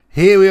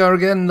Here we are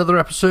again, another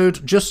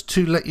episode. Just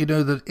to let you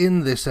know that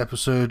in this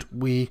episode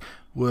we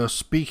were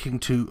speaking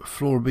to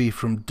Flora B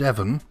from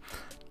Devon,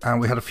 and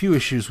we had a few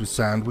issues with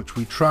sound which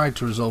we tried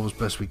to resolve as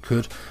best we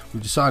could. We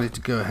decided to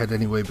go ahead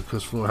anyway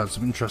because Flora had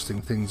some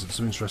interesting things and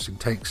some interesting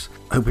takes.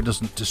 I hope it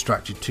doesn't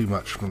distract you too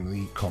much from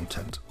the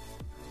content.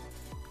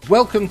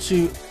 Welcome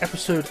to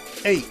episode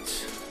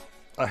 8,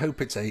 I hope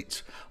it's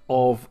 8,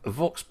 of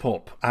Vox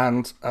Pop,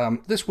 and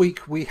this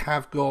week we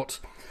have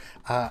got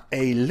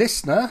a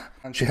listener,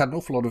 and she had an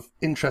awful lot of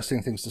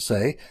interesting things to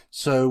say.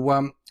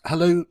 So,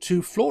 hello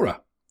to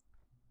Flora.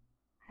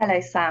 Hello,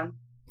 Sam.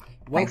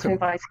 Welcome. Thanks for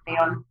inviting me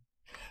on.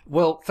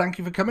 Well, thank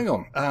you for coming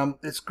on.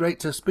 It's great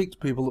to speak to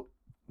people.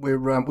 We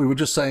were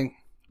just saying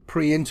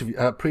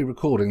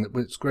pre-recording that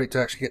it's great to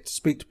actually get to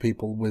speak to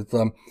people with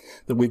that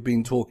we've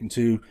been talking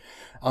to,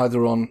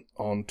 either on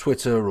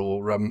Twitter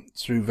or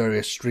through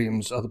various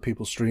streams, other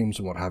people's streams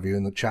and what have you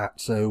in the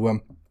chat. So,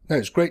 no,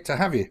 it's great to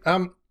have you.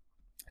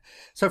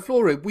 So,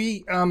 Flora,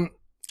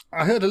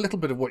 I heard a little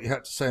bit of what you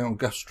had to say on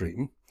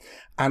Gulfstream,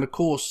 and of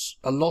course,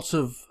 a lot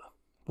of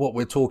what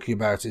we're talking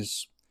about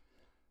is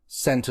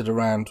centred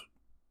around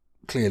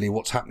clearly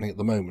what's happening at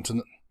the moment,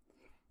 and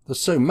there's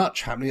so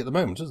much happening at the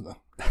moment, isn't there?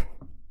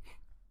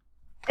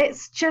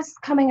 It's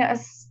just coming at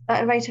us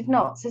at a rate of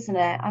knots, isn't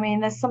it? I mean,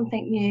 there's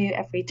something new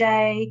every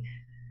day.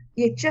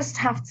 You just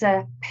have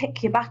to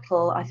pick your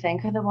battle, I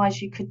think.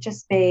 Otherwise, you could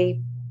just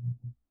be,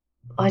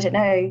 I don't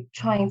know,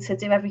 trying to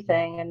do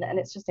everything, and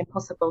it's just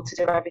impossible to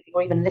do everything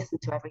or even listen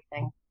to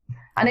everything.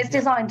 And it's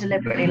designed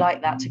deliberately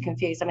like that to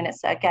confuse. I mean,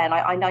 it's, again,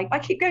 I know I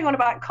keep going on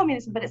about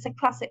communism, but it's a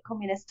classic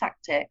communist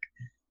tactic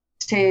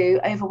to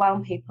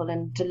overwhelm people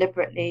and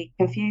deliberately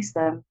confuse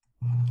them.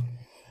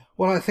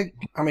 Well,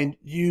 I mean,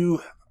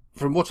 you,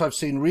 from what I've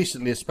seen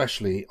recently,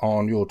 especially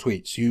on your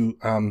tweets, you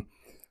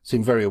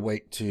seem very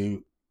awake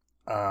to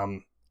a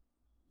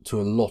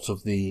lot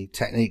of the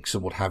techniques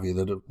and what have you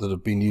that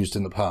have been used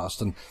in the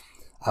past, and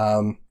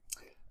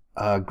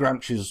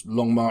Gramsci's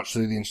Long March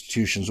Through the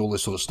Institutions, all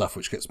this sort of stuff,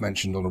 which gets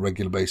mentioned on a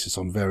regular basis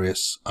on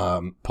various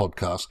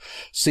podcasts,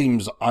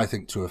 seems, I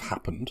think, to have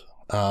happened.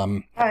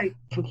 Oh,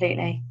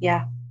 completely,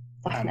 yeah,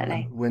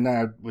 definitely.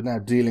 And we're now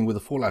dealing with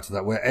the fallout of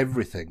that, where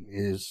everything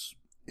is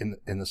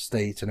in the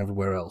state and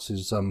everywhere else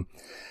is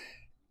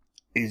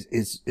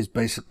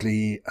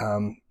basically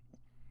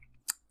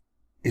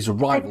is a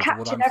rival to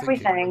what I'm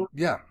everything. Thinking.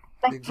 Yeah.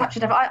 They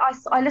captured it.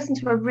 I listened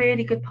to a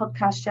really good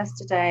podcast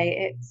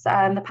yesterday. It's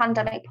the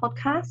Pandemic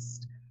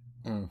Podcast,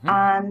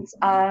 and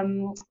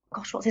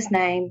gosh, what's his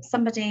name?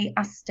 Somebody,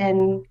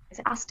 Aston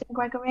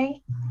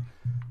Gregory?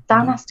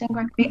 Dan Aston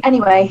Gregory.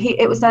 Anyway,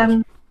 it was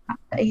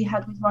he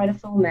had with Rainer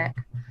Fulmick,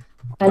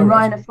 and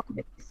Rainer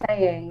Fulmick was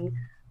saying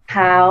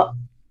how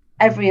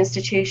every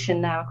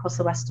institution now across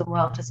the Western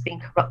world has been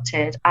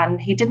corrupted,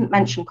 and he didn't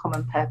mention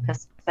Common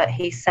Purpose, but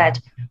he said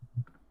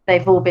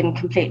they've all been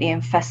completely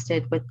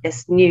infested with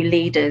this new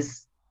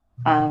leaders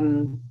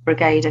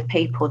brigade of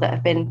people that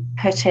have been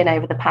put in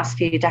over the past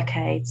few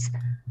decades.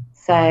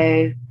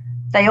 So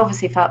they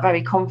obviously felt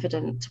very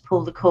confident to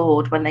pull the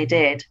cord when they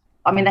did.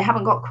 I mean, they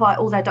haven't got quite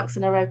all their ducks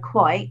in a row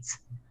quite.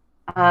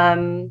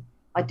 I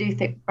do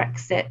think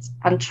Brexit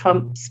and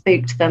Trump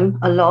spooked them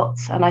a lot,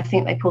 and I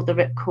think they pulled the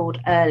ripcord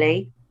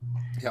early,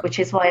 which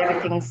is why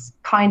everything's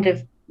kind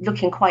of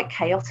looking quite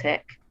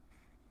chaotic.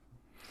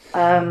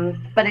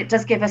 But it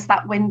does give us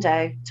that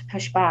window to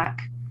push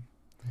back.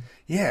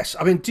 Yes.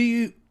 I mean,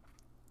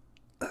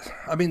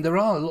 there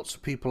are lots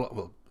of people,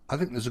 well, I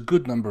think there's a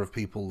good number of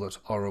people that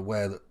are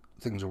aware that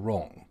things are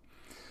wrong.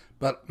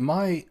 But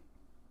my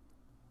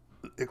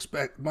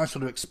sort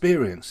of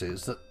experience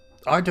is that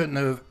I don't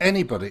know of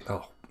anybody.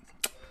 Oh,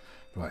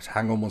 right.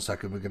 Hang on one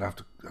second. We're gonna have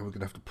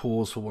to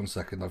pause for 1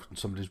 second.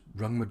 Somebody's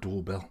rung my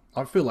doorbell.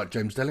 I feel like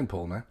James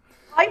Delingpole now.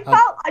 I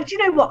felt. Do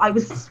you know what? I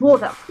swore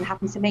that was going to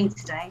happen to me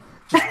today.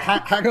 Just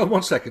hang on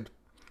 1 second.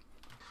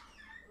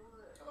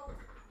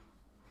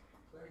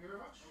 Thank you very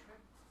much.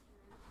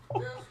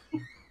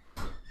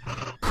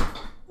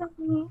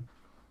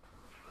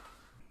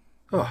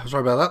 Oh,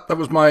 sorry about that. That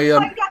was my. I'm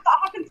glad that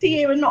happened to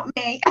you and not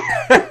me.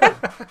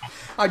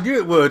 I knew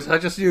it would. I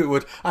just knew it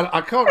would. And I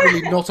can't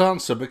really not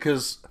answer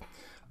because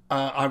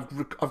I've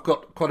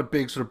got quite a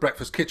big sort of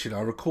breakfast kitchen.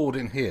 I record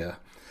in here,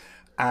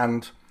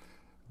 and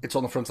it's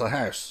on the front of the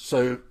house,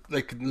 so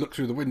they can look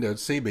through the window and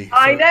see me.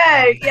 I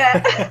know,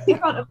 yeah. You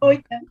can't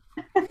avoid them.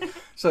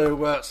 So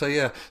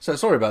yeah. So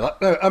sorry about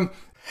that. No,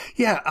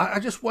 yeah. I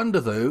just wonder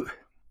though,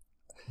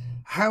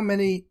 how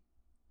many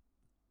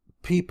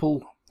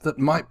people that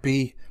might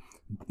be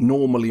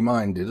normally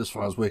minded, as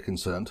far as we're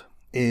concerned,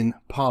 in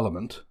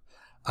Parliament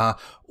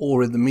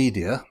or in the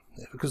media,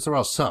 because there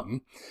are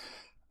some,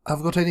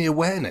 have got any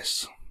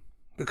awareness.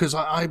 Because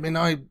I mean,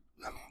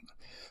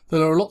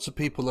 there are lots of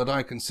people that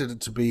I consider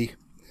to be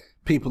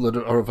people that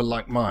are of a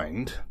like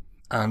mind,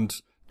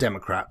 and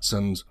Democrats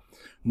and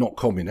not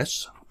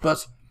communists,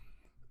 but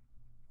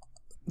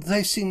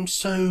they seem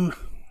so,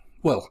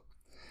 well,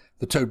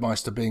 the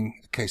Toadmeister being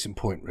a case in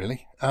point,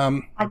 really. I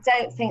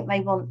don't think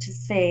they want to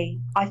see.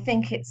 I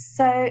think it's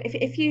so.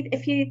 If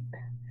you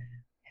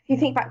you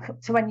think back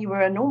to when you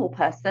were a normal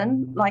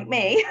person like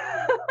me,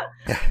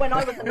 when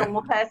I was a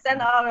normal person,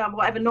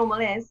 whatever normal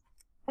is,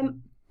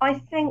 I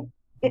think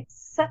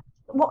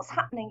what's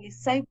happening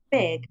is so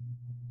big.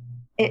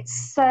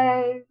 It's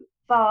so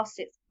vast,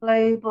 it's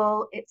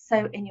global, it's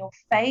so in your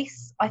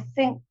face. I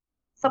think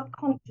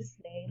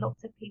subconsciously,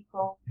 lots of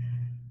people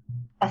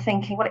are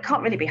thinking, well, it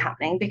can't really be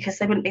happening because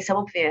they wouldn't be so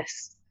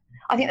obvious.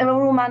 I think there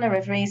are all manner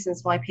of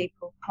reasons why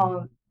people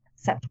can't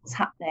accept what's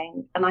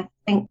happening. And I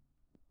think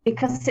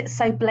because it's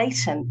so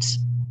blatant,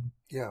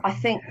 I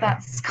think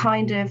that's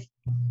kind of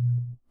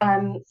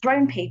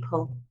thrown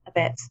people a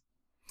bit.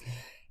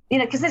 You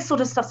know, because this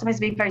sort of stuff's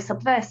supposed to be very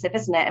subversive,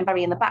 isn't it? And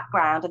very in the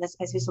background, and they're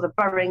supposed to be sort of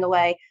burrowing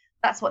away.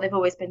 That's what they've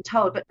always been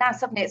told. But now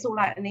suddenly it's all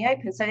out in the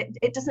open. So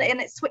it doesn't, and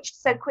it switched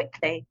so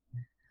quickly.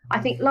 I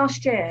think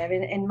last year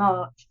in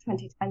March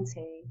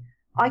 2020,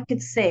 I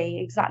could see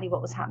exactly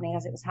what was happening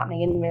as it was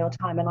happening in real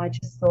time. And I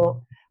just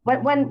thought,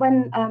 when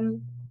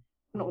I'm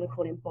not going to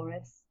call him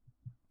Boris,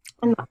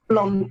 when that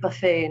blonde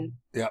buffoon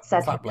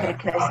said we're going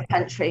to close the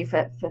country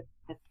for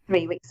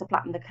 3 weeks to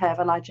flatten the curve,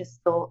 and I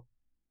just thought,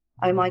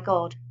 oh my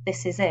God,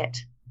 this is it.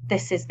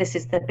 This is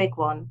the big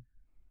one.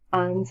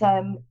 And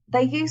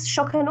they use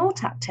shock and awe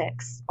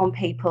tactics on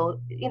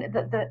people. You know,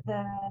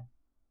 the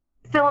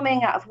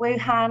filming out of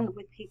Wuhan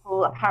with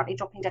people apparently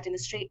dropping dead in the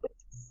street, which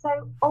is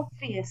so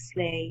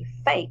obviously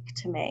fake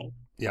to me.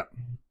 Yeah.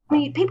 I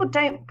mean, people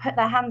don't put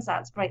their hands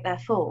out to break their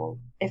fall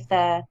if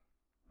they're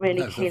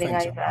really keeling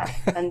over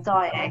and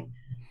dying.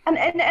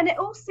 And it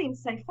all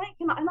seems so fake.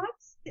 And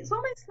it's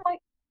almost like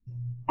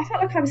I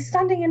felt like I was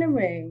standing in a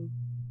room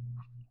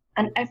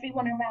and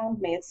everyone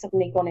around me had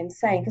suddenly gone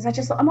insane, because I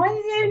just thought, am I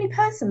the only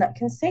person that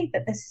can see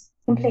that this is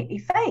completely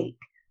fake?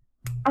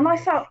 And I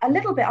felt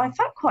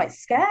quite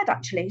scared,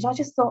 actually, because I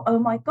just thought, oh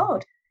my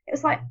God, it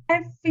was like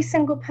every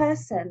single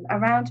person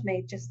around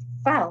me just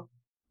fell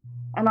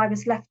and I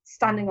was left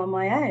standing on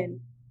my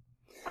own.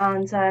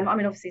 And I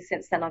mean, obviously,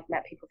 since then, I've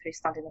met people through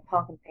Stand in the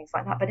Park and things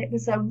like that, but it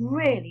was a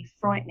really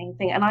frightening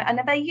thing. And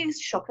they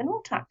used shock and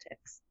awe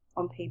tactics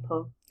on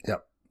people. Yeah.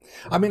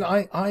 I mean,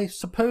 I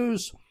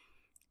suppose...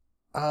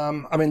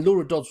 I mean,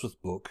 Laura Dodsworth's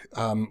book,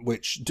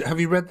 which, have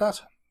you read that?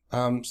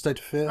 State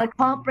of Fear? I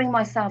can't bring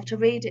myself to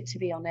read it, to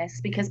be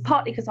honest,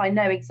 partly because I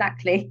know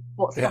exactly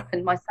what's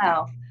happened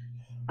myself.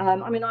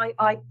 I mean, I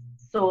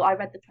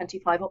read the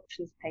 25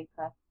 options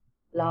paper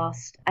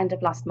end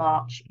of last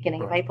March,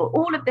 beginning of April.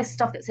 All of this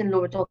stuff that's in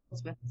Laura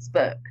Dodsworth's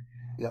book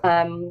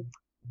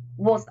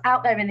was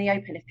out there in the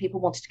open if people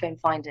wanted to go and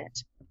find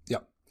it. Yeah.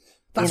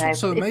 That's what's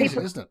so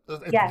amazing, isn't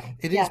it?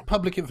 It is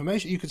public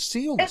information. You could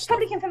see all this. It's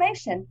public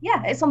information.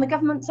 Yeah, it's on the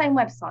government's own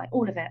website,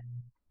 all of it.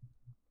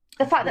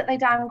 The fact that they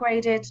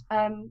downgraded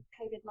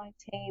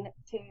COVID-19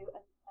 to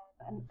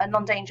a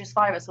non-dangerous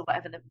virus, or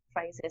whatever the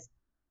phrase is,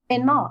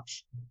 in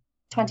March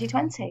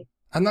 2020.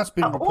 And that's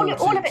been reported.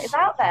 All of it is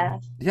out there.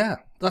 Yeah,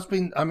 that's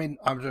been, I mean,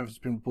 I don't know if it's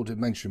been reported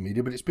in mainstream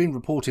media, but it's been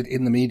reported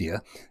in the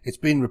media. It's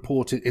been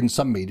reported in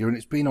some media, and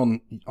it's been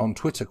on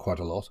Twitter quite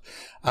a lot.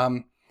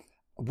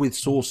 With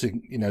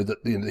sourcing,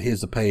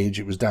 here's the page,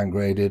 it was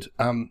downgraded,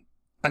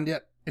 and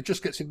yet it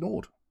just gets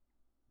ignored.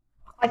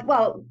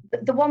 Well,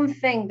 the one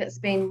thing that's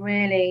been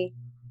really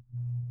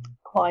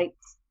quite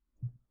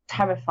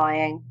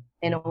terrifying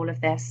in all of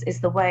this is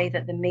the way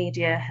that the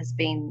media has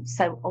been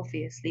so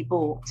obviously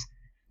bought.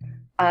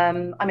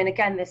 I mean,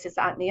 again, this is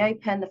out in the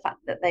open, the fact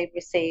that they've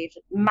received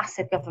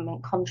massive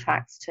government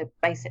contracts to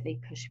basically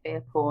push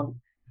fear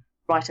porn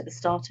right at the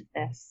start of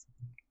this.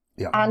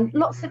 Yeah. And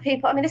lots of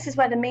people, I mean, this is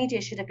where the media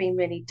should have been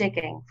really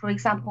digging. For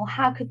example,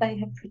 how could they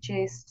have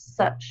produced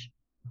such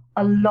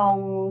a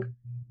long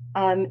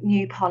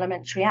new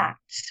parliamentary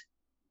act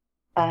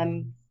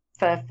for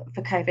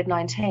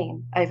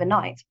COVID-19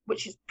 overnight,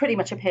 which has pretty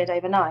much appeared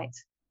overnight?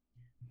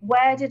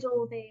 Where did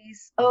all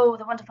these,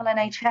 the wonderful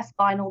NHS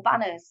vinyl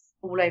banners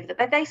all over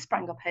they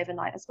sprang up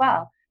overnight as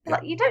well? Yeah.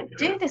 Like, you don't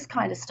do this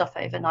kind of stuff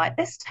overnight.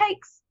 This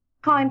takes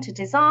time to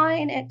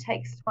design. It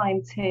takes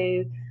time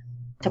to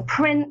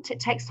print, it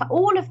takes time.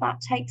 All of that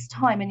takes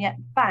time, and yet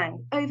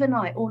bang,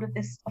 overnight, all of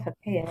this stuff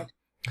appeared.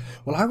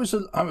 Well, I was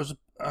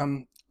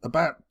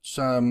about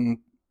 2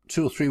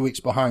 or 3 weeks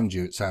behind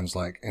you, it sounds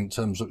like, in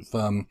terms of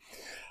I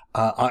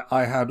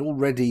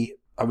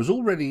was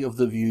already of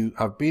the view,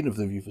 I've been of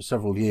the view for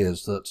several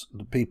years, that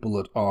the people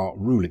that are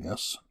ruling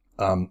us,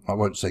 I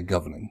won't say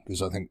governing,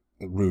 because I think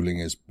ruling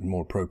is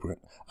more appropriate,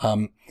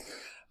 don't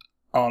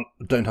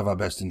have our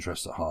best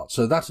interests at heart.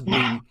 So that had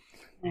been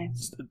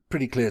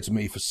pretty clear to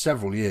me for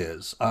several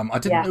years. I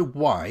didn't know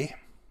why,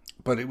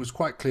 but it was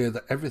quite clear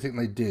that everything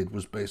they did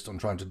was based on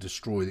trying to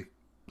destroy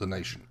the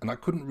nation. And I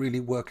couldn't really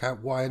work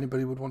out why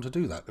anybody would want to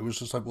do that. It was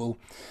just like, well,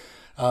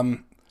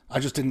 I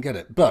just didn't get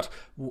it. But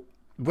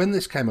when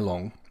this came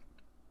along,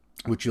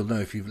 which you'll know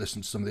if you've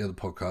listened to some of the other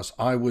podcasts,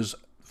 I was,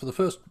 for the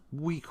first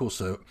week or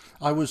so,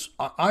 I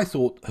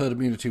thought herd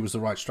immunity was the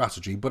right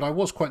strategy, but I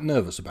was quite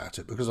nervous about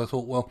it, because I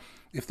thought, well,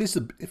 if this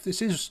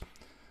is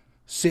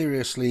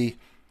seriously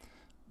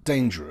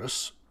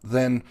dangerous,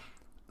 then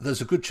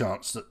there's a good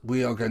chance that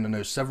we are going to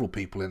know several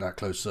people in our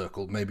close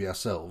circle, maybe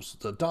ourselves,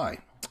 that die.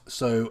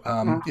 So,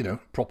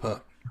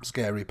 proper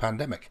scary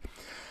pandemic.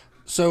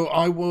 So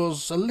I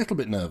was a little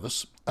bit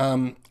nervous,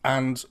 and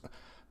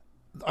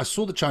I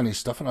saw the Chinese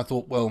stuff and I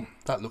thought, well,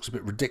 that looks a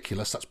bit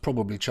ridiculous. That's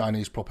probably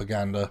Chinese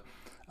propaganda.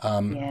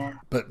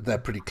 But they're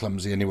pretty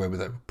clumsy anyway with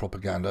their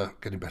propaganda,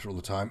 getting better all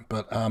the time.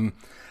 But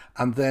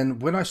and then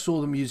when I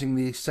saw them using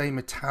the same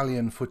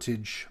Italian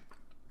footage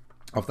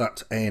of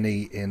that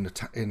A&E in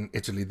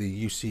Italy,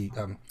 the UC,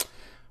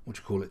 what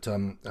do you call it?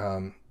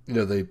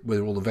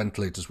 Where all the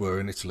ventilators were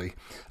in Italy,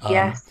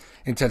 Yes.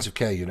 intensive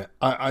care unit.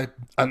 I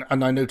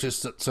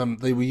noticed that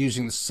they were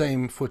using the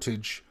same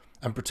footage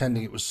and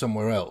pretending it was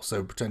somewhere else. They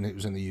were pretending it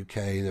was in the UK.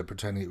 They were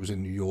pretending it was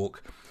in New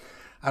York.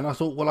 And I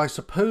thought, well, I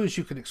suppose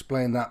you could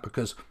explain that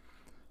because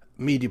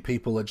media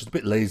people are just a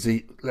bit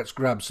lazy. Let's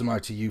grab some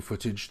ITU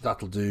footage.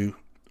 That'll do.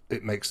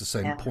 It makes the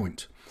same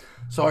point.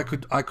 So I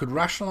could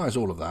rationalise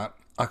all of that.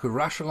 I could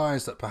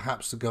rationalise that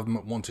perhaps the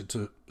government wanted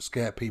to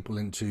scare people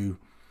into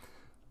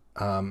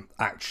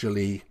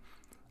actually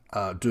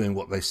doing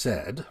what they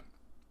said.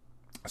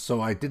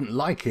 So I didn't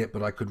like it,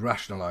 but I could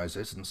rationalise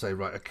it and say,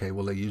 right, okay,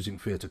 well, they're using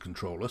fear to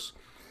control us.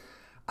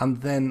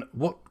 And then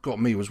what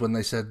got me was when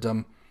they said,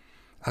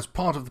 as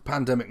part of the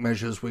pandemic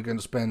measures, we're going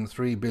to spend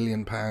 £3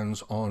 billion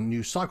on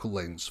new cycle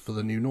lanes for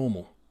the new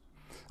normal.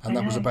 And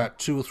that was about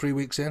 2 or 3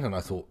 weeks in, and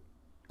I thought,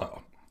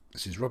 oh,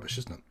 this is rubbish,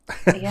 isn't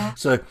it? Yeah.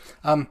 So,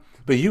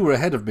 but you were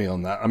ahead of me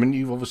on that. I mean,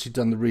 you've obviously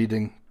done the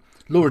reading.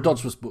 Laura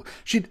Dodsworth's book,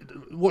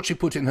 what she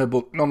put in her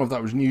book, none of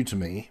that was new to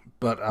me,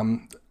 but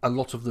a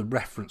lot of the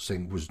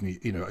referencing was new.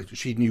 You know,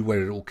 she knew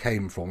where it all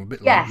came from, a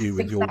bit like you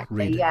with your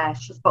reading. Yeah,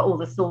 she's got all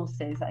the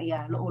sources.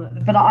 Yeah, all of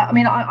them. But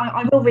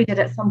I will read it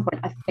at some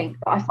point, I think.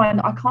 But I find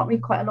that I can't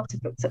read quite a lot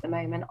of books at the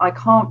moment. I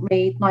can't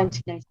read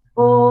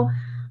 1984.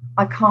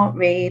 I can't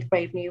read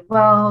Brave New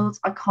World.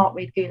 I can't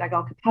read Gulag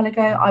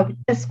Archipelago. I would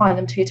just find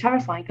them too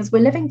terrifying because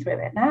we're living through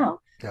it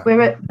now. Yeah.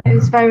 We're at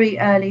those very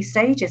early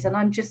stages, and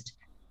I'm just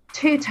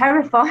too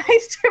terrified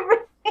to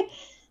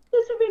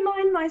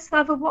remind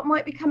myself of what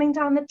might be coming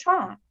down the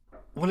track.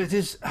 Well, it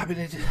is. I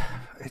mean,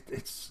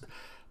 it's.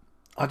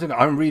 I don't know.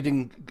 I'm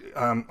reading.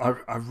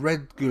 I've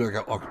read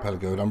Gulag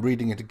Archipelago, and I'm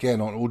reading it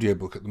again on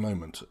audiobook at the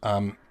moment.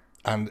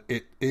 And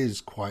it is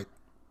quite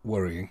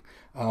worrying.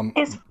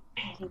 It's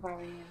really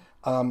worrying.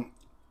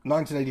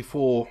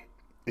 1984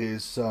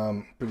 is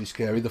pretty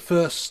scary. The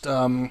first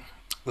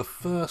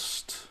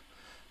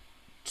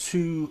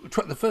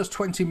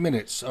 20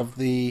 minutes of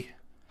the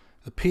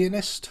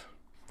Pianist.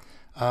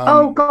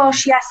 Oh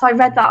gosh, yes, I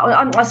read that.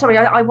 I'm sorry,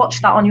 I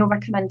watched that on your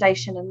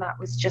recommendation, and that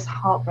was just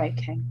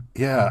heartbreaking.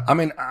 Yeah, I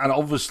mean, and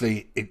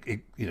obviously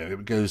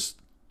it goes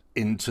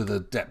into the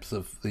depth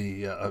of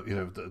the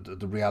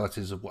the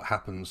realities of what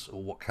happens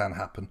or what can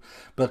happen.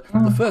 But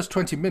the first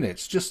 20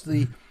 minutes, just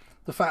the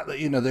fact that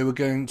they were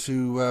going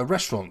to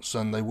restaurants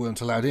and they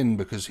weren't allowed in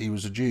because he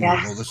was a Jew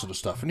and all this sort of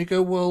stuff, and you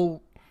go,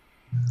 well,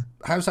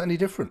 how's that any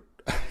different?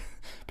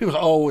 People say,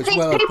 oh, it's these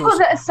people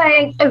that are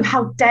saying, oh,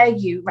 how dare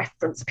you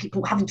reference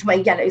people having to wear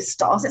yellow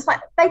stars. It's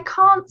like they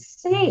can't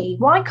see.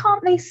 Why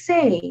can't they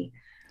see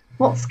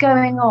what's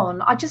going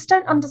on? I just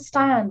don't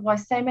understand why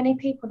so many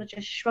people are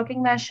just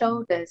shrugging their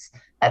shoulders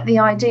at the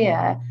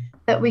idea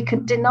that we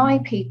could deny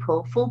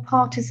people full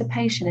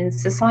participation in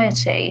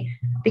society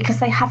because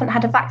they haven't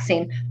had a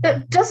vaccine.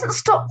 That doesn't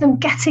stop them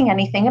getting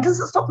anything. It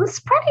doesn't stop them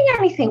spreading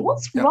anything.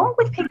 What's wrong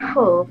with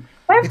people?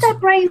 Where have their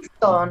brains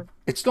gone?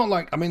 It's not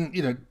like, I mean,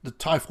 the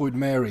Typhoid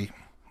Mary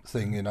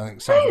thing in, I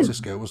think, San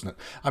Francisco, wasn't it?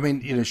 I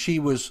mean, she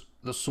was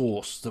the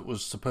source that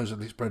was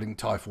supposedly spreading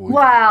typhoid.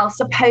 Well,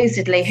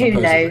 supposedly, who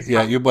knows?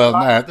 Yeah,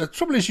 now, the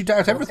trouble is you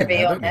doubt everything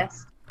now, don't you?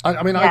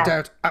 I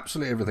doubt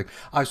absolutely everything.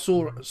 I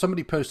saw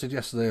somebody posted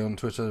yesterday on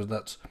Twitter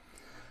that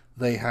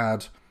they'd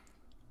had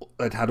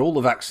all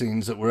the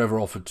vaccines that were ever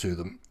offered to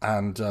them,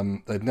 and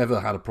they'd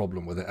never had a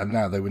problem with it, and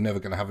now they were never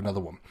going to have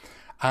another one.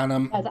 And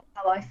that's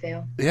how I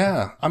feel.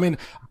 Yeah, I mean,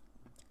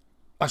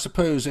 I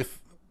suppose it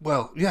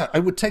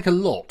would take a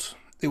lot.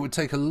 It would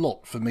take a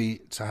lot for me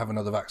to have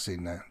another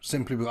vaccine now.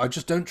 Simply because I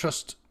just don't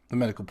trust the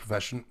medical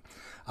profession.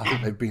 I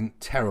think they've been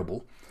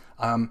terrible.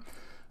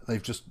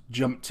 They've just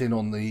jumped in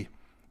on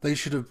they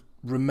should have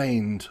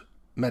remained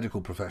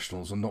medical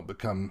professionals and not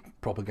become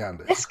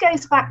propagandists. This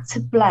goes back to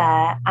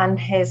Blair and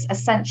his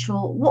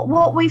essential,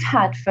 what we've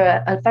had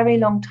for a very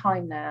long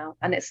time now,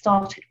 and it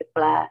started with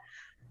Blair.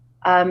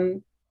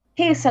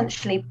 He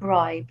essentially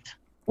bribed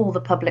all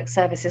the public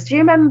services. Do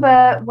you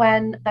remember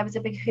when there was a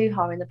big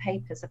hoo-ha in the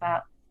papers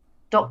about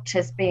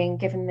doctors being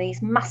given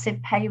these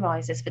massive pay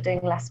rises for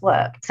doing less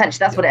work? Essentially,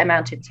 that's what it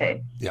amounted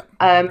to. Yeah.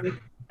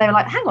 They were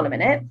like, hang on a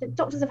minute, the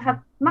doctors have had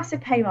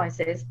massive pay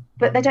rises,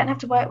 but they don't have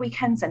to work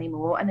weekends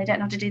anymore, and they don't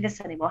have to do this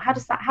anymore. How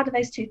do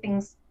those two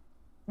things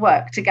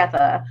work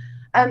together?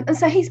 And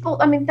so he's bought,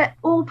 that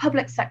all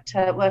public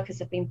sector workers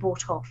have been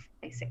bought off,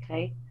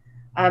 basically,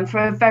 for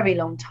a very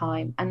long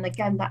time. And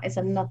again, that is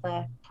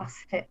another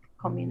classic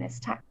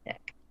communist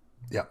tactic.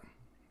 Yeah.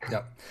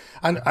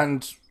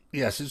 And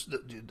Yes, it's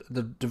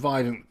the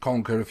divide and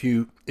conquer. If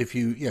you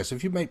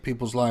make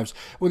people's lives,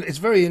 well, it's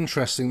very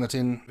interesting that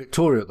in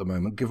Victoria at the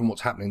moment, given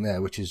what's happening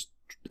there, which is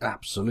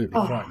absolutely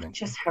frightening,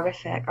 just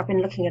horrific. I've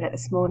been looking at it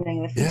this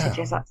morning. The footage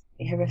is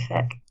absolutely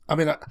horrific. I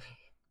mean,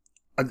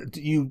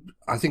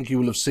 I think you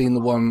will have seen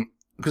the one,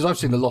 because I've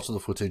seen a lot of the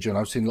footage and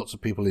I've seen lots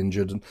of people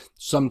injured, and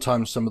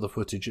sometimes some of the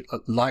footage,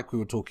 like we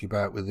were talking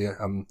about with the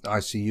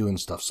ICU and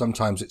stuff,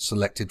 sometimes it's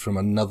selected from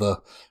another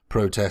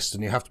protest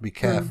and you have to be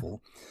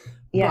careful.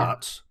 Yeah.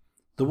 But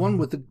the one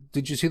with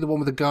did you see the one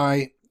with the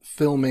guy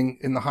filming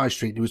in the high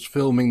street? He was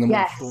filming them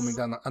all storming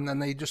down, and then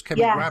they just came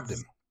and grabbed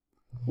him.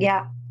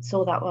 Yeah,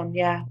 saw that one,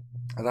 yeah.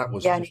 And that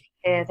was just...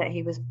 clear that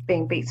he was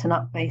being beaten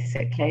up,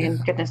 basically,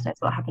 and goodness knows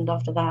what happened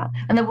after that.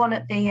 And the one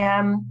at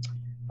the,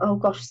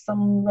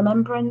 some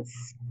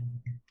remembrance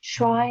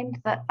shrine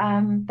that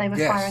they were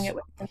firing at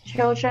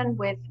children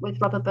with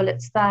rubber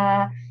bullets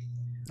there.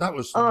 That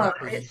was...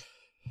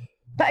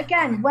 But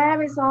again,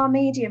 where is our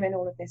media in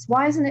all of this?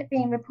 Why isn't it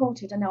being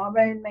reported in our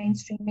own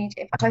mainstream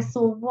media? In fact, I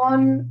saw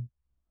one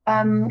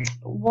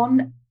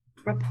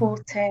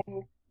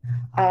reporting,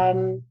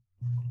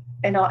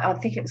 I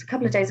think it was a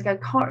couple of days ago,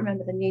 can't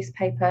remember the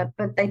newspaper,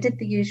 but they did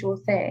the usual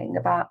thing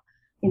about,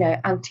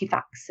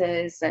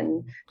 anti-vaxxers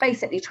and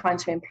basically trying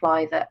to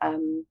imply that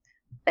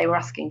they were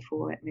asking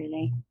for it,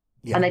 really.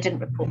 Yeah. And they didn't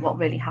report what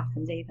really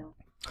happened either.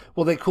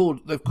 Well, they've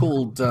called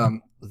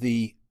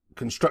the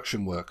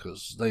construction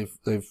workers,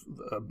 they've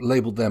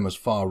labelled them as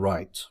far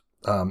right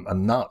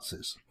and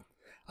Nazis.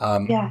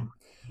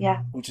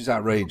 Which is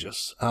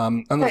outrageous.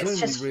 And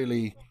there's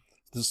really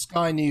the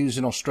Sky News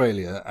in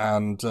Australia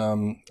and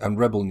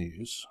Rebel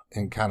News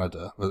in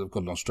Canada, where they've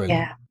got an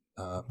Australian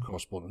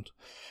correspondent.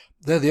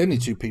 They're the only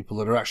two people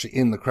that are actually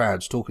in the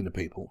crowds talking to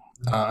people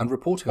and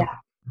reporting.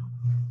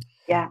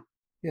 Yeah.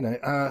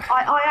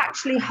 I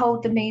actually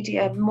hold the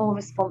media more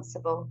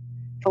responsible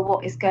for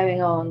what is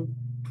going on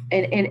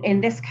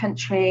in this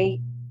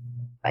country,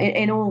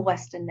 in all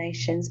Western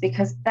nations,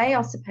 because they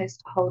are supposed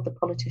to hold the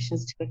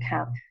politicians to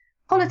account.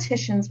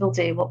 Politicians will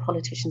do what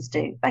politicians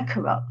do. They're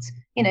corrupt.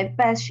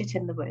 Bears shit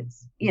in the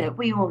woods.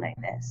 We all know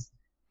this.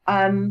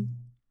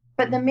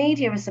 But the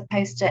media is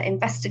supposed to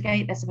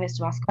investigate. They're supposed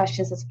to ask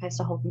questions. They're supposed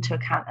to hold them to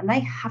account. And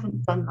they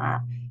haven't done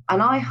that.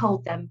 And I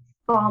hold them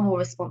far more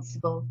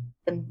responsible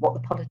than what the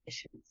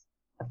politicians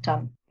have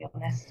done, to be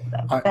honest.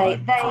 They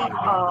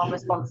are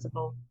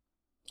responsible.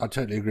 I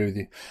totally agree with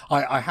you.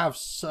 I have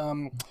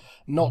some,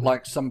 not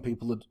like some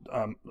people that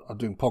are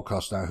doing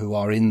podcasts now who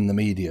are in the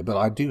media, but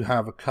I do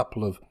have a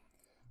couple of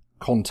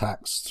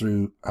contacts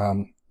through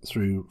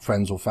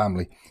friends or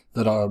family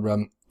that are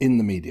in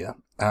the media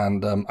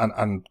and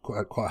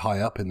quite high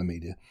up in the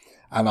media.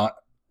 And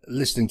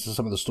listening to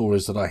some of the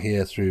stories that I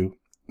hear through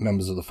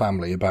members of the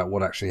family about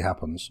what actually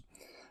happens,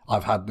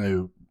 I've had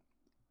no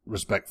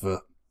respect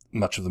for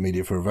much of the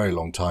media for a very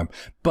long time.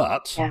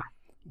 But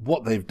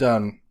what they've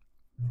done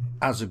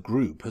as a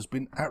group has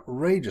been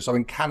outrageous. I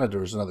mean,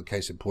 Canada is another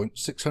case in point.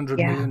 $600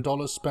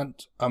 million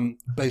spent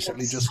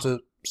basically just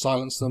to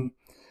silence them.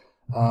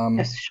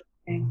 That's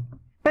shocking.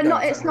 But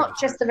it's not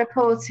just the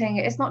reporting.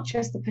 It's not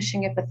just the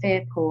pushing of the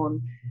fear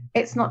porn.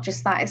 It's not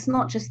just that. It's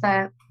not just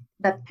their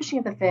pushing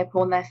of the fear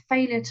porn, their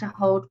failure to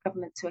hold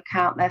government to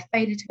account, their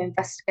failure to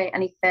investigate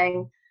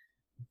anything.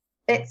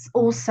 It's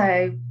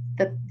also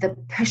the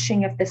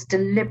pushing of this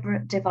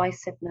deliberate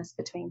divisiveness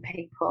between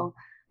people,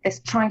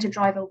 this trying to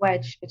drive a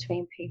wedge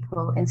between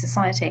people in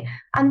society.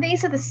 And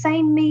these are the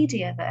same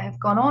media that have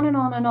gone on and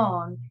on and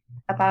on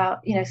about,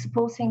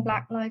 supporting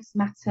Black Lives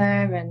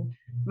Matter and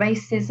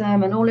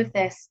racism and all of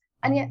this.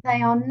 And yet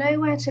they are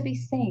nowhere to be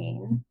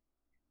seen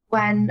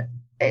when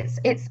it's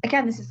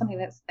again, this is something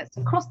that's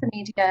across the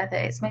media, that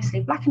it's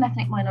mostly Black and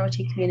ethnic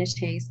minority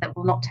communities that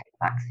will not take the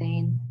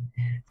vaccine.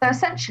 So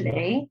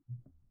essentially,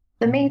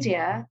 the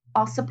media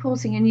are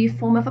supporting a new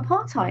form of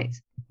apartheid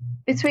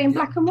between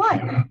Black and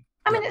white.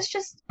 I mean, it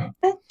just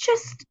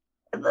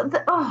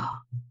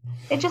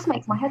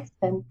makes my head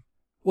spin.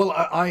 Well,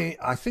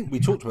 I think we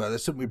talked about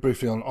this, didn't we,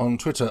 briefly on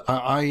Twitter.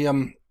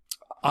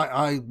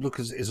 I look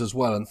at it as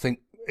well and think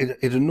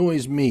it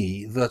annoys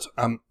me that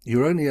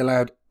you're only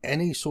allowed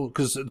any sort,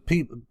 because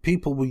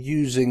people were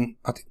using,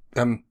 I think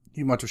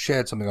you might have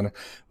shared something on it,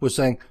 were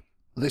saying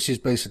this is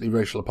basically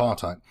racial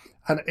apartheid,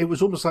 and it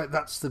was almost like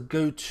that's the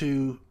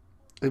go-to.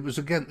 It was,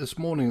 again, this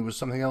morning, it was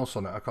something else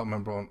on it. I can't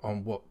remember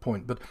on what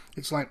point, but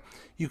it's like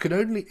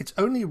it's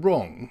only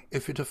wrong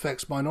if it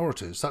affects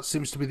minorities. That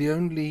seems to be the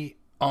only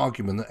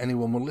argument that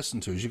anyone will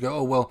listen to, is you go,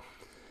 oh, well,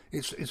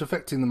 it's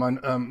affecting the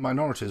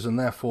minorities, and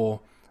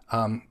therefore,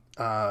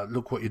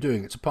 look what you're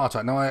doing. It's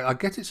apartheid. Now, I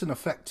get it's an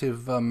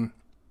effective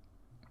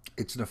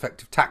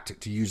tactic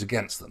to use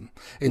against them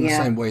in the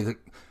same way that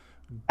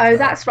Oh,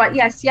 that's right.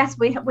 Yes,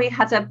 we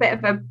had a bit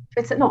of a.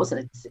 It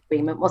wasn't a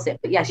disagreement, was it?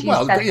 But yes, you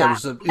said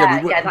that. That's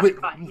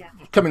right. Yeah.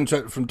 Coming to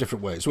it from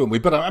different ways, weren't we?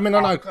 But I mean,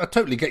 I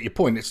totally get your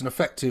point. It's an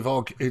effective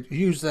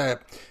use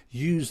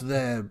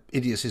their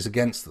idiocies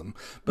against them.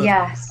 But,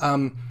 yes.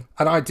 And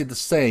I did the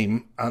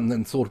same, and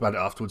then thought about it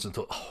afterwards, and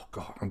thought, oh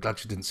God, I'm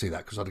glad you didn't see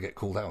that because I'd get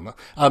called out on that.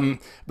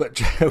 But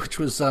which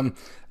was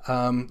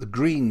the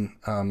green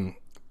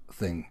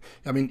thing.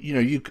 I mean,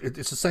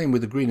 it's the same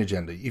with the green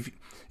agenda.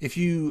 If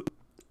you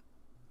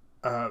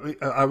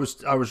I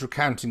was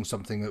recounting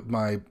something that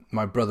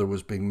my brother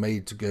was being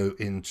made to go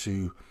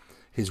into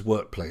his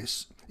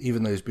workplace,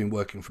 even though he's been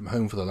working from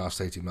home for the last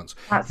 18 months.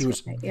 He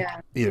was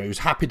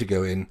happy to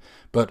go in,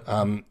 but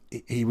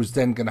he was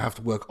then going to have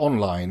to work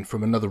online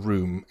from another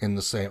room on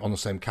the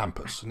same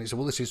campus. And he said,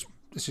 "Well, this is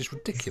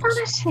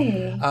ridiculous."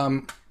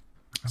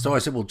 So I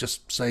said, "Well,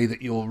 just say that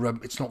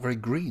it's not very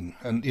green,"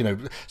 and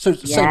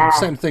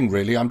same thing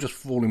really. I'm just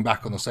falling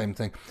back on the same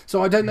thing.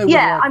 So I don't know.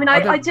 Yeah,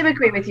 I do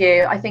agree with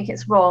you. I think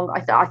it's wrong.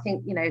 I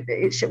think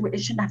it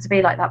shouldn't have to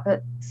be like that.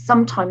 But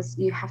sometimes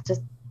you have to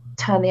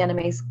turn the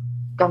enemy's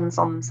guns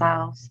on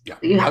themselves. Yeah.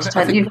 You have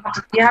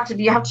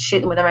to shoot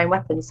them with their own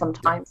weapons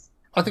sometimes. Yeah.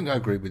 I think I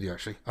agree with you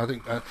actually. I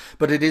think,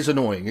 but it is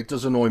annoying. It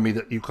does annoy me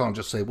that you can't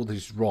just say, "Well, this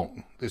is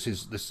wrong. This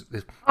is."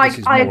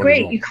 I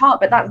agree. Wrong. You can't,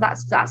 but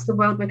that's the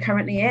world we're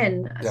currently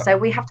in. Yeah. So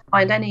we have to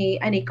find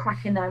any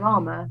crack in their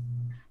armor.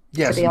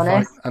 Yes, to be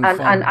honest,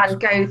 and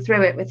go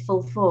through it with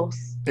full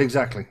force.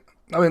 Exactly.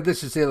 I mean,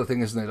 this is the other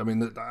thing, isn't it? I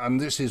mean, and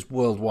this is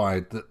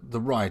worldwide.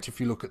 The right, if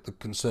you look at the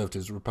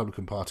Conservatives, the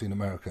Republican Party in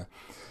America,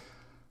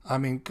 I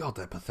mean, God,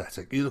 they're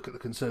pathetic. You look at the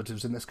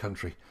Conservatives in this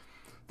country.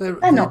 They're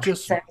not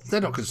conservatives.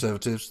 They're not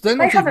conservatives. They're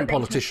not even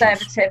politicians.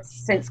 Conservatives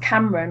since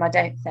Cameron, I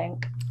don't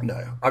think.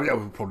 No, I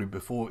mean probably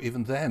before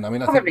even then. I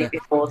mean, probably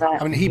before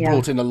that. I mean, he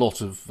brought in a lot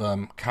of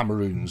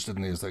Cameroons,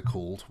 didn't he, as they're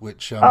called?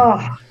 Which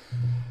following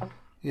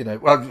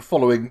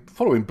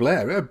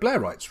Blair,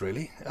 Blairites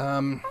really. He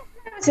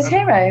was his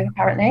hero,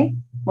 apparently,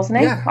 wasn't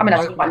he? Yeah, I mean,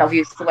 I might not have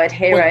used the word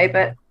hero,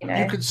 but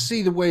you could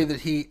see the way that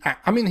he.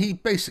 I mean, he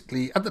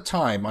basically at the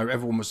time,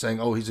 everyone was saying,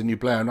 "Oh, he's a new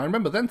Blair," and I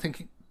remember then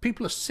thinking,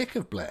 people are sick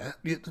of Blair.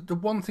 The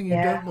one thing you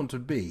don't want to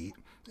be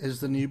is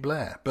the new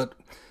Blair. But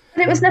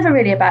it was never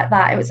really about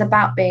that. It was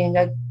about being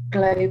a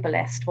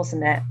globalist,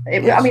 wasn't it?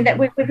 Yes. I mean,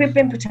 we've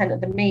been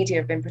pretending, the media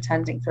have been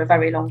pretending for a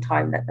very long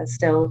time that there's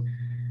still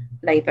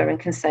Labour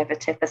and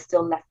Conservative, there's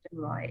still left and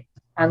right.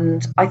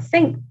 And I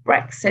think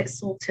Brexit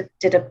sort of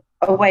did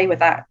away with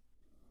that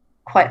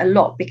quite a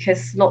lot,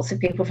 because lots of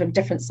people from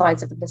different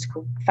sides of the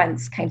political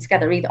fence came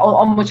together, either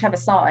on whichever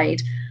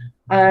side.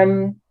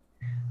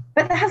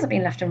 But there hasn't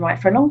been left and right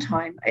for a long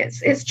time.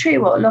 It's true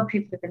what a lot of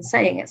people have been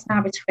saying. It's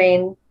now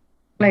between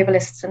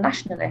globalists and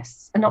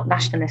nationalists, and not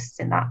nationalists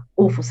in that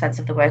awful sense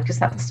of the word, because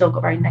that's still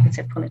got very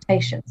negative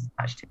connotations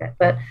attached to it.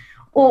 But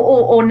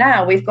or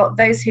now we've got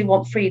those who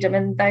want freedom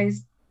and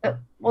those that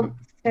want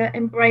to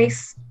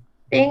embrace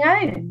being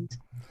owned.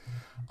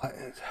 I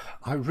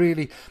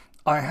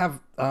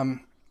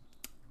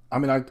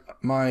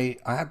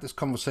had this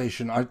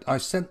conversation. I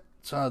sent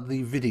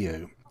the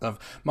video of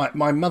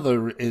my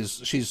mother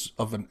she's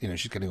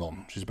getting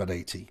on. She's about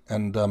 80,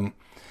 and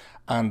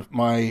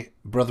my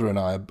brother and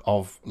I are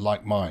of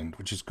like mind,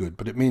 which is good.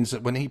 But it means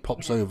that when he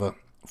pops over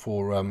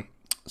for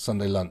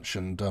Sunday lunch,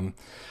 and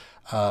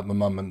my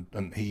mum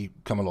and he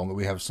come along, and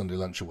we have Sunday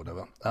lunch or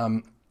whatever,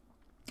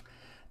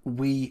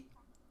 we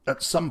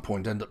at some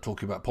point end up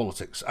talking about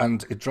politics,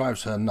 and it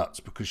drives her nuts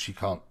because she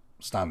can't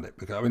stand it.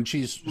 Because I mean,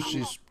 she's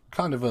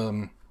kind of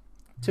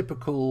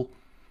typical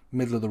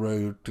middle of the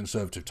road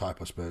conservative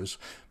type, I suppose,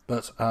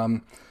 but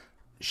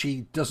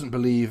she doesn't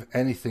believe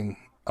anything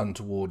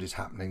untoward is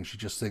happening. She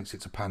just thinks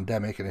it's a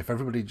pandemic, and if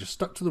everybody just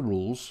stuck to the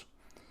rules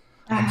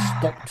and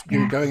stopped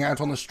going out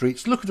on the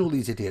streets, look at all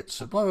these idiots,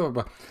 blah blah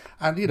blah.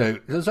 And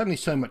there's only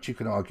so much you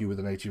can argue with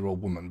an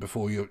 80-year-old woman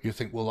before you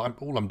think, well,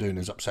 all I'm doing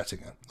is upsetting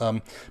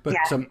her.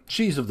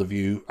 She's of the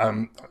view,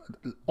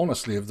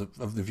 honestly, of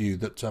the view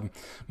that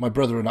my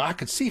brother and I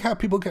could see how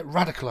people get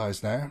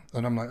radicalised now,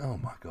 and I'm like, oh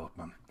my God,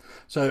 man.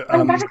 So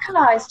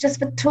radicalised just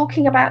for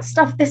talking about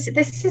stuff. This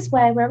is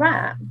where we're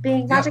at.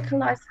 Being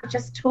radicalised for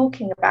just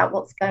talking about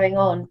what's going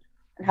on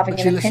and having an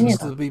opinion. She listens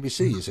to the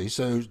BBC, you see.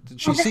 So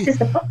this is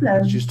the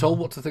problem. She's told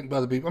what to think by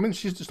the BBC. I mean,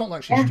 it's not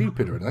like she's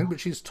stupid or anything, but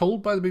she's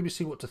told by the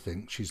BBC what to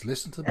think. She's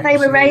listened to the BBC. They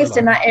were raised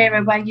in that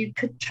era where you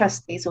could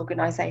trust these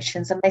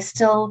organisations, and they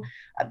still.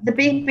 The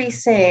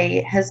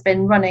BBC has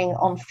been running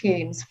on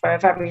fumes for a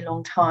very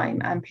long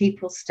time, and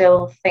people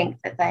still think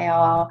that they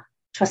are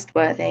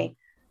trustworthy.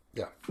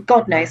 Yeah.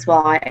 God knows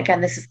why.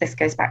 Again, this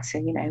goes back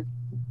to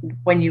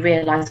when you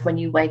realise when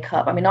you wake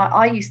up. I mean,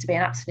 I used to be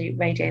an absolute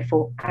Radio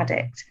 4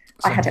 addict.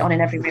 I had it on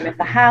in every room of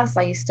the house.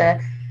 I used to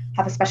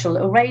have a special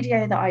little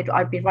radio that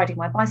I'd be riding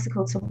my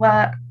bicycle to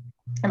work,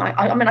 and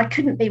I mean I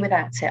couldn't be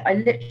without it. I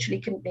literally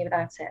couldn't be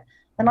without it.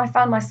 Then I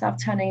found myself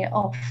turning it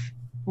off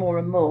more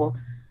and more.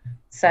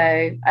 So,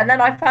 and then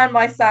I found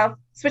myself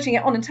switching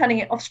it on and turning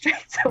it off straight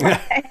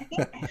away.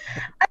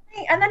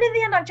 And then in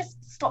the end, I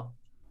just stopped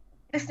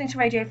listening to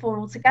Radio 4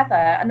 altogether.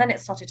 And then it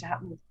started to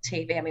happen with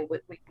TV. I mean,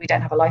 we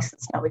don't have a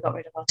license now. We got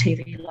rid of our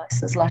TV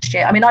license last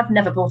year. I mean, I've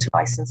never bought a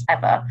license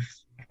ever,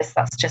 because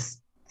that's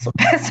just sort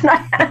of person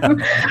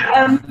I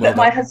am. But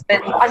my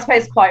husband, I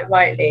suppose quite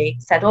rightly,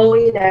 said, oh,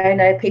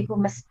 no, people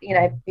must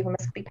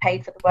be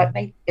paid for the work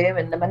they do,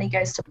 and the money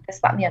goes to this,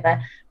 that, and the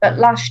other. But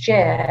last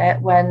year,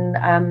 when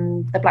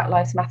the Black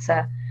Lives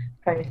Matter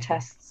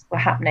protests were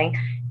happening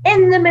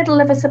in the middle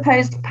of a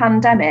supposed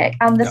pandemic,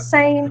 and the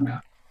same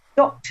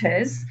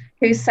doctors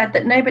who said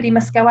that nobody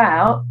must go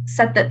out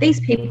said that these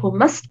people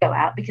must go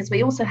out because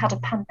we also had a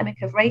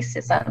pandemic of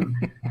racism.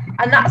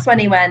 And that's when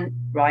he went,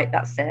 right,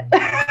 that's it.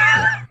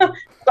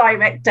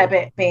 Direct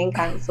debit being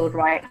cancelled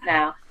right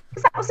now.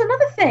 Because that was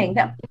another thing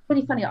that was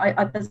really funny.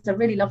 There's a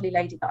really lovely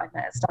lady that I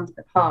met at Stand in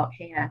the Park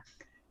here,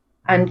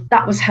 and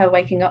that was her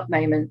waking up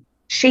moment.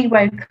 She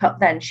woke up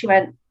then, she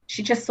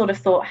just sort of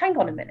thought, hang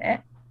on a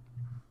minute,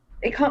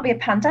 it can't be a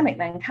pandemic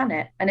then, can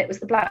it? And it was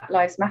the Black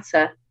Lives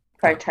Matter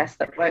protest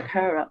that woke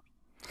her up.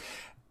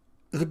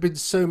 There have been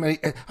so many.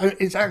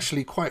 It's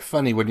actually quite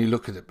funny when you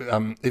look at it.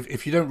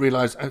 If you don't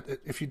realise,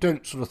 if you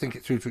don't sort of think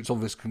it through to its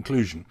obvious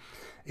conclusion,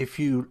 if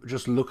you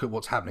just look at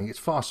what's happening, it's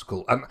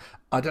farcical. And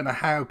I don't know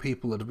how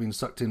people that have been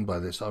sucked in by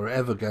this are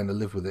ever going to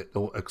live with it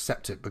or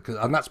accept it.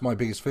 And that's my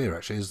biggest fear,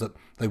 actually, is that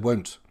they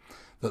won't.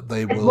 That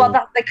they will. Well,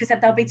 that's because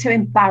they'll be too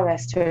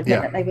embarrassed to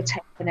admit that they were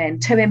taken in.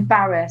 Too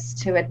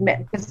embarrassed to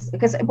admit,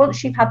 because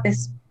once you've had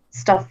this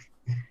stuff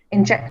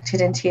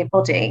injected into your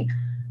body,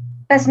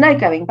 there's no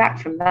going back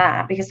from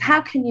that. Because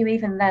how can you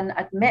even then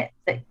admit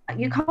that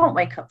you can't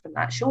wake up from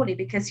that, surely,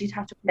 because you'd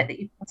have to admit that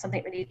you've done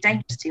something really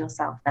dangerous to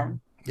yourself then.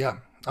 Yeah,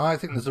 I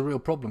think there's a real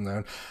problem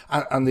there.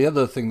 And the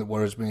other thing that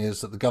worries me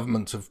is that the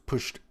government have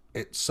pushed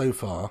it so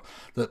far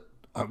that,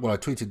 well, I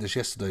tweeted this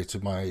yesterday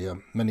to my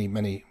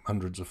many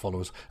hundreds of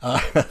followers,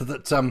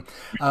 that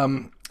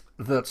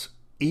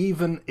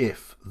even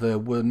if there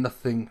were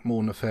nothing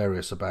more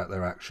nefarious about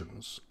their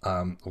actions,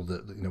 or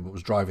what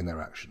was driving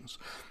their actions,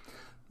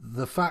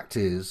 the fact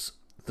is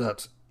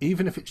that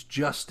even if it's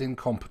just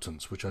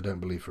incompetence, which I don't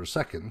believe for a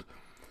second,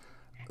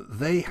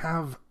 they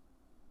have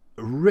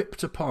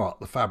ripped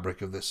apart the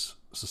fabric of this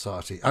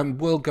society,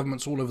 and world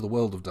governments all over the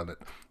world have done it.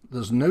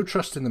 There's no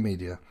trust in the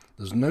media.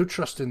 There's no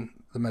trust in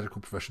the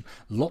medical profession.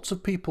 Lots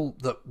of people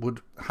that would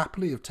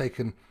happily have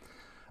taken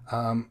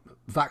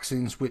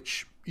vaccines,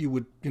 which you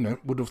would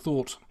have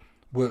thought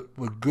were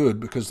good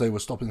because they were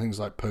stopping things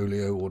like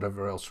polio or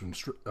whatever else from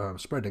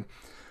spreading,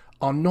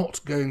 are not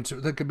going to.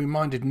 They're going to be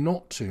minded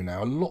not to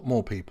now. A lot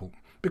more people,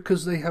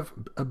 because they have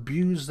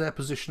abused their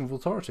position of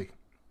authority.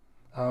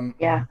 So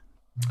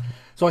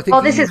I think.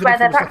 Well, this is where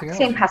their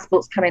vaccine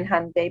passports come in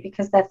handy,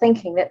 because they're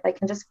thinking that they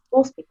can just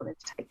force people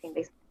into taking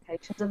these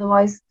medications.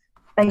 Otherwise,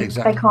 they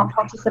can't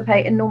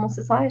participate in normal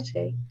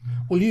society.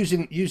 Well,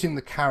 using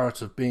the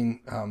carrot of being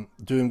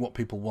doing what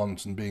people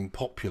want and being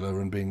popular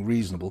and being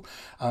reasonable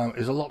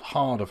is a lot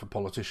harder for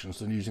politicians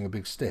than using a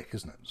big stick,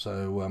 isn't it?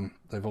 So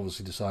they've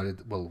obviously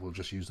decided, well, we'll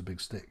just use the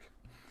big stick,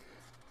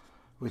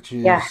 which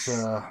is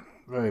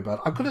very bad.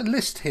 I've got a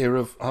list here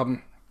of. I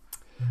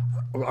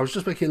was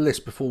just making a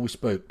list before we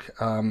spoke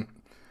of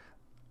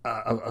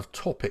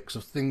topics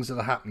of things that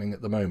are happening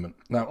at the moment.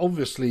 Now,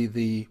 obviously,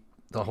 the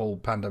whole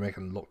pandemic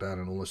and lockdown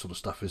and all this sort of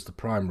stuff is the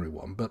primary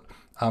one, but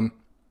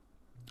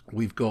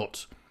we've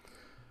got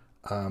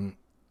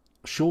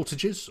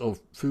shortages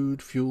of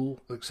food, fuel,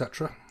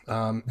 etc.,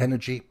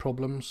 energy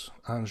problems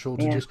and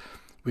shortages. Yeah.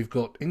 We've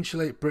got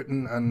Insulate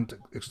Britain and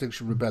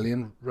Extinction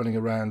Rebellion running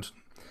around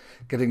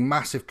getting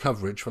massive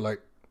coverage for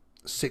like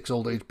 6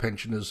 old age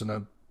pensioners and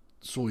a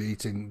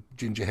soy-eating,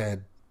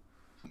 ginger-haired,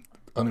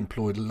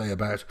 unemployed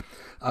layabout.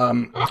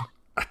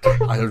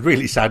 I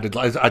really sounded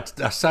like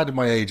I sounded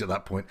my age at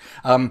that point.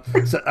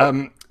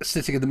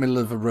 Sitting in the middle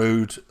of a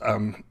road,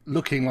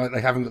 looking like they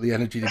haven't got the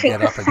energy to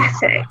get up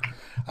again,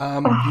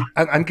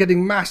 and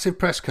getting massive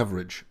press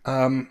coverage.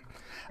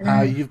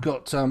 You've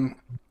got, and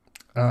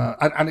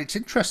it's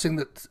interesting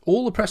that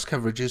all the press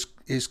coverage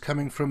is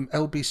coming from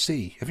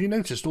LBC. Have you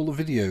noticed all the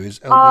video is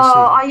LBC?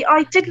 Oh,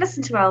 I did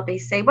listen to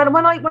LBC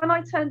when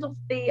I turned off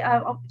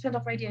turned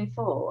off Radio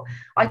 4.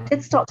 I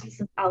did start to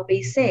listen to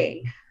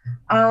LBC.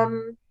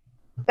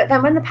 But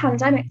then when the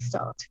pandemic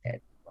started,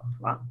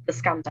 well, the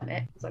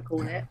scandemic, as I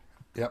call it,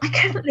 I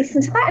couldn't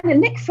listen to that. And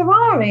Nick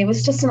Ferrari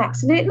was just an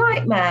absolute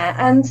nightmare.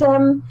 And,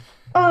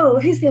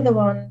 who's the other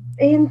one?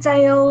 Ian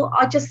Dale.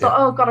 I just thought,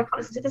 oh, God, I can't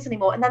listen to this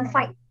anymore. And then,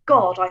 thank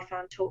God, I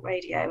found Talk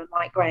Radio and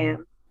Mike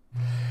Graham.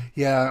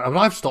 Yeah, I mean,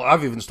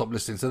 I've even stopped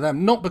listening to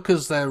them. Not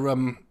because they're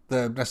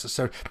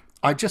necessary.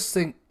 I just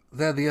think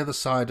they're the other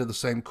side of the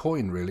same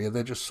coin, really.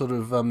 They're just sort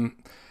of...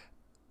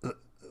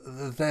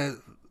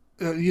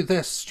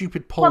 They're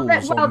stupid polls on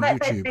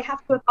YouTube. They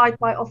have to abide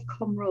by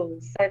Ofcom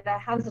rules, so their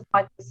hands are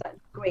tied to a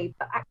certain degree.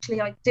 But actually,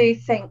 I do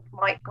think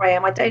Mike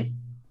Graham. I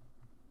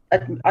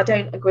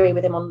don't agree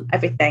with him on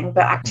everything,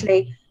 but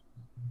actually,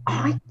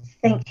 I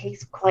think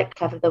he's quite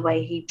clever the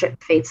way he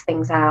drip feeds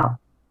things out.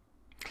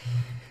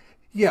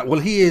 Yeah, well,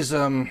 he is.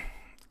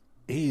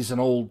 He's an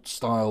old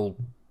style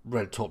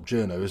red top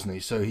journo, isn't he?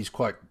 So he's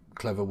quite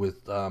clever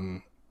with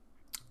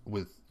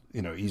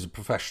he's a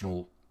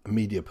professional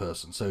media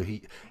person, so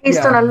he's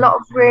done a lot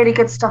of really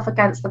good stuff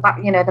against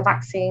the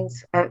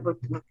vaccines with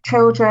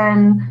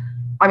children.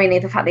 I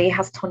mean, the fact that he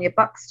has Tonya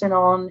Buxton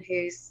on,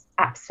 who's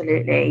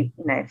absolutely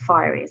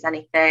fiery as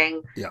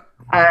anything. Yeah.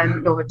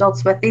 Laura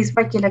Dodsworth. These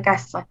regular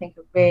guests, I think,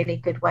 are really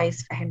good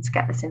ways for him to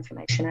get this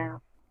information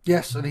out.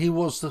 Yes, and he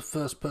was the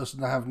first person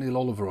to have Neil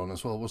Oliver on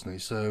as well, wasn't he?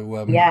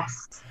 So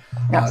yes,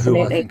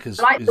 absolutely. Who I think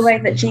I like the way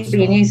that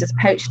GB News has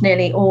poached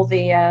nearly all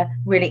the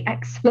really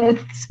excellent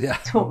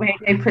talk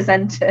radio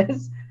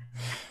presenters.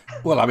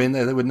 Well, I mean,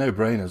 they were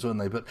no-brainers, weren't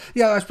they? But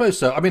yeah, I suppose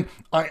so. I mean,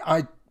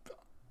 I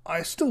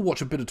still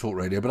watch a bit of talk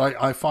radio, but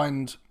I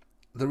find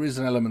there is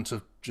an element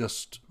of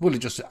it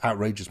just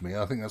outrages me.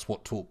 I think that's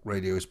what talk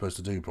radio is supposed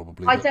to do,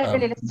 probably. I don't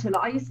really listen to it a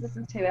lot. I used to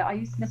listen to it. I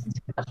used to listen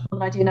to it much more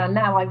than I do now.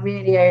 Now I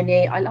really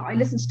I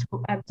listen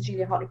to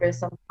Julia Hartley-Brewer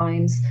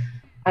sometimes.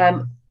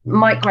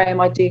 Mike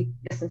Graham I do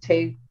listen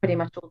to pretty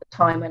much all the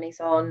time when he's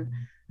on.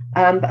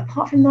 But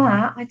apart from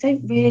that, I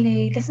don't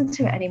really listen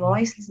to it anymore. I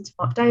used to listen to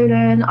Mark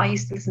Dolan. I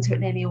used to listen to it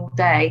nearly all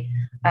day.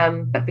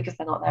 But because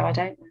they're not there, I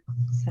don't.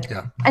 So,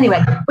 yeah.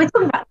 Anyway, we're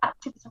talking about that.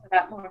 We're talking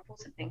about more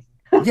important things.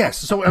 Yes,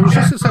 so I was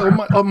just going to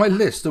say on my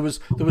list there was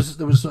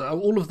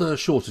all of the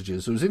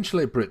shortages. There was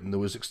Insulate Britain, there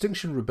was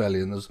Extinction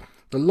Rebellion, there's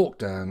the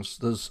lockdowns,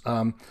 there's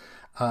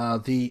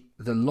the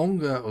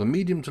longer or the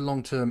medium to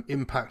long term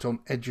impact on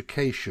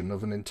education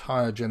of an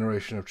entire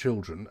generation of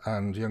children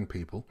and young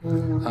people.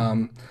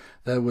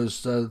 There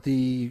was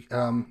the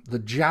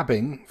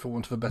jabbing, for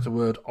want of a better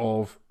word,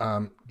 of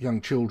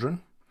young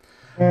children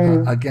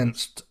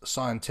against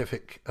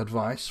scientific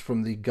advice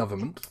from the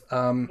government.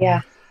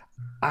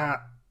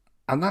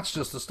 And that's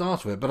just the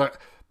start of it. But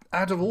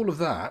out of all of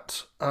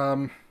that, I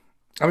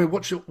mean,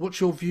 what's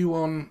your view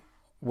on?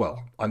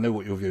 Well, I know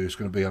what your view is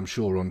going to be, I'm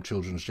sure, on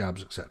children's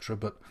jabs, etc.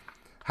 But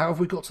how have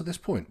we got to this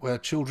point where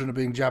children are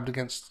being jabbed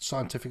against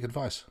scientific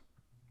advice?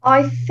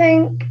 I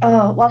think,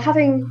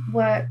 having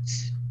worked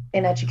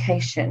in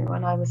education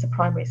when I was a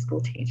primary school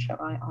teacher,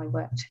 I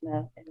worked in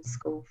a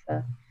school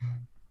for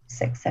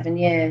 6-7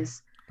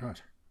 years.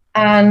 Right.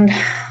 And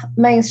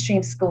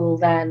mainstream school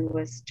then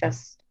was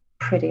just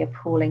pretty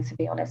appalling, to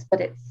be honest,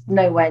 but it was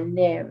nowhere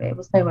near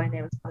as bad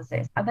as it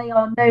is. And they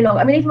are no longer,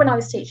 I mean, even when I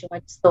was teaching, I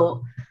just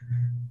thought,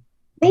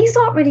 these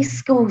aren't really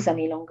schools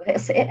any longer.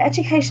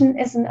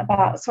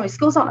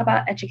 Schools aren't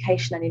about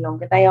education any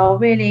longer. They are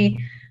really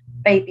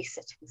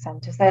babysitting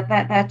centres.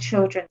 They're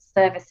children's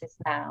services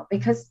now,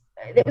 because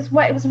it was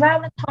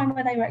around the time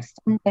where they were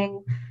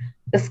extending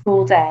the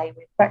school day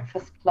with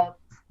breakfast clubs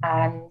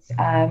and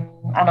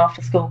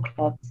after school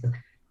clubs.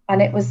 And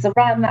it was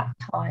around that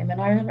time,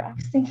 and I remember I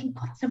was thinking,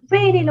 God, it's a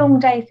really long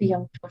day for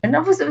young children. And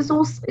obviously, it's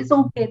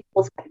all geared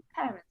towards getting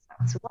parents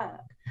out to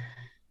work.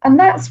 And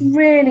that's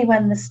really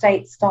when the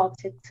state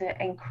started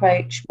to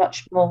encroach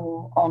much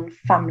more on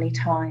family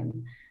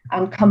time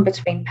and come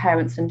between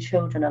parents and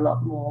children a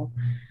lot more.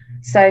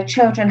 So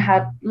children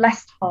had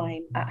less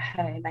time at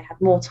home, they had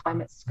more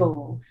time at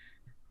school.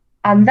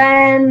 And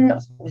then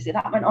obviously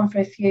that went on for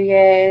a few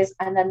years.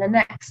 And then the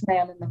next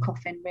nail in the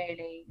coffin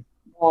really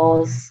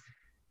was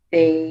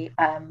the,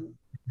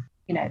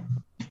 if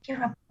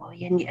you're a boy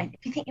and if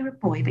you think you're a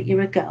boy but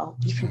you're a girl,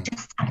 you can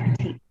just tell your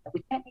teacher.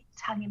 We don't need to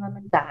tell your mum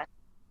and dad.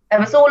 There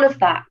was all of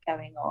that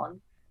going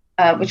on,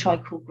 which I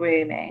call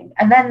grooming.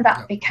 And then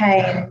that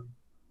became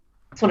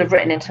sort of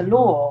written into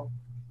law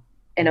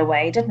in a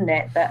way, didn't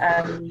it?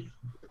 That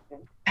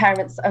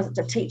parents,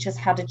 the teachers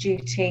had a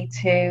duty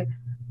to,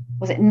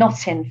 was it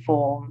not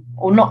inform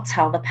or not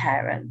tell the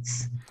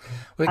parents?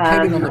 Well, it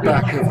came in on the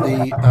back of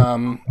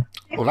the...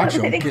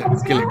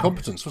 Gill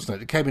Incompetence, wasn't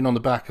it? It came in on the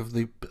back of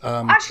the...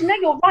 Actually, no,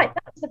 you're right.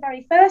 That was the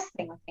very first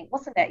thing, I think,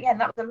 wasn't it? Yeah,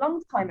 that was a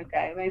long time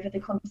ago, over the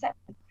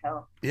contraceptive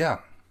pill. Yeah.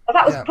 Well,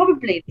 that was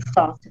probably the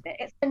start of it.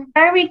 It's been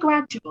very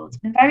gradual. It's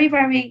been very,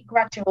 very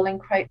gradual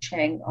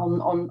encroaching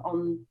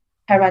on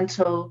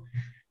parental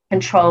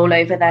control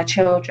over their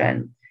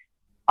children.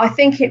 I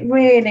think they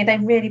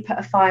really put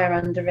a fire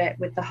under it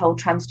with the whole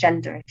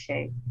transgender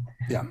issue.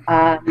 Yeah.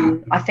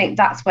 I think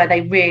that's where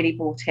they really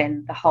brought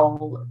in the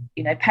whole,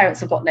 parents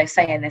have got no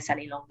say in this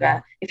any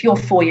longer. If your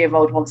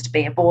 4-year-old wants to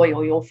be a boy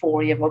or your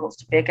 4-year-old wants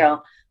to be a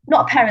girl,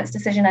 not a parent's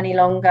decision any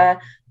longer.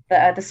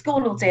 The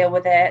school will deal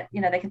with it.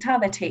 They can tell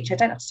their teacher,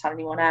 don't have to tell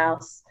anyone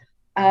else.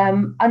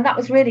 And that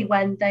was really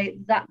when the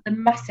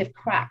massive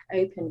crack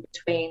opened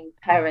between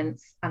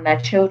parents and their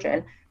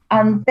children.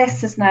 And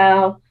this has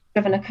now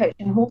driven a coach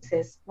in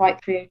horses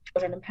right through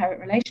children and parent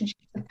relationships.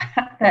 The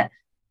fact that,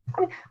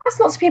 as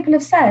lots of people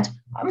have said,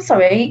 I'm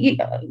sorry,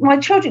 my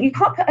children, you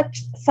can't put a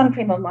sun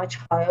cream on my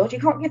child. You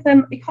can't put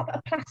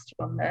a plaster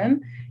on them.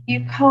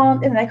 You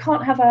can't, they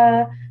can't have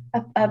a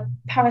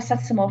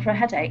paracetamol for a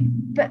headache,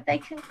 but they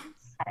can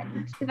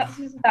consent. That's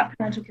about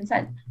parental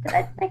consent.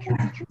 But they can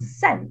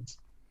consent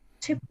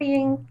to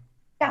being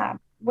jabbed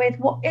with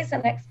what is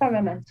an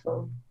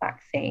experimental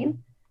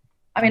vaccine.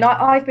 I mean,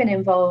 I've been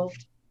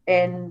involved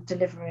in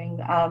delivering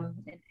the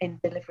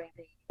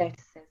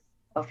notices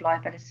of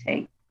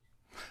liability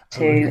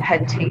to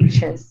head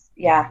teachers.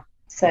 Yeah,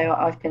 so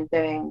I've been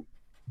doing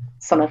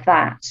some of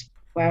that.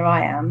 where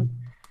I am.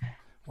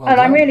 Well and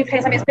done. I'm really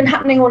pleased. I mean, it's been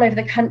happening all over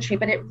the country,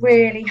 but it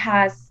really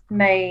has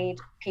made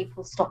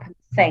people stop and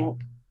think.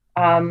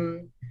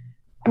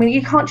 I mean,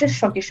 you can't just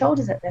shrug your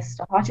shoulders at this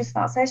stuff. I just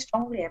felt so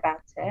strongly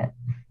about it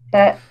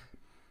that,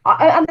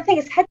 and the thing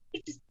is, head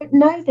teachers don't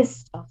know this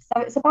stuff.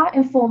 So it's about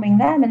informing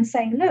them and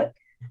saying, look,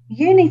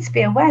 you need to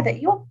be aware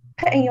that you're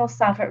putting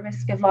yourself at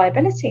risk of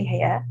liability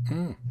here.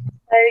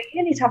 So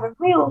you need to have a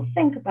real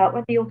think about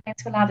whether you're going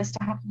to allow this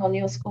to happen on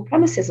your school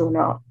premises or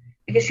not,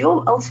 because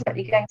you're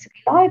ultimately going to be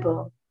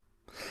liable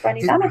for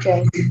any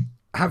damages.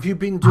 Have you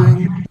been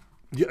doing?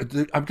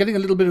 I'm getting a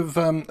little bit of.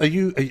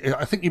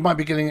 I think you might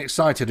be getting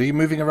excited. Are you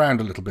moving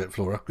around a little bit,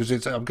 Flora?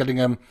 Because I'm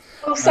getting.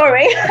 Oh,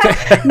 sorry.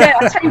 No,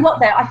 I'll tell you what.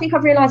 Though I think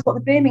I've realised what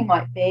the booming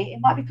might be. It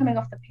might be coming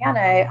off the piano,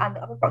 and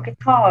I've got a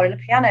guitar and a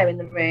piano in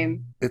the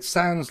room. It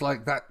sounds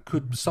like that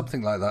could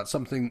something like that.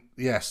 Something.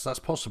 Yes, that's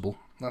possible.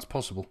 That's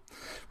possible.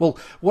 Well,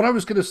 what I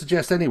was going to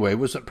suggest anyway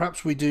was that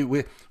perhaps we do.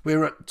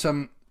 We're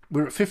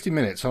at 50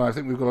 minutes, and I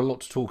think we've got a lot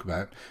to talk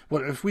about.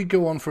 Well, if we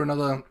go on for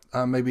another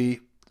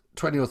maybe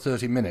 20 or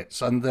 30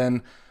 minutes, and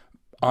then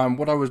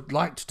what I would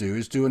like to do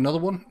is do another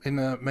one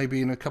in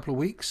maybe in a couple of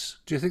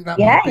weeks. Do you think that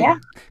might be? Yeah.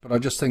 But I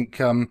just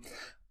think,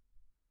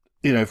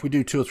 if we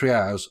do 2 or 3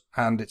 hours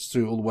and it's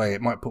through all the way,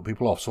 it might put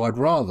people off. So I'd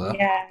rather.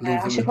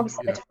 I should probably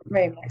set a different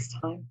room next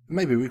time.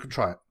 Maybe we could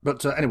try it.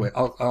 But anyway,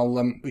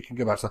 we can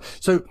go back to that.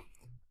 So,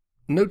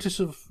 notice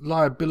of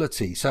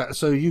liability. So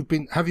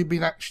have you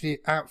been actually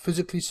out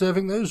physically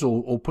serving those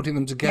or putting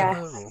them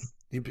together? Yes. Or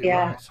you've been,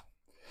 Yeah. Right.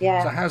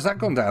 Yeah. So how's that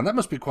gone down? That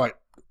must be quite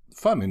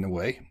fun in a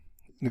way.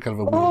 In a kind of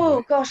a weird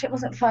way. Gosh, it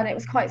wasn't fun. It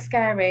was quite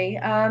scary.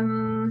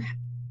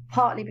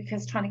 Partly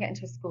because trying to get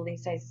into a school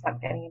these days is like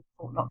getting into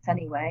Fort Knox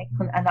anyway,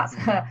 and that's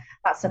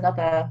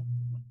another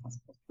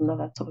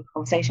topic of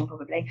conversation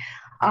probably.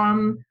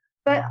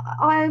 But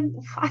I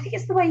think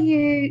it's the way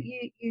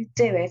you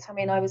do it. I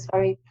mean, I was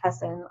very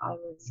pleasant.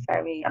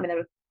 There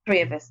were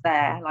 3 of us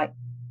there. Like,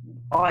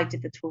 I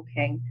did the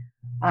talking.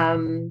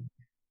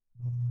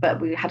 But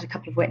we had a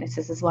couple of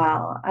witnesses as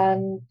well.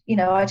 And,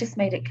 I just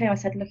made it clear. I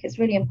said, look, it's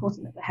really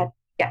important that the head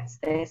gets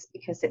this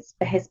because it's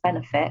for his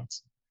benefit.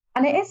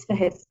 And it is for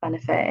his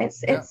benefit.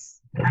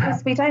 It's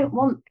because we don't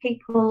want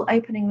people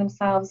opening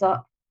themselves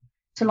up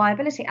to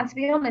liability. And to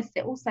be honest,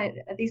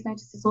 these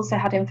notices also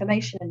had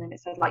information in them. It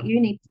said, like, you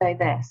need to know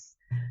this.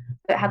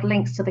 It had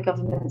links to the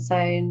government's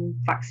own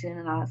vaccine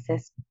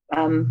analysis,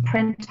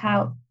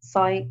 printout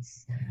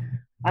sites,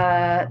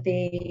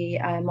 the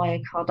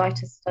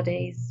myocarditis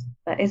studies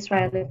that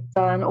Israel have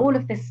done, all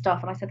of this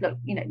stuff. And I said, look,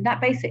 that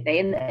basically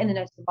in the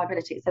notice of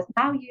liability, it says,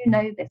 now you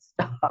know this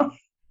stuff.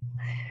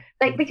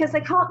 Because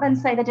they can't then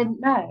say they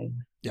didn't know.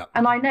 Yeah.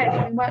 And I know,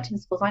 having worked in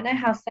schools, I know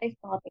how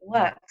safeguarding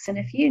works. And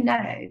if you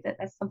know that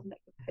there's something that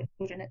could put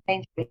children at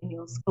danger in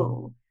your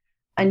school,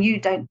 and you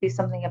don't do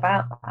something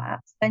about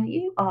that, then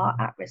you are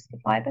at risk of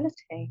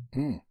liability.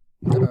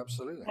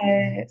 Absolutely.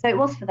 So it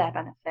was for their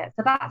benefit.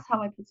 So that's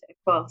how I put it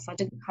across. I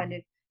didn't kind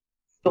of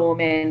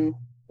storm in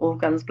all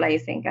guns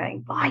blazing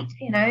going, right,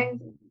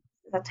 it's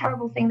a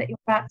terrible thing that you're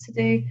about to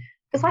do.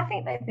 Because I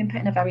think they've been put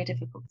in a very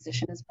difficult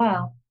position as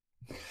well.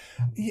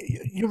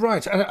 You're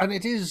right, and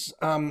it is.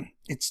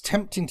 It's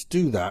tempting to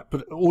do that,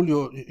 but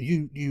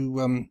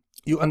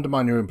you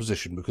undermine your own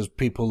position because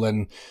people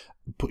then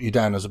put you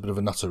down as a bit of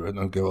a nutter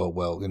and go, oh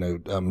well,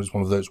 it's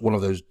one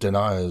of those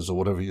deniers or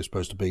whatever you're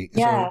supposed to be.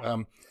 Yeah.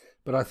 So,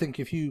 but I think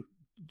if you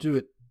do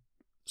it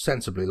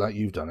sensibly, like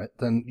you've done it,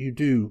 then you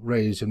do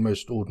raise in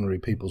most ordinary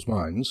people's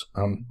minds,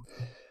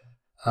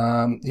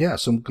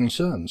 some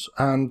concerns,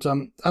 and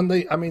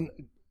they. I mean,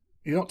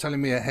 you're not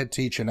telling me a head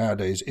teacher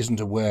nowadays isn't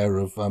aware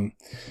of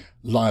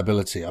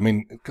liability. I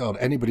mean, God,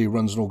 anybody who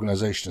runs an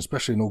organisation,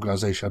 especially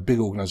a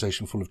big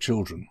organisation full of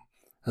children,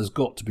 has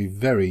got to be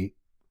very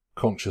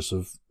conscious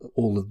of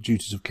all the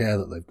duties of care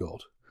that they've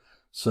got.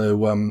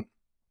 So,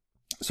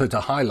 so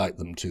to highlight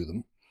them to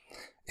them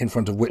in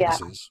front of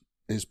witnesses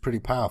is pretty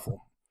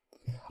powerful.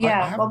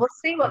 Yeah, well, we'll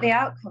see what the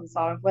outcomes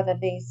are of whether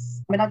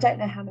these. I mean, I don't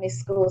know how many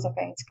schools are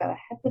going to go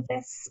ahead with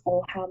this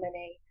or how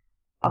many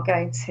are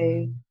going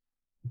to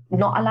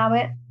not allow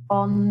it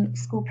on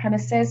school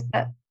premises,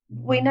 but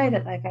we know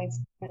that they're going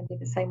to do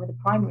the same with the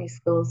primary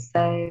schools,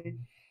 so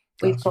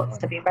we've got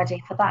to be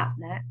ready for that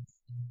next.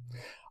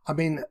 I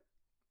mean,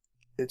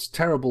 it's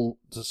terrible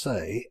to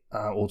say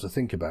or to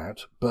think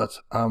about, but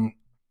and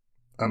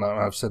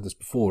I've said this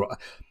before,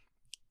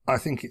 I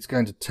think it's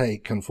going to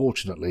take,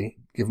 unfortunately,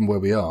 given where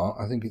we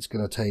are, I think it's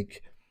going to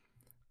take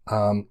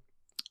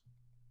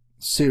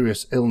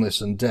serious illness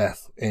and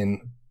death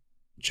in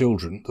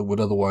children that would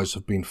otherwise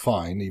have been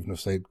fine, even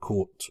if they'd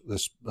caught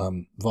this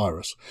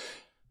virus,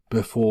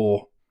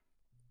 before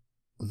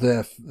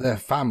their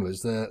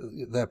families,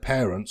 their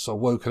parents are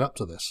woken up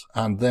to this.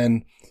 And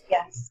then,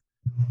 yes,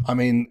 I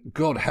mean,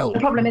 God help. The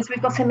problem is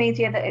we've got a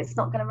media that it's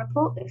not going to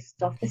report this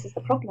stuff. This is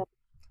the problem.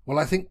 Well,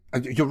 I think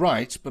you're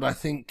right, but I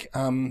think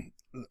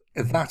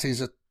that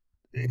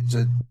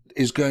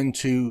is going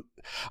to.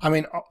 I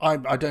mean,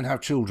 I don't have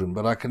children,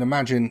 but I can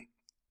imagine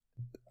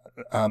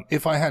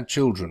if I had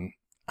children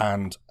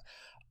and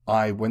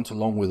I went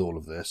along with all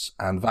of this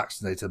and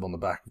vaccinated them on the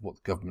back of what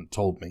the government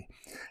told me.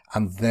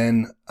 And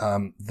then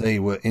they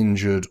were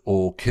injured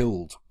or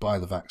killed by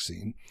the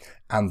vaccine.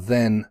 And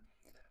then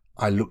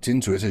I looked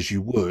into it, as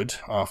you would,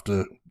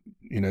 after,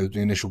 the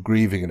initial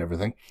grieving and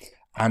everything.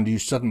 And you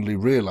suddenly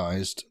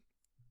realized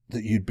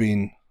that you'd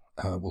been,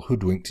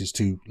 hoodwinked is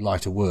too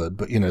light a word,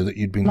 but, that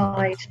you'd been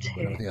lied to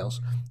and everything else.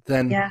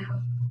 Then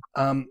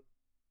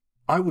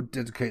I would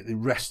dedicate the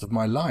rest of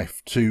my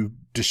life to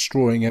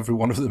destroying every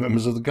one of the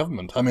members of the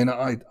government. I mean,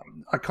 I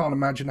can't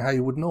imagine how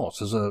you would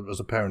not, as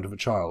a parent of a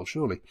child,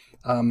 surely.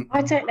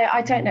 I don't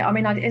know. I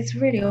mean, it's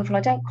really awful.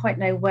 I don't quite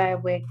know where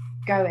we're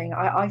going.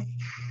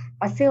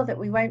 I feel that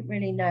we won't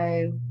really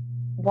know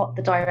what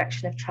the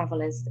direction of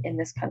travel is in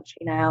this country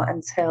now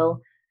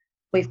until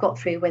we've got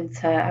through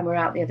winter and we're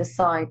out the other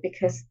side,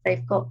 because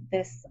they've got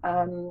this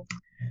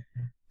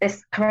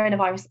this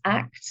Coronavirus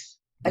Act.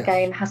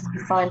 Again, has to be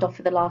signed off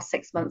for the last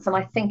 6 months, and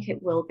I think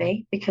it will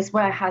be, because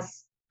where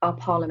has our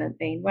Parliament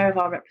been? Where have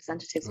our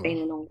representatives been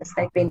in all this?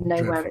 They've been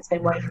nowhere. Dreadful. It's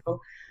been woeful.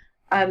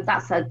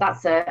 That's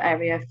a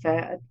area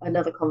for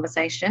another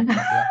conversation.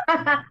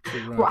 Yeah,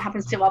 what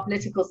happens to our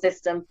political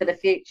system for the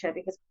future?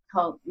 Because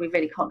we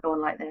really can't go on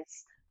like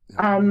this.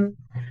 Yeah.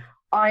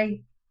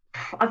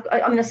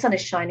 The sun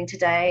is shining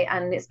today,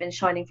 and it's been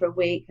shining for a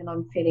week, and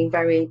I'm feeling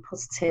very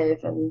positive.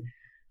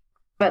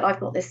 But I've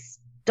got this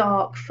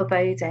dark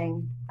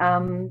foreboding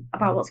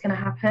about what's going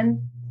to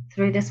happen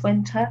through this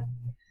winter.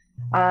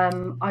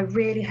 I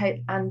really hope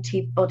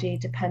antibody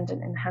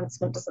dependent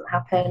enhancement doesn't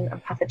happen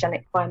and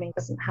pathogenic priming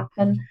doesn't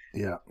happen.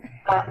 Yeah.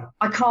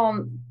 I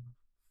can't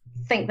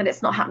think that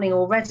it's not happening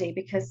already,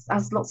 because,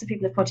 as lots of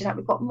people have pointed out,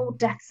 we've got more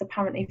deaths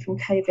apparently from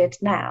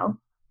COVID now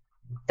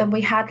than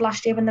we had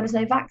last year when there was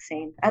no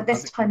vaccine at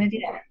this time of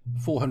year.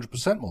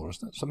 400% more,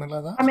 isn't it? Something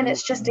like that? I mean,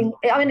 it's just,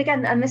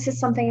 again, and this is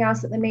something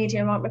else that the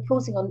media aren't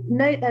reporting on.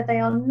 Note that they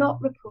are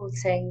not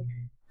reporting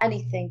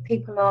anything.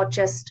 People are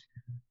just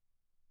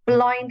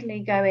blindly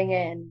going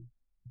in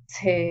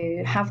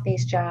to have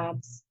these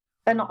jabs.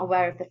 They're not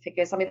aware of the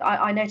figures. I mean,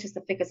 I noticed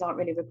the figures aren't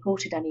really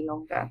reported any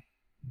longer,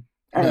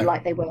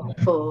 like they were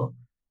before.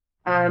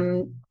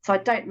 So I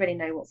don't really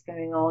know what's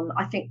going on.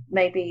 I think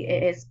maybe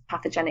it is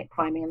pathogenic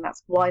priming, and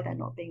that's why they're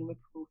not being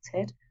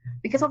reported.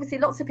 Because obviously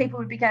lots of people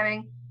would be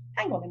going,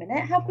 hang on a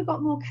minute, have we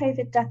got more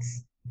COVID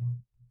deaths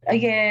a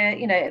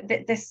year,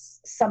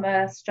 this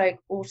summer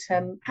 /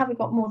 autumn? Have we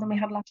got more than we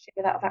had last year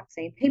without a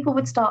vaccine? People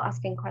would start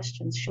asking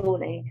questions,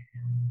 surely.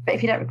 But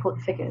if you don't report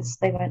the figures,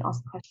 they won't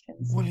ask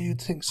questions. Well, you'd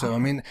think so. I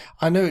mean,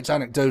 I know it's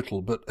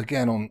anecdotal, but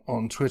again,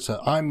 on Twitter,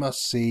 I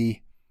must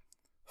see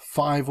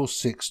 5 or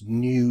 6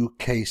 new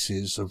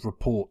cases of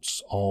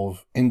reports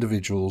of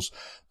individuals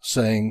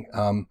saying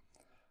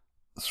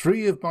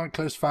 3 of my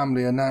close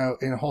family are now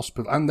in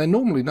hospital, and they're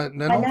normally they're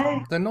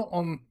not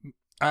on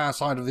our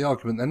side of the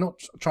argument. They're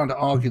not trying to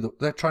argue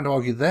they're trying to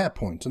argue their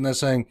point, and they're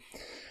saying,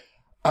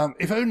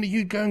 if only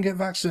you'd go and get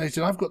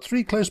vaccinated. I've got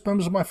 3 close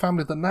members of my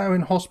family that are now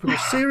in hospital,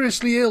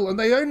 seriously ill, and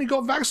they only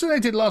got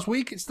vaccinated last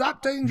week. It's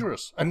that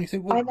dangerous. And you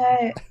think, well, I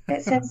know,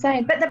 it's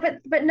insane.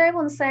 But no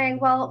one's saying,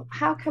 well,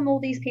 how come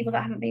all these people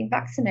that haven't been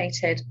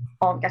vaccinated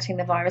aren't getting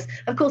the virus?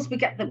 Of course, we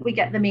get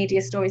the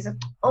media stories of,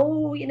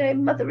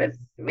 mother of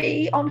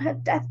 3 on her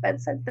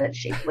deathbed said that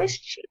she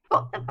wished she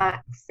got the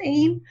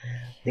vaccine.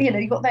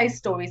 You've got those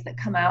stories that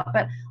come out.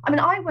 But I mean,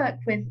 I work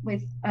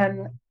with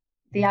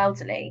the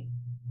elderly.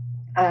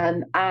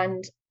 And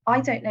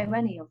I don't know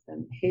any of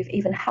them who've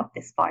even had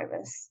this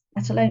virus,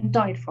 let alone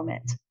died from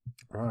it.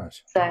 Right.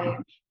 So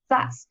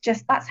that's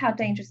how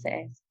dangerous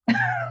it is.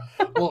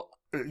 Well,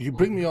 you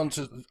bring me on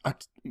to I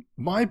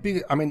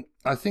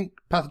think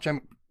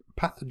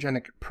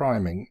pathogenic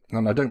priming,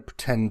 and I don't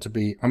pretend to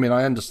be. I mean,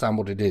 I understand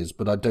what it is,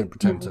 but I don't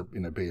pretend to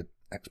be an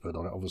expert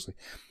on it, obviously.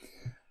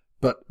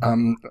 But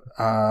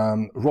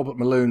Robert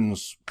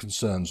Malone's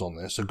concerns on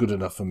this are good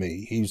enough for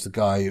me. He's the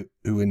guy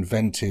who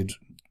invented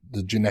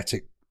the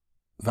genetic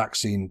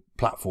vaccine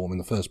platform in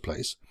the first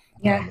place,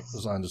 yes,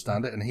 as I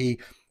understand it. And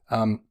he,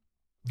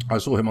 I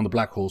saw him on the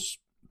Black Horse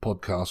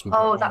podcast.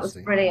 With that was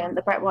brilliant.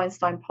 The Brett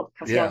Weinstein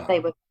podcast. Yeah,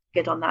 they were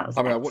good on that.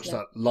 I watched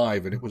that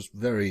live, and it was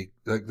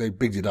they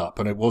bigged it up,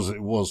 and it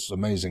was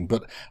amazing.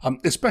 But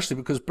especially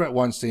because Brett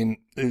Weinstein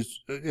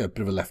is a bit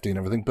of a lefty and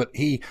everything, but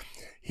he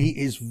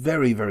is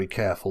very, very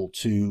careful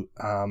to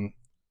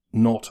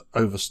not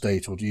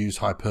overstate or to use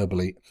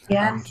hyperbole.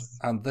 Yes,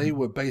 and they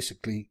were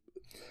basically.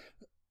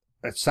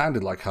 It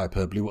sounded like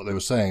hyperbole what they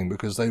were saying,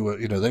 because they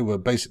were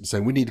basically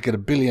saying we need to get a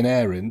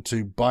billionaire in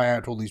to buy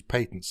out all these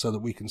patents so that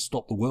we can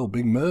stop the world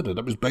being murdered.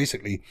 That was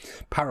basically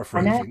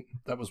paraphrasing.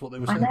 That was what they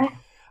were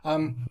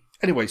saying.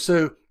 Anyway,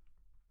 so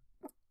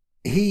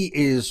he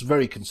is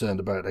very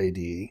concerned about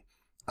ADE.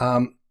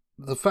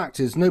 The fact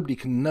is, nobody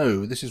can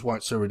know. This is why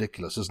it's so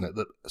ridiculous, isn't it,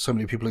 that so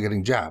many people are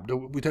getting jabbed?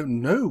 We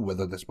don't know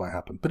whether this might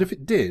happen. But if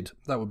it did,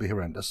 that would be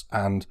horrendous,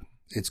 and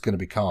it's going to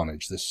be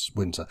carnage this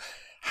winter.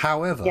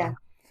 However,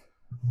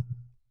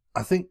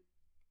 I think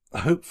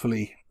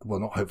hopefully, well,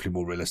 not hopefully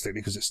more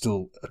realistically, because it's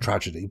still a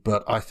tragedy,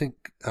 but I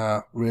think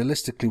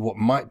realistically what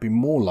might be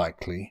more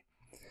likely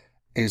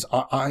is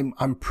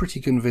I'm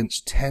pretty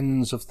convinced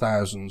tens of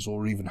thousands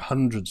or even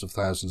hundreds of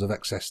thousands of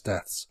excess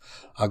deaths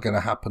are going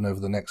to happen over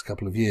the next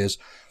couple of years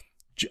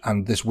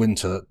and this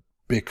winter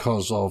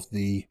because of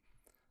the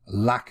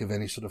lack of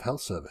any sort of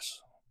health service.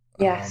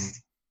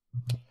 Yes.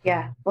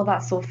 Yeah. Well,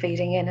 that's all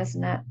feeding in,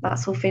 isn't it?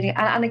 That's all feeding.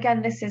 And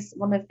again, this is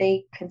one of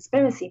the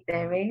conspiracy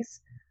theories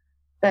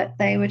that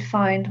they would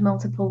find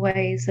multiple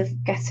ways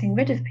of getting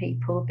rid of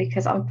people,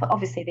 because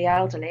obviously the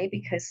elderly,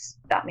 because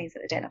that means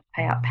that they don't have to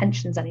pay out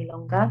pensions any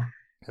longer.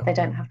 Yep. They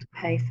don't have to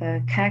pay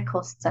for care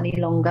costs any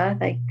longer.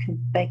 They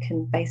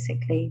can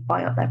basically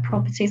buy up their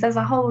properties. There's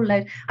a whole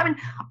load. I mean,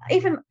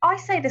 even I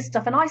say this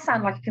stuff and I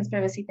sound like a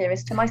conspiracy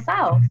theorist to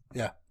myself.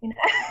 Yeah. You know?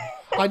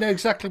 I know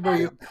exactly where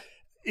you.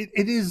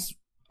 It is.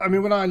 I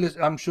mean, when I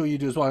listen, I'm sure you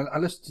do as well. I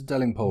listen to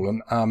Delingpole,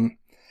 and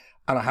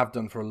I have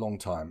done for a long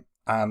time.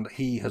 And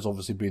he has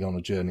obviously been on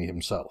a journey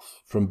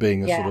himself from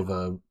being a sort of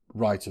a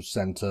right of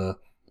centre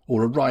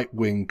or a right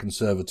wing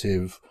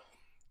conservative,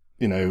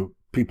 you know,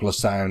 people are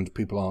sound,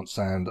 people aren't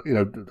sound, you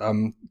know,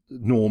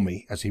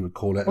 normie, as he would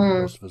call it,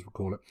 and most of us would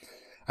call it.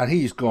 And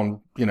he's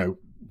gone, you know,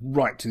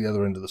 right to the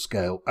other end of the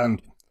scale.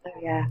 And,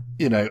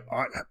 you know,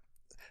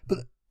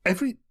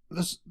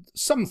 there's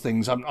some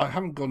things, I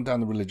haven't gone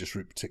down the religious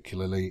route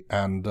particularly,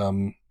 and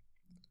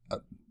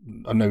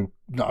I know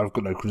I've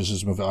got no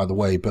criticism of it either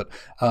way, but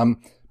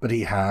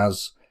he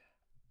has,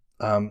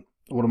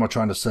 what am I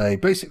trying to say?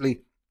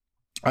 Basically,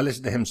 I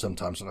listen to him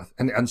sometimes,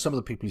 and some of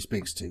the people he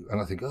speaks to,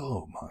 and I think,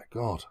 oh my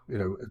God, you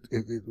know,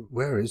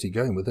 where is he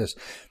going with this?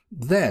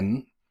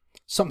 Then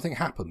something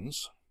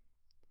happens.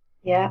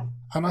 Yeah.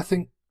 And I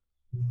think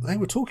they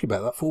were talking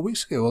about that 4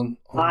 weeks ago.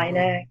 I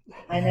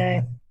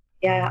know.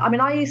 Yeah, I mean,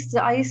 I used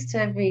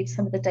to read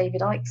some of the David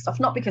Icke stuff,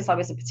 not because I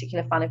was a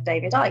particular fan of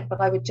David Icke, but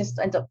I would just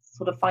end up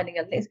sort of finding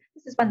a list.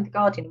 This is when The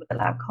Guardian would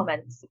allow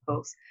comments, of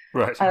course.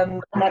 Right.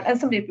 And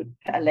somebody would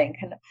put a link.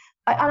 And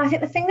I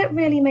think the thing that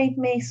really made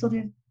me sort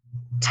of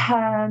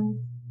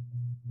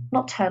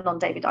not turn on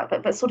David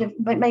Icke, but sort of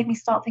made me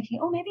start thinking,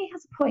 oh, maybe he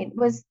has a point,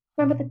 was,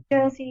 remember the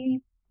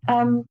Jersey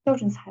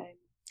children's home?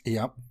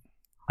 Yeah.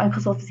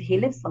 Because obviously he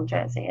lives on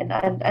Jersey.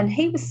 And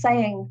he was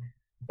saying,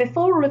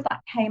 before all of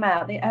that came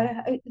out, the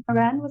Haute de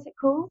Garenne, was it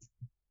called?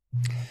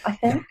 I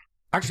think. Yeah.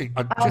 Actually,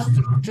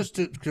 just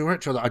to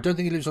correct you on that, I don't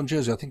think he lives on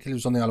Jersey. I think he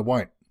lives on the Isle of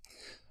Wight.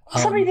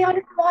 Sorry, the Isle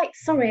of Wight.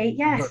 Sorry,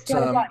 yes, the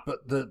Isle of Wight.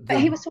 But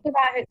he was talking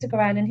about Haute de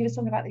Garenne, and he was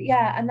talking about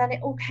and then it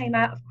all came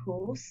out, of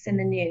course, in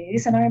the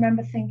news. And I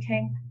remember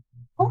thinking,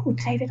 oh,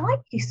 David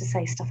Icke used to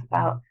say stuff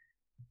about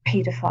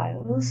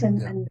paedophiles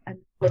and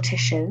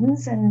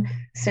politicians and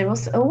Cyril,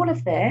 all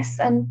of this,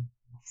 and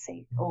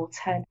all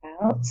turned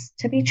out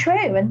to be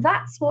true. And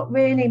that's what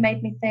really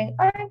made me think,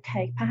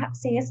 okay,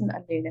 perhaps he isn't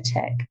a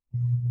lunatic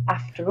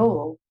after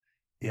all.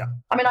 Yeah.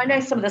 I mean, I know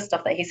some of the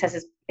stuff that he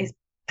says is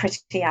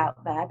pretty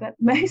out there, but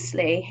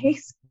mostly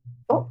he's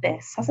got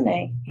this, hasn't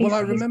he?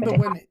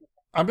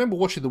 I remember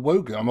watching the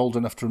Wogan. I'm old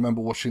enough to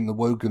remember watching the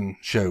Wogan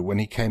show when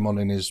he came on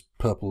in his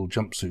purple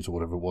jumpsuit or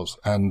whatever it was,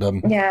 and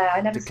I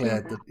never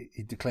declared that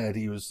he declared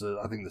he was,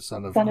 I think, the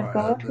son of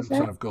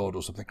God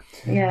or something.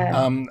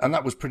 Yeah. And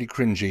that was pretty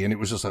cringy, and it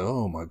was just like,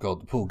 oh my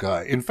God, the poor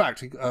guy. In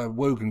fact,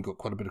 Wogan got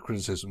quite a bit of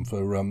criticism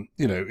for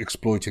you know,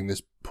 exploiting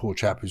this poor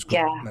chap who's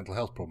got mental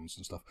health problems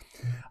and stuff.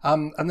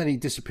 And then he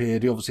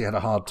disappeared. He obviously had a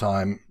hard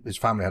time. His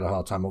family had a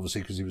hard time,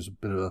 obviously, because he was a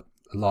bit of a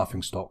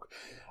laughing stock.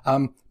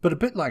 But a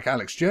bit like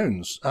Alex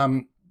Jones,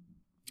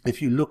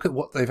 if you look at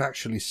what they've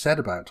actually said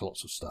about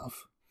lots of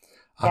stuff,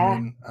 I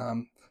mean,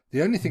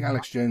 the only thing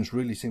Alex Jones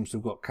really seems to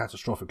have got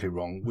catastrophically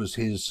wrong was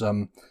his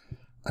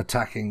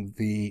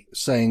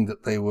saying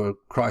that they were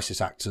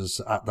crisis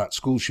actors at that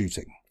school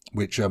shooting,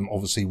 which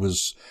obviously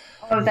was...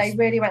 Oh, they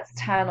really went to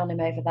town on him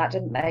over that,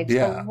 didn't they?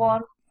 The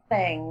one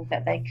thing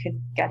that they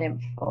could get him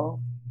for.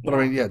 But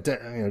I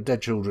mean,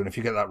 dead children, if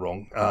you get that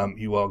wrong,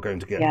 you are going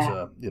to get,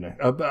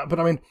 but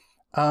I mean...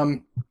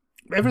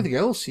 everything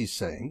else he's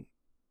saying,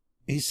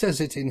 he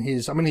says it in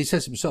his, I mean, he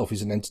says himself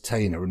he's an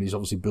entertainer and he's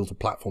obviously built a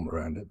platform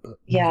around it. But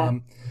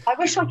I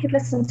wish I could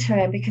listen to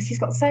him because he's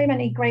got so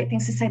many great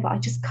things to say, but I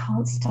just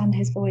can't stand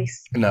his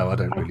voice. No, I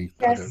don't really.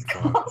 I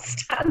can't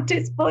stand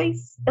his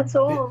voice at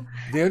all.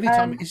 The only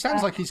time, he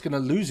sounds like he's going to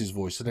lose his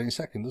voice at any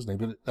second, doesn't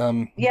he?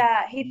 But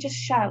he just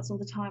shouts all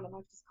the time and I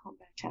just can't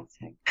bear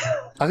shouting.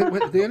 I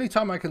think the only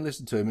time I can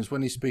listen to him is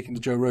when he's speaking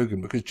to Joe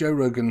Rogan, because Joe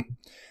Rogan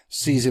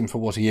sees him for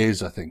what he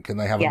is, I think, and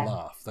they have a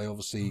laugh. They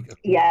obviously...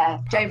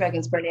 Joe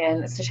Rogan's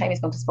brilliant. It's a shame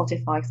he's gone to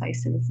Spotify because I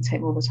used to listen to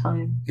him all the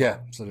time. Yeah,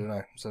 so did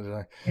I.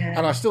 Yeah.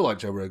 And I still like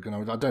Joe Rogan. I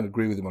mean, I don't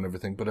agree with him on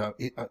everything, but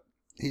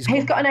he's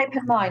got an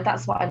open mind.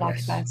 That's what I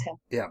like about him.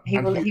 Yeah. He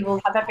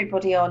will have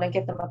everybody on and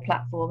give them a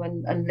platform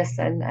and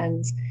listen,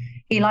 and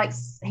he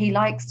likes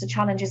to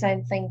challenge his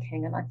own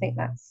thinking, and I think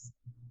that's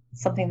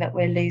something that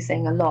we're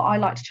losing a lot. I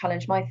like to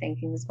challenge my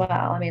thinking as well.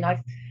 I mean,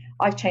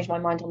 I've changed my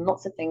mind on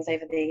lots of things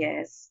over the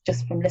years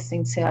just from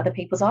listening to other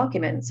people's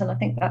arguments, and I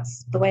think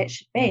that's the way it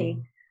should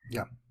be.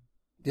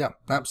 Yeah,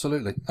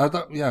 absolutely.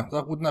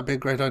 Wouldn't that be a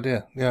great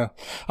idea? Yeah.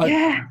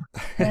 Yeah.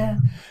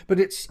 But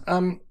it's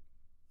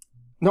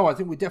No, I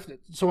think we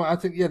definitely. So I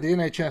think, yeah, the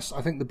NHS.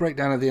 I think the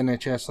breakdown of the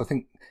NHS. I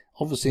think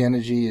obviously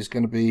energy is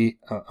going to be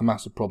a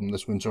massive problem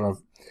this winter.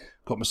 I've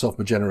got myself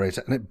a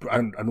generator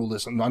and all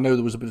this. And I know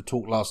there was a bit of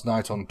talk last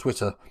night on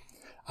Twitter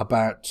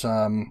about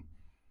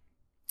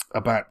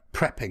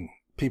prepping.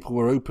 People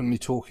were openly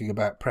talking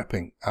about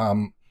prepping.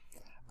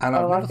 And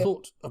I've never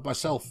thought of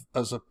myself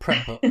as a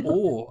prepper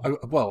or,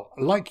 well,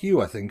 like you,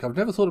 I think, I've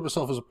never thought of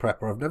myself as a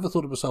prepper. I've never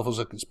thought of myself as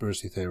a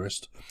conspiracy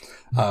theorist.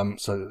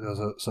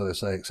 So they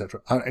say,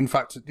 etc. In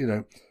fact, you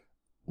know,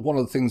 one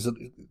of the things that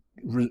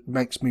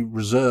makes me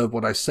reserve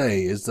what I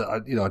say is that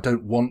I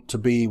don't want to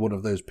be one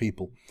of those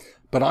people.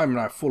 But I'm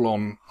now full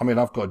on. I mean,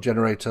 I've got a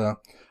generator.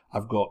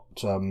 I've bought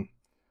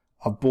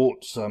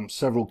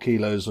several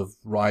kilos of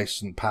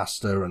rice and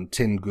pasta and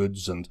tinned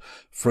goods and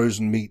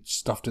frozen meat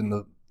stuffed in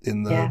the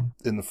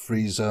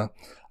freezer.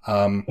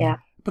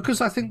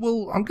 Because I think,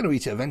 well, I'm going to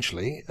eat it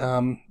eventually.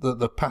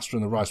 The pasta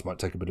and the rice might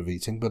take a bit of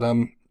eating, but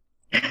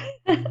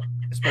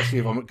especially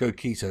if I go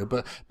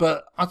keto.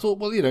 But I thought,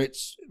 well, you know,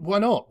 why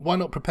not? Why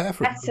not prepare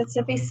for it? Better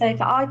to be safe.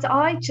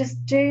 I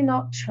just do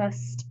not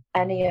trust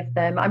any of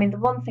them. I mean, the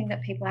one thing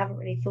that people haven't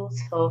really thought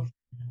of,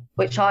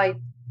 which I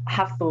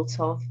have thought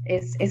of,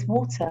 is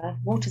water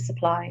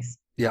supplies.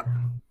 Yeah.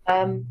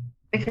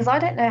 Because I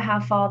don't know how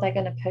far they're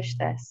going to push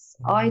this.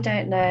 I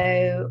don't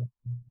know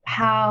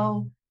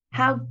how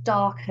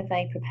dark are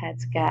they prepared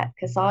to get,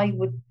 because I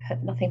would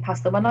put nothing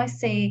past them. When I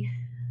see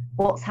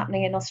what's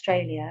happening in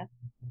Australia,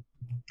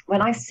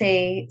 when I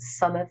see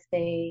some of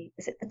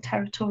is it the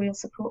Territorial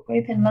Support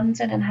Group in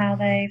London and how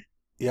they've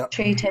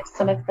treated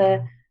some of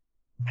the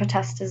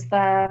protesters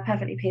there,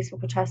 perfectly peaceful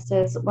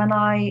protesters, when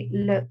I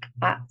look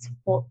at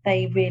what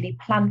they really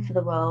plan for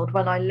the world,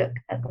 when I look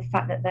at the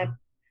fact that they're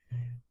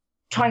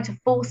trying to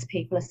force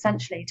people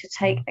essentially to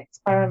take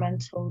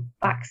experimental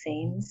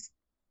vaccines,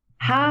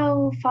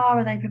 how far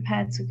are they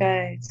prepared to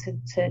go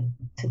to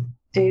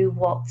do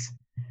what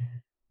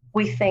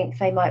we think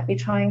they might be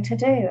trying to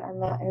do,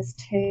 and that is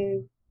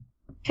to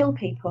kill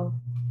people?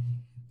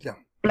 Yeah.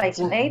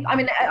 Blatantly. I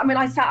mean,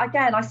 I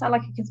sound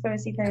like a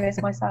conspiracy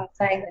theorist myself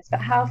saying this,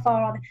 but how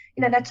far are they?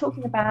 You know, they're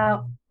talking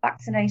about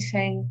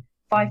vaccinating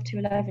 5 to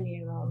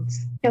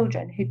 11-year-olds,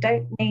 children who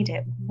don't need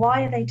it.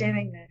 Why are they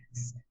doing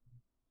this?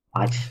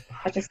 I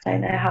just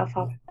don't know how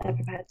far they're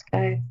prepared to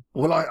go.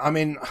 Well, I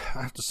mean,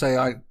 I have to say,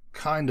 I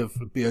kind of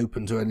be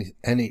open to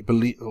any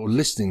belief or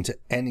listening to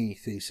any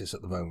thesis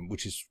at the moment,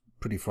 which is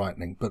pretty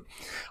frightening. But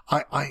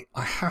I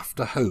have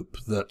to hope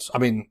that, I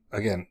mean,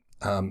 again,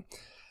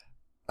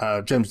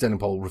 James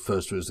Denipol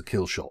refers to it as the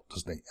kill shot,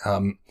 doesn't he?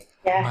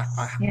 Yes.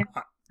 I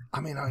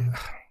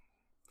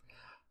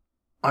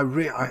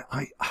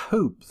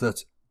hope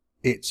that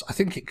I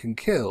think it can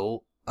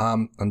kill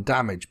and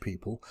damage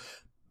people.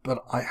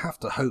 But I have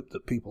to hope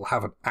that people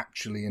haven't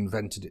actually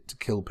invented it to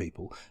kill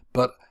people.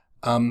 But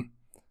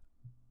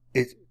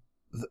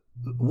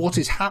what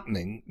is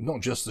happening,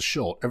 not just the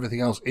shot, everything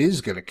else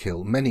is going to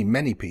kill many,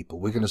 many people.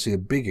 We're going to see a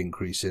big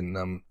increase in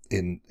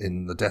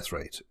the death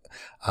rate,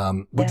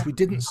 which we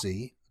didn't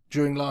see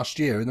during last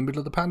year in the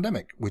middle of the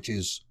pandemic, which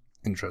is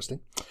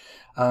interesting.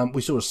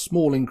 We saw a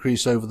small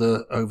increase over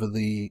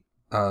the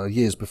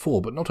years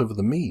before, but not over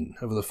the mean,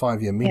 over the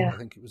 5-year mean. I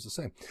think it was the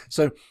same.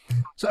 So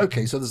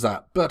okay, so there's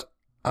that. But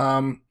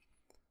I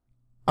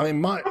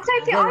mean, I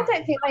don't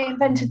think they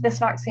invented this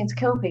vaccine to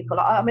kill people.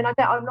 I'm not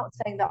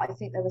saying that I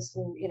think there was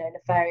some,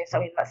 nefarious. I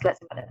mean,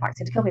 let's invent a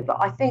vaccine to kill people.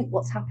 But I think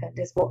what's happened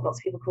is what lots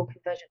of people call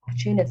convergent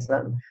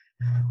opportunism.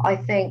 I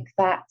think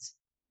that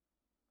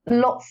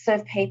lots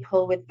of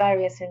people with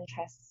various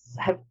interests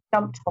have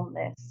jumped on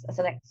this as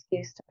an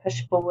excuse to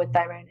push forward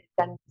their own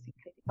agendas,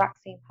 including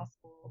vaccine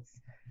passports.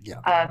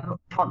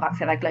 Can't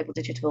vaccinate their global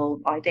digital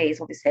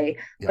IDs, obviously,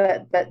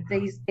 but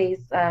these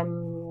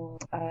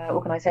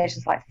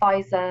organisations like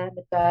Pfizer,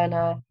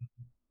 Moderna,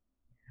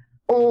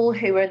 all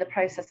who are in the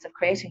process of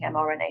creating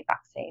mRNA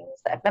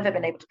vaccines that have never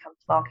been able to come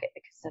to market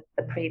because of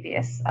the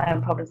previous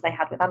problems they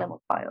had with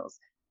animal trials.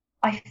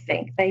 I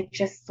think they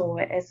just saw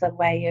it as a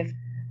way of,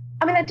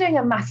 they're doing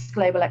a mass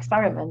global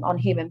experiment on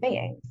human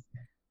beings,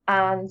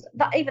 and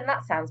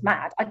that sounds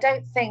mad. I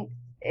don't think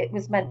it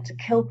was meant to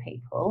kill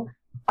people.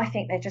 I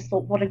think they just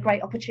thought, what a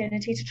great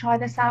opportunity to try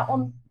this out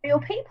on real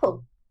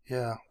people.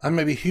 Yeah, and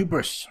maybe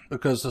hubris,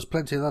 because there's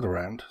plenty of that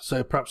around.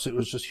 So perhaps it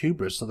was just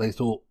hubris that they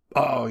thought,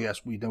 oh,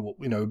 yes, we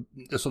know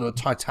a sort of a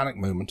Titanic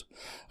moment,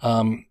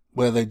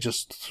 where they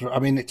just,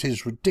 it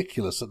is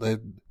ridiculous that they're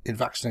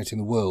vaccinating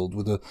the world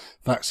with a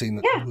vaccine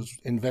that was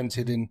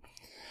invented in,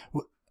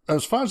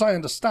 as far as I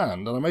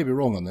understand, and I may be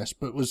wrong on this,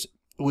 but was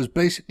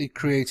basically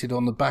created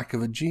on the back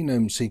of a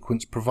genome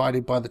sequence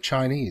provided by the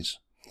Chinese.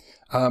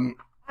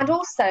 And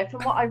also,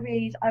 from what I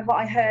read, what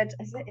I heard,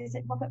 is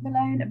it Robert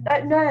Malone?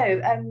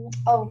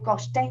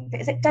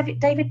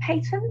 David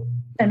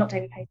Payton? No, not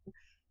David Payton.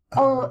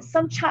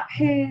 Some chap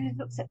who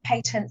looks at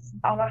patents.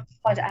 I'll have to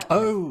find it out.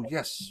 Oh,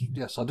 yes,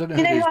 I don't know.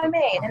 You know who I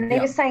mean? And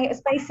he was saying it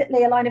was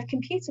basically a line of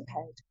computer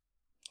code.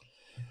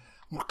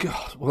 Oh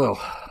God!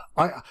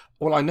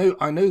 Well, I know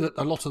that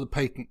a lot of the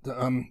patent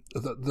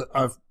that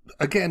I've,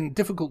 again,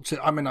 difficult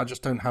to. I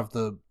just don't have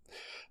the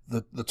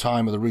the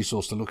time or the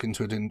resource to look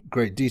into it in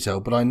great detail,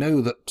 but I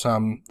know that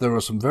there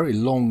are some very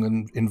long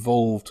and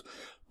involved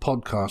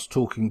podcasts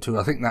talking to,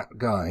 I think, that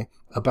guy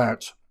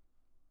about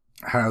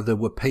how there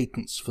were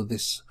patents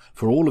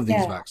for all of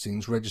these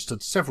vaccines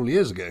registered several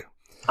years ago.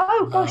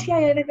 Oh gosh,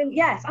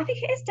 yes, I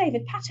think it is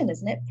David Patton,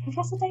 isn't it?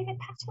 Professor David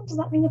Patton. Does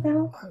that ring a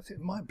bell? I think it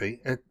might be.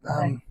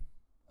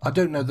 I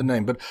don't know the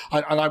name, but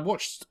I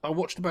watched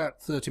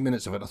about 30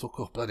 minutes of it. I thought,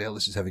 oh bloody hell,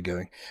 this is heavy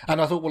going.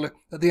 And I thought, well,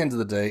 at the end of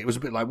the day, it was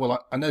a bit like,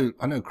 well, I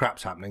know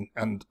crap's happening,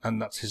 and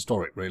that's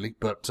historic, really.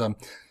 But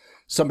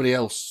somebody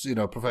else,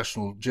 a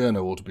professional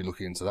journo ought to be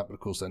looking into that, but of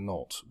course they're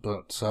not.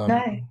 But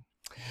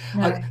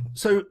No.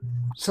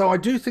 So I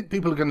do think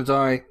people are going to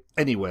die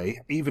anyway,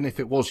 even if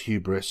it was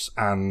hubris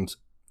and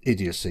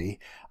idiocy.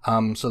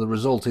 So the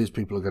result is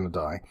people are going to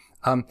die.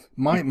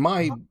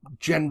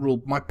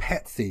 My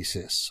pet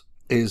thesis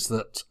is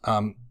that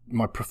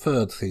my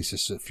preferred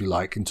thesis, if you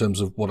like, in terms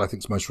of what I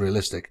think is most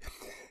realistic,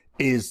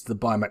 is the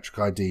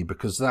biometric ID,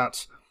 because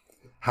that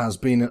has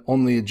been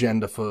on the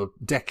agenda for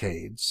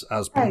decades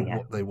as being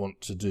what they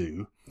want to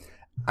do.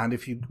 And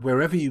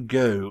wherever you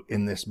go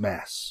in this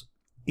mess,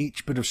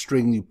 each bit of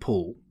string you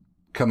pull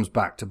comes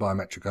back to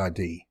biometric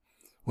ID.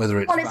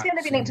 Whether it's going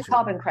to be linked to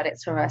carbon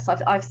credits for us.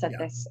 I've said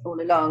this all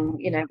along.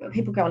 But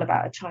people go on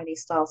about a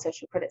Chinese-style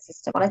social credit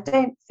system, and I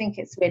don't think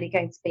it's really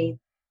going to be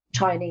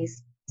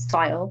Chinese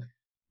style,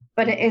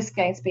 but it is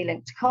going to be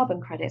linked to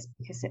carbon credits,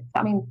 because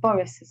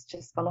Boris has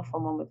just gone off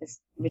on one with this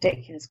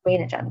ridiculous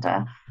green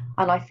agenda,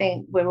 and I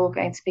think we're all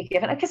going to be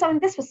given, because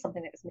this was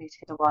something that was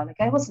mooted a while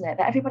ago, wasn't it,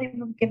 that everybody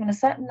would be given a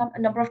certain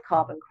number of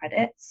carbon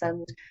credits,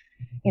 and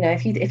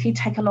if you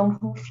take a long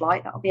haul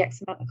flight, that'll be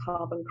X amount of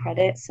carbon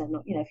credits, and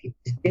if you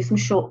do some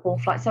short haul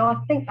flights. So I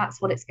think that's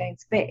what it's going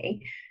to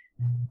be.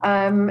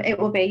 It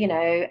will be,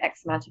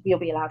 X amount of, you'll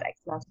be allowed X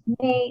amount of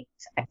meat.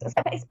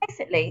 It's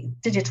basically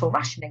digital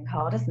rationing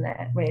card, isn't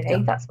it?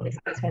 Really, that's what it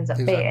ends up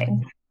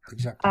being.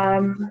 Exactly.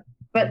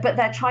 But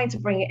they're trying to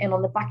bring it in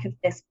on the back of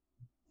this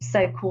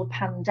so-called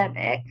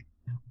pandemic,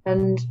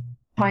 and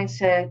trying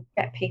to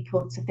get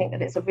people to think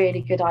that it's a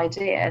really good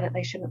idea that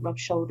they shouldn't rub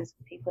shoulders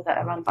with people that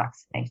are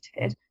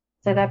unvaccinated.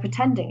 So they're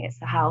pretending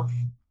it's a health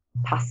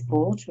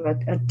passport or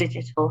a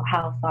digital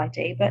health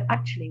ID, but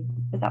actually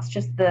that's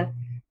just the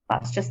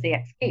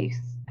excuse.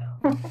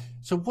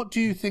 So what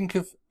do you think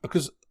of,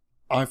 because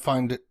I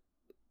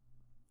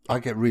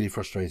get really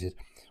frustrated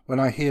when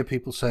I hear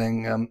people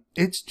saying,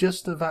 it's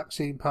just a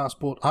vaccine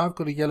passport, I've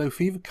got a yellow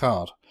fever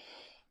card.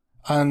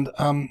 And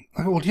I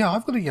go, well, yeah,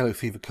 I've got a yellow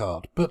fever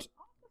card, but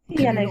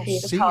yellow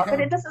fever card,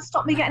 but it doesn't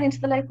stop me getting into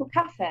the local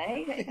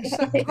cafe.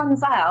 If it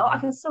runs out, I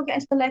can still get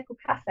into the local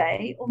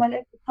cafe or my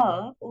local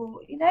pub, or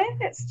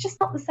it's just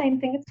not the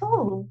same thing at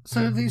all.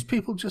 So these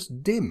people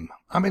just dim.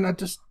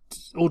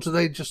 Or do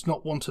they just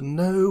not want to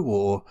know,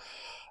 or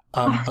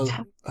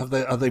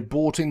are they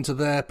bought into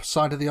their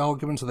side of the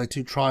argument? Are they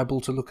too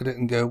tribal to look at it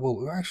and go,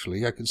 well,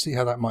 actually, I can see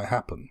how that might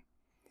happen?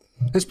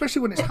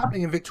 Especially when it's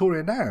happening in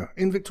Victoria now.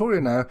 In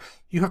Victoria now,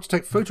 you have to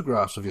take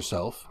photographs of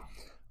yourself,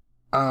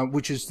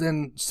 which is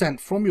then sent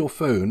from your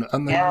phone,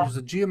 and they use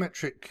the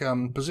geometric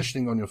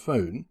positioning on your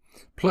phone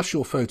plus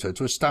your photo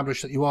to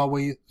establish that you are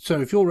where you.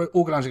 So if you're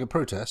organising a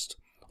protest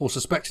or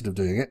suspected of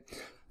doing it,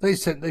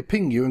 they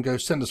ping you and go,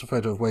 send us a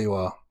photo of where you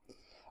are.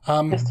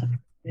 Just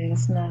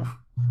isn't it?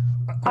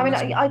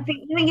 I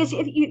think the thing is,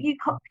 if you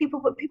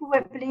people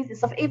won't believe this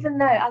stuff, even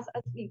though as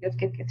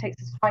it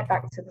takes us right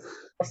back to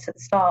the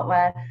start,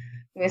 where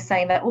we were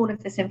saying that all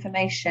of this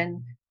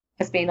information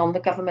has been on the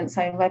government's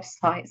own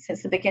website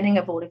since the beginning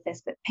of all of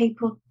this, but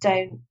people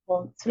don't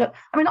want to look.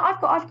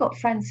 I've got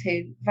friends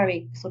who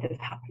very sort of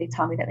happily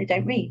tell me that they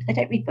don't read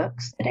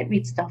books, they don't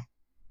read stuff,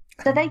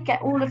 so they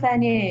get all of their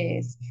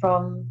news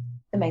from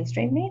the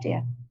mainstream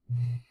media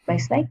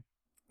mostly.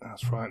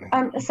 That's frightening.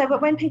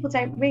 But when people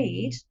don't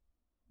read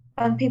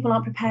and people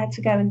aren't prepared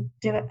to go and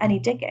do any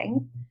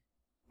digging,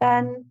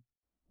 then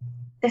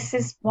this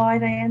is why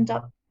they end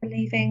up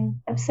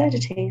believing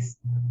absurdities.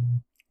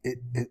 It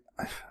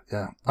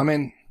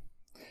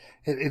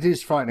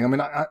is frightening.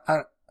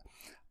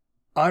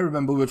 I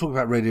remember we were talking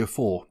about Radio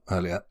 4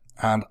 earlier,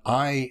 and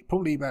I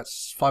probably about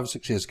 5 or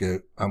 6 years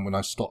ago, when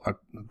I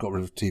got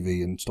rid of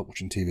TV and stopped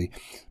watching TV,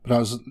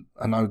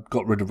 I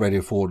got rid of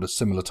Radio 4 at a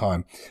similar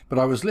time. But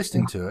I was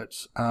listening to it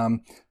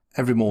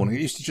every morning.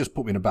 It used to just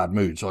put me in a bad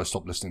mood, so I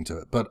stopped listening to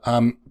it. But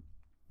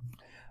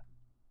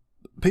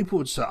people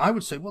would say, I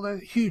would say, well, they're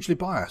hugely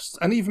biased,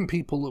 and even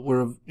people that were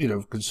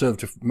of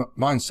conservative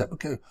mindset would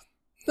go,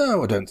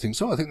 no, I don't think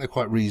so. I think they're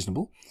quite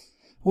reasonable.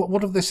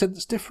 What have they said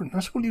that's different? I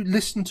said, well, you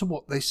listen to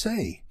what they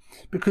say,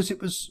 because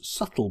it was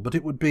subtle, but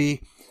it would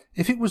be,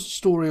 if it was a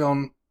story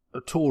on a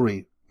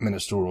Tory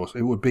minister, or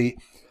it would be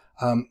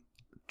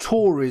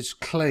Tories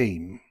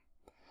claim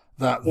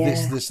that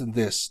this and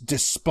this,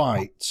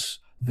 despite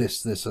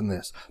this and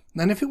this.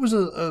 And if it was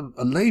a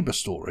Labour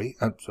story,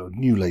 so a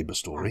New Labour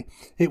story,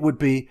 it would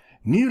be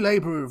New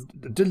Labour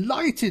are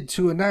delighted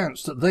to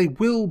announce that they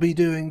will be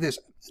doing this.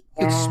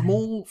 It's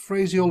small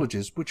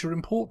phraseologies which are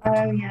important.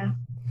 Oh, yeah.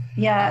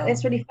 Yeah,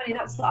 it's really funny.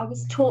 I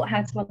was taught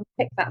how to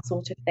unpick that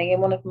sort of thing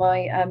in one of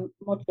my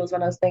modules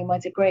when I was doing my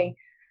degree.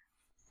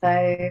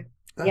 So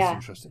That's yeah,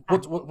 interesting.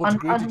 What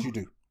degree did you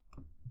do?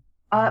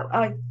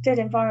 I did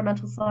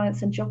environmental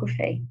science and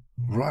geography.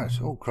 Right.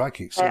 Oh,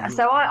 crikey. So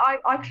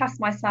I class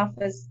myself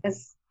as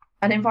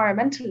an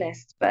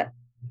environmentalist, but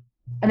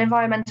an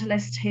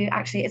environmentalist who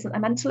actually isn't a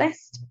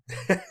mentalist.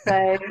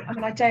 So I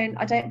mean, I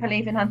don't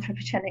believe in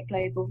anthropogenic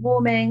global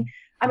warming.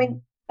 I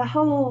mean, the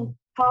whole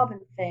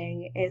carbon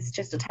thing is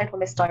just a total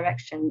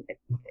misdirection.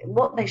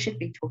 What they should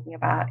be talking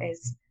about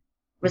is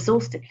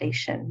resource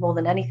depletion more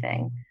than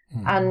anything.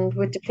 And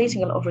we're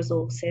depleting a lot of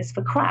resources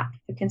for crap,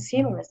 for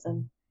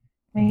consumerism.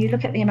 I mean, you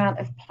look at the amount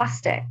of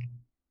plastic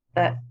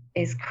that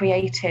is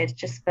created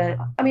just for,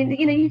 I mean,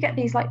 you get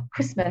these like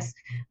Christmas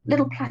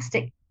little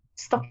plastic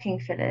stocking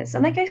fillers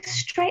and they go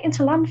straight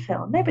into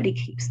landfill. Nobody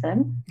keeps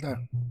them. No.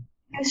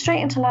 They go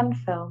straight into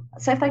landfill.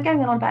 So if they're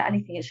going on about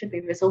anything, it should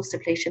be resource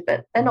depletion,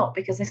 but they're not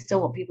because they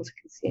still want people to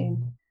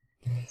consume.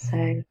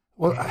 So.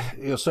 Well,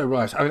 you're so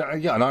right. I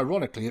mean, yeah, and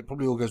ironically, it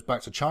probably all goes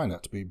back to China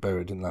to be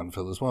buried in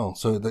landfill as well.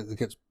 So that it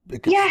gets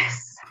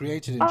yes,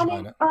 created in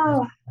China.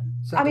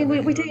 I mean,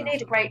 we do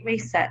need a great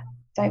reset,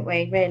 don't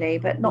we? Really,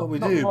 but not, well,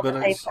 not the one that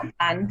they've got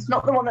planned.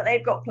 Not the one that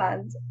they've got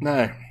planned.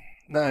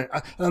 No,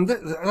 and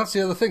that's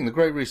the other thing. The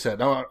Great Reset.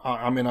 Now,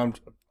 I mean,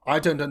 I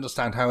don't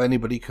understand how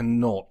anybody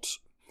cannot.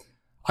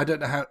 I don't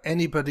know how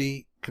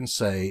anybody can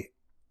say,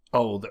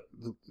 "Oh, the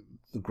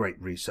Great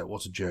Reset.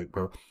 What a joke!"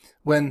 But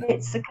when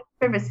it's a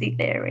conspiracy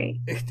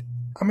theory.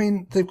 I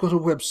mean, they've got a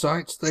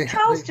website.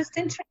 Charles just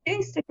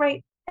introduced a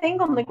great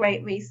thing on the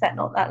Great Reset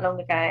not that long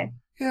ago.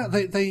 Yeah,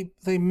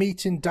 they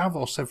meet in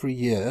Davos every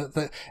year.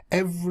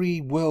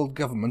 Every world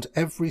government,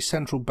 every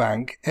central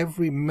bank,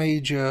 every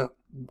major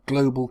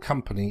global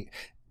company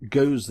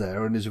goes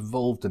there and is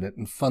involved in it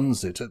and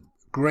funds it at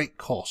great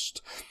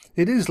cost.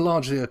 It is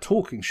largely a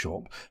talking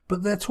shop,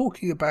 but they're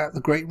talking about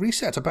the Great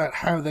Reset, about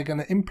how they're going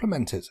to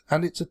implement it.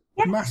 And it's a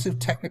massive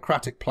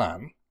technocratic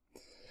plan,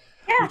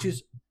 which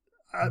is,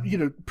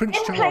 Prince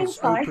Charles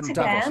opened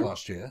Davos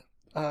last year.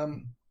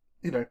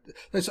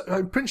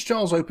 Prince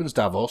Charles opens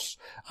Davos.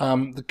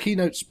 The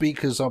keynote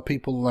speakers are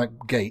people like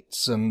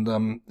Gates and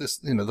and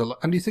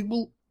you think,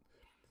 well,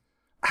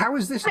 how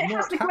is this? It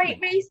has the Great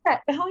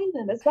Reset behind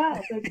them as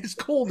well. It's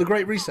called the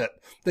Great Reset.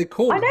 They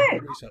call it the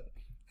Great Reset.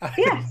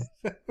 Yes.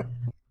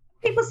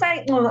 People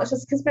say, "Oh, that's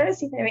just a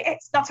conspiracy theory."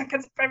 It's not a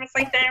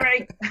conspiracy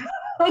theory.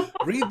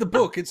 Read the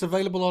book. It's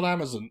available on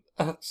Amazon.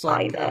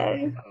 Like,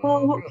 I know.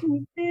 What can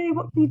we do?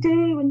 What can we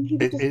do? And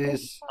people it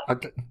is.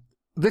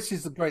 This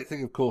is the great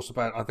thing, of course,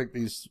 about I think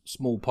these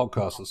small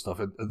podcasts and stuff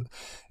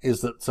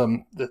is that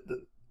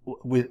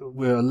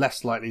we're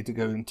less likely to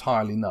go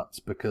entirely nuts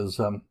because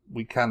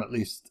we can at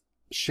least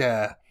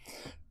share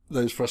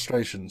those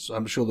frustrations.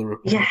 I'm sure there are.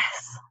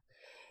 Yes.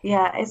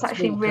 Yeah, it's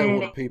actually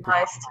really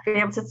nice to be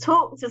able to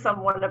talk to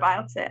someone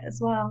about it as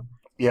well.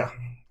 Yeah,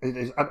 it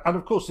is. And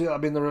of course, I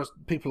mean, there are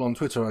people on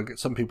Twitter, I get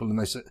some people and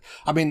they say,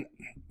 I mean,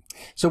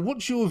 so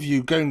what's your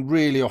view, going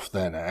really off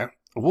there now,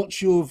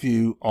 what's your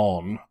view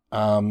on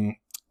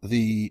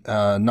the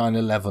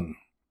 9/11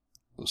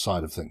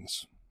 side of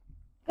things?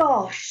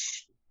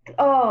 Gosh,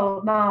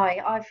 oh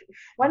my!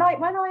 When I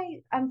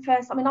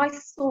first, I mean, I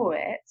saw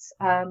it.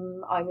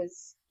 I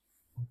was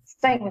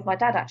staying with my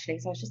dad actually,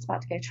 so I was just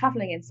about to go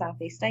travelling in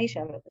Southeast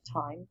Asia at the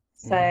time.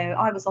 So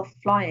I was off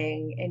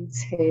flying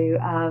into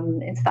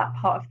that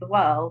part of the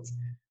world.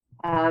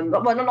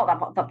 Well,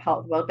 not that part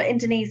of the world, but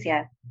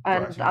Indonesia.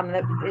 And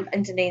in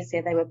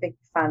Indonesia, they were big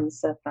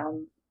fans of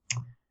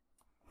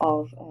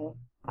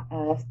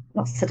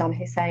not Saddam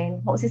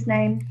Hussein. What was his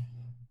name?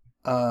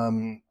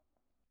 Well,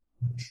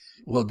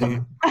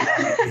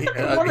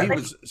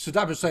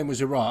 Saddam Hussein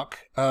was Iraq.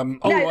 I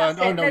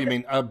know what you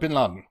mean. Bin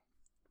Laden.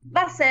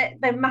 That's it.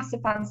 They're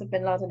massive fans of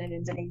Bin Laden in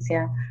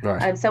Indonesia.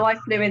 Right. And so I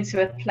flew into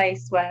a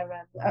place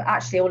where,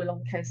 actually, all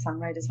along the Koh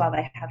San Road as well,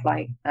 they had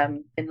like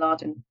Bin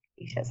Laden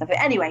t-shirts.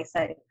 Anyway,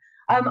 so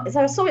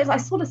I saw it. I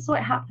sort of saw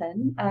it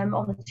happen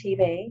on the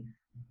TV.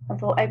 I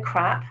thought, oh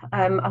crap.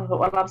 I thought,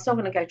 well, I'm still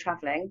going to go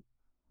travelling.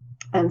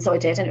 And so I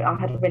did, and I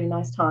had a really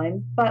nice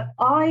time. But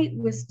I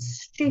was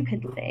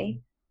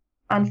stupidly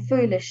and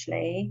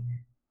foolishly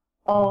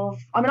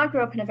I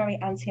grew up in a very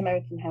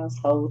anti-American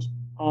household.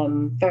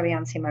 Very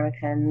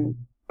anti-American,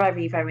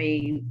 very,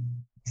 very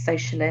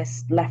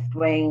socialist,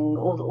 left-wing,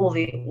 all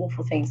the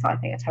awful things that I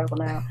think are terrible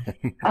now.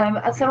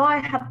 And so I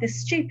had this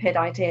stupid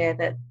idea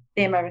that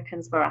the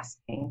Americans were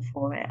asking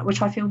for it,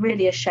 which I feel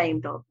really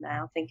ashamed of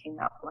now, thinking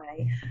that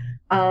way.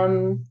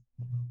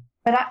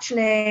 But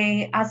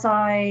actually, as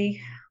I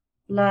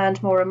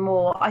learned more and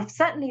more, I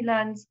certainly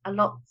learned a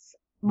lot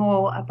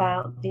more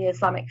about the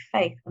Islamic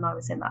faith when I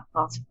was in that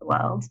part of the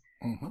world.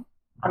 Mm-hmm.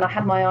 And I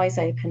had my eyes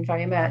open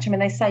very much. I mean,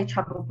 they say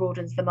travel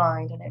broadens the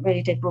mind, and it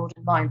really did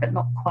broaden mine, but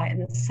not quite in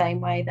the same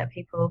way that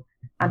people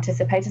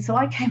anticipated. So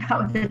I came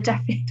out with a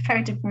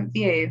very different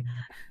view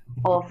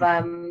of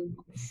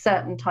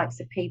certain types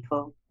of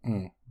people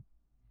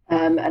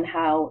and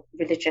how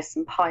religious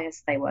and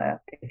pious they were,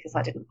 because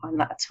I didn't find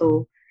that at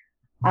all.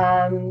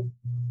 And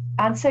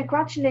And so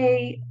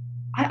gradually,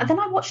 then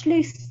I watched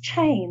Loose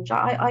Change.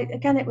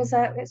 Again, it was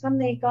when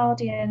the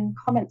Guardian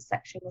comment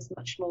section was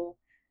much more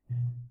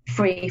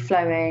free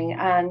flowing,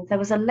 and there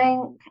was a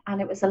link,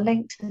 and it was a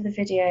link to the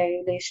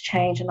video Loose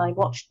Change, and I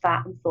watched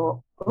that and thought,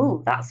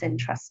 oh, that's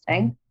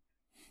interesting.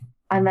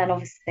 And then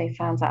obviously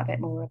found out a bit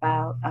more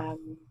about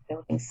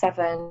Building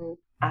 7,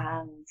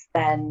 and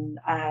then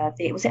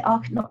was it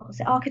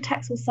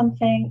Architects or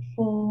something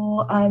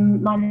for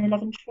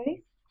 9/11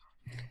 Truth.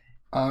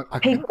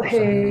 People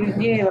who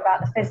knew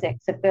about the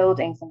physics of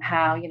buildings and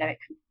how, you know, it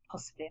could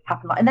possibly have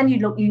happened. And then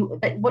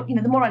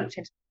the more I looked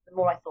into it, the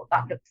more I thought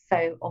that looked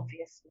so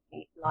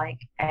obviously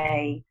like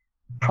a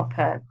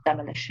proper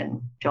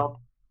demolition job,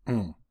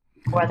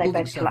 where they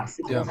both collapsed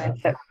into their own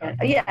footprint.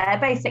 Yeah,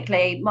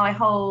 basically, my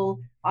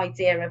whole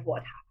idea of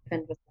what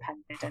happened was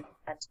appended,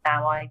 and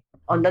now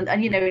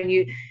and you know, when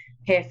you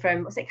hear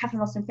from, was it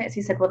Catherine Austin Fitz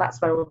who said, well,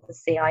 that's where all the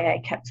CIA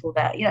kept all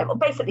their, you know,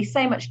 basically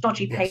so much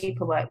dodgy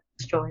paperwork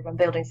destroyed when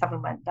Building 7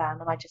 went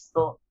down. And I just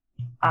thought,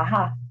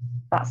 aha,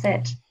 that's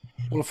it.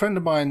 Well, a friend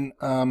of mine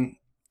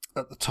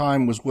at the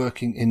time was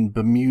working in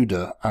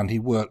Bermuda, and he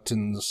worked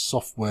in the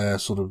software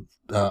sort of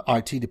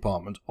IT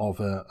department of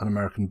an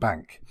American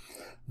bank.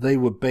 They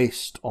were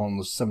based on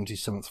the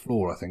 77th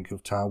floor, I think,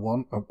 of Tower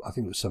 1. I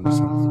think it was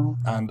 77th.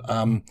 And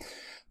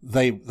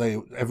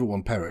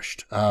everyone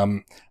perished.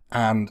 And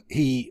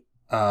he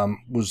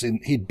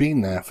he'd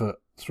been there for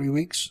 3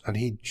 weeks, and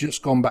he'd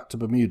just gone back to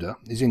Bermuda.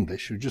 He's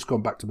English. He'd just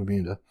gone back to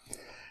Bermuda,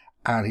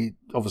 and he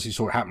obviously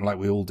saw it happen like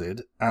we all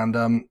did.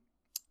 And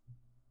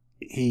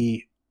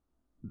he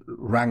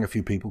rang a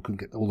few people, couldn't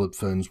get, all the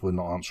phones were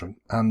not answering,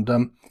 and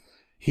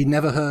he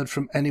never heard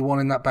from anyone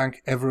in that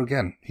bank ever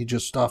again. He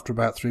just, after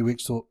about 3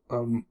 weeks, thought,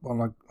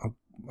 well, I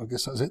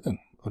guess that's it then.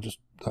 I'll just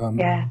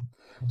yeah.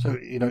 So,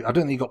 you know, I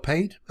don't think he got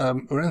paid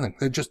or anything.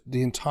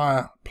 The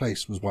entire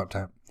place was wiped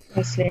out.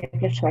 Mostly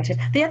obliterated.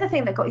 The other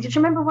thing that got you, did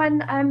you remember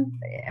when,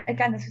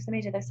 again, this was the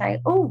media, they're saying,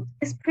 oh,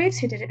 this proves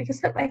who did it,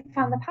 because look, they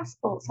found the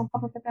passports on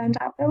top of the burned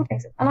out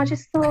buildings. And I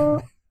just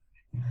thought,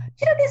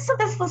 you know,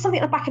 there's something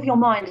at the back of your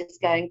mind is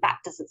going, that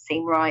doesn't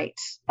seem right.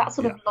 That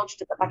sort of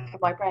lodged at the back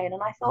of my brain.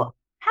 And I thought,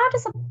 how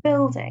does a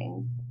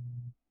building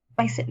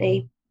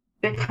basically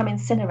become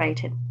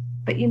incinerated,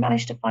 but you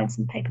managed to find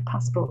some paper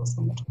passports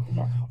on the top of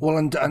it? Well,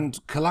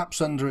 and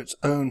collapse under its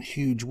own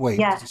huge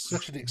weight to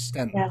such an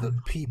extent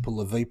that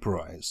people are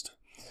vaporized,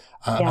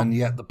 and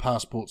yet the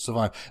passports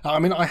survive. I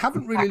mean, I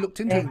haven't really looked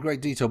into it in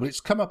great detail, but it's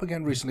come up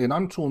again recently, and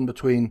I'm torn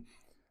between,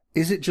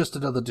 is it just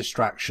another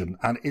distraction,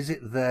 and is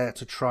it there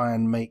to try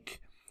and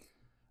make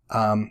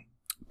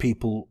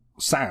people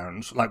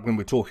sound like, when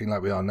we're talking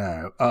like we are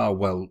now, oh,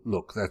 well,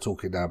 look, they're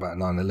talking now about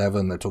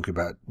 9/11, they're talking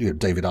about, you know,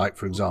 David Icke,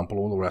 for example,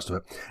 all the rest of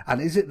it.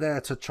 And is it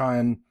there to try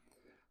and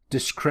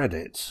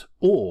discredit,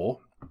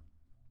 or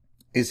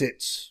is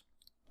it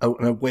an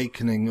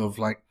awakening of,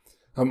 like,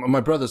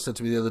 my brother said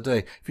to me the other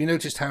day, if you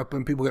noticed how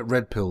when people get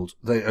red-pilled,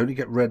 they only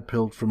get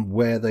red-pilled from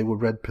where they were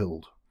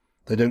red-pilled.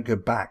 They don't go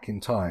back in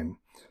time.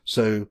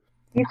 So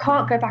you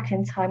can't go back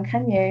in time,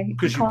 can you?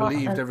 Because you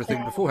believed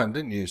everything beforehand,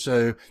 didn't you?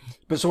 So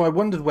I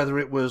wondered whether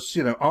it was,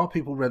 you know, are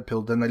people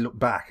red-pilled, then they look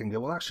back and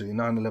go, well, actually,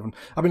 9/11.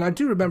 I mean, I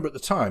do remember at the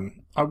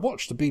time, I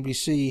watched the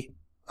BBC,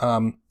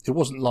 it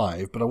wasn't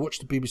live, but I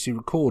watched the BBC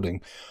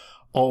recording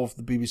of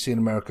the BBC in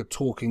America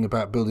talking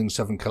about Building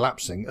 7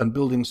 collapsing, and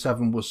Building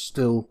 7 was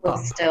still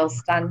still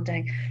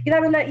standing. You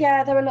know,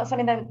 there were lots. I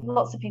mean, there were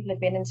lots of people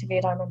had been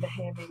interviewed. I remember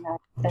hearing there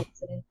was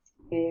an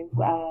interview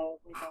with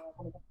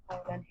one of the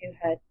firemen who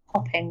heard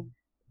popping.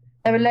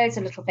 There were loads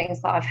of little things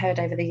that I've heard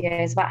over the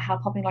years about how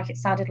popping, like it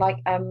sounded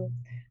like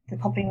the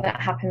popping that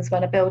happens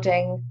when a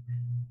building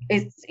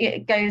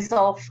it goes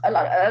off,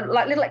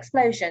 like little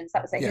explosions.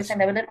 That was it. Yes. He was saying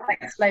there were little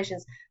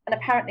explosions, and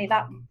apparently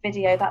that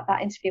video, that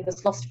interview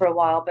was lost for a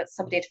while, but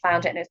somebody had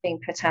found it and it was being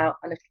put out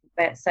a little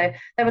bit. So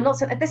there were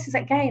lots of. This is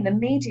again, the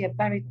media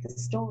buried the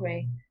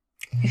story.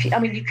 I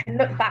mean, you can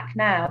look back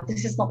now.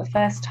 This is not the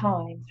first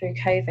time through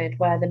COVID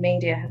where the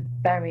media have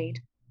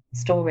buried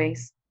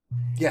stories.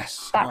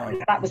 Yes,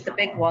 that was the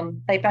big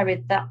one. They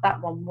buried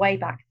that one way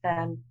back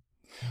then.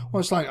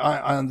 Well, it's like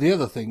the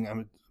other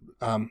thing.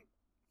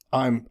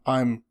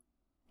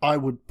 I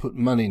would put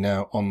money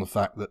now on the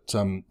fact that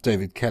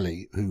David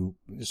Kelly, who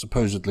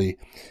supposedly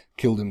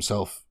killed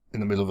himself in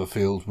the middle of a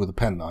field with a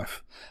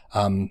penknife,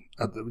 that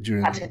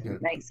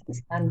didn't make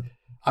sense then.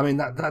 I mean,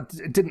 that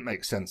it didn't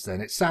make sense then.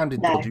 It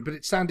sounded dodgy, but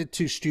it sounded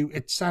too stupid.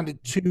 It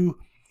sounded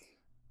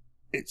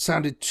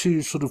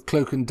too sort of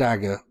cloak and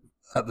dagger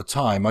at the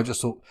time. I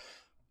just thought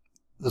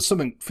there's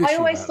something fishy. I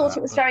always thought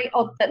it was very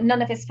odd that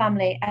none of his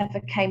family ever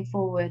came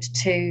forward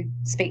to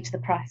speak to the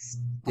press.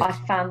 Yes. I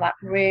found that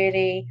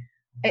really,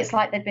 it's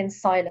like they'd been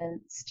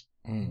silenced.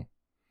 Mm.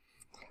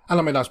 And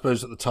I mean, I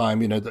suppose at the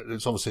time, you know, that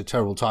it's obviously a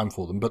terrible time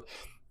for them, but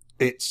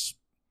but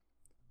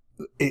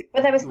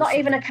there was not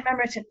even a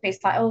commemorative piece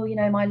like, oh, you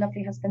know, my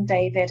lovely husband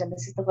David, and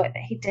this is the work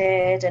that he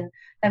did, and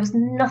there was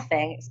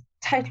nothing. It's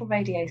total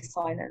radio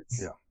silence.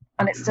 Yeah.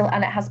 And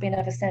it has been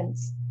ever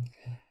since.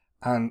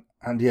 And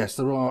yes,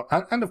 there are,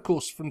 and of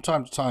course, from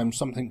time to time,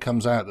 something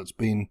comes out that's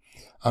been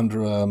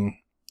under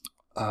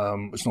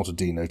it's not a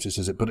D notice,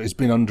 is it? But it's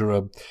been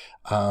under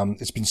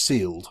it's been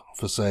sealed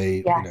for,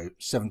 say,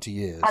 70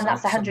 years. And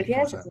that's 100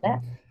 years, isn't it?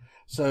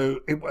 So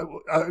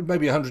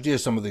maybe 100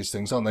 years, some of these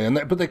things, aren't they?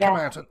 But they come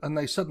out, and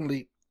they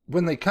suddenly,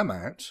 when they come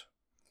out,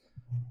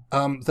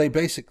 they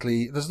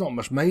basically, there's not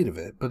much made of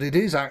it, but it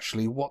is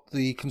actually what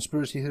the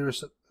conspiracy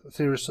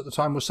theorists at the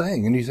time were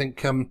saying. And you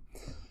think,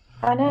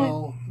 I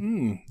know.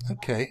 Well,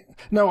 okay.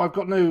 No, I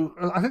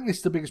think this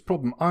is the biggest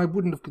problem. I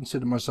wouldn't have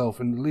considered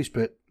myself in the least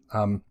bit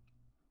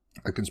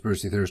a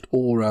conspiracy theorist,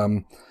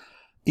 or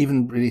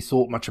even really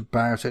thought much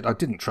about it. I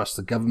didn't trust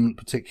the government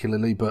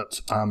particularly,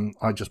 but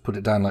I just put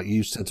it down like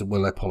you said.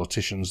 Well, they're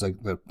politicians.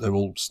 They're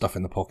all stuff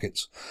in the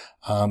pockets.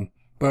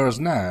 Whereas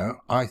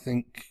now, I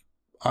think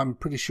I'm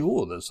pretty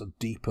sure there's a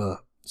deeper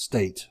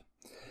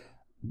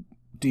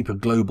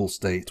global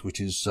state,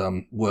 which is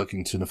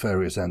working to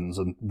nefarious ends,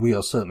 and we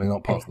are certainly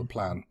not part of the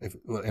plan,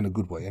 in a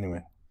good way,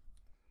 anyway.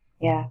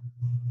 Yeah.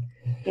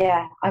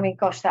 I mean,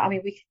 gosh,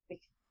 we could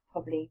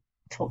probably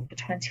talk for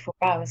 24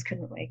 hours,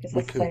 couldn't we? Because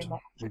there's so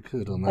much. We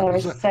could on that. There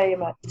is so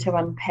much to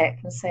unpick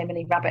and so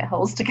many rabbit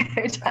holes to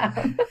go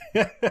down.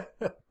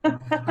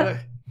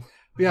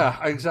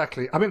 Yeah,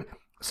 exactly. I mean,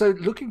 so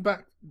looking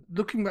back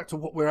to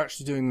what we're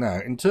actually doing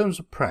now in terms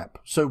of prep.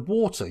 So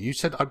water, you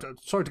said.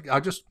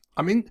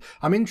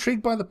 I'm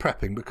intrigued by the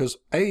prepping because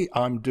A,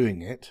 I'm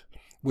doing it,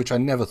 which I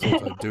never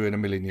thought I'd do in a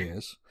million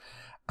years,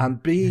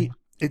 and B,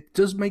 it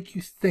does make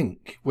you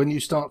think when you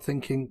start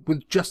thinking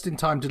with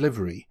just-in-time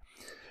delivery.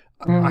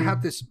 I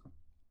had this.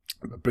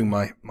 Bring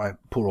my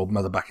poor old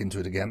mother back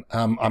into it again.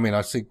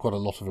 I see quite a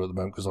lot of her at the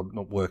moment because I'm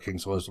not working,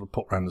 so I sort of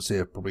pop round and see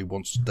her probably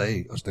once a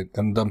day, I think.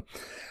 And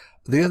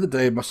the other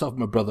day, myself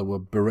and my brother were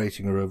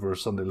berating her over a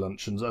Sunday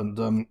lunch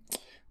and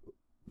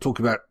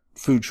talking about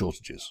food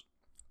shortages.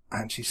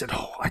 And she said,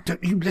 "Oh,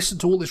 you listen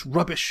to all this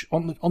rubbish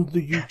on the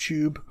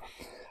YouTube."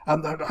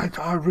 And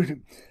I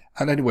really...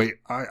 And anyway,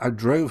 I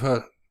drove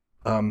her,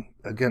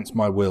 against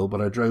my will,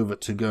 but I drove her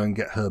to go and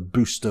get her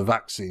booster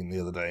vaccine the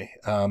other day.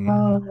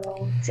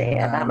 Oh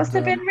dear, that must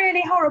have been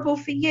really horrible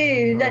for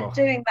you,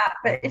 doing that.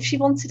 But if she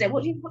wanted it,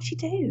 what'd she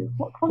do?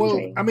 What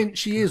quandary? Well,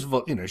 she is,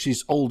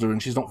 she's older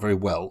and she's not very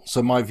well.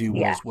 So my view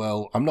was,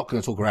 well, I'm not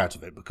going to talk her out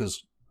of it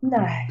because,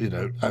 no,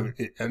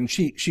 and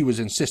she was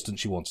insistent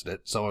she wanted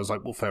it. So I was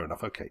like, well, fair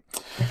enough, okay.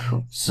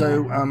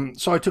 So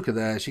so I took her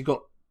there. She got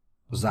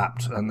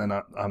zapped, and then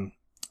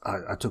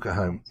I took her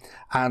home,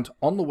 and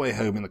on the way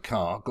home in the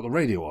car, got the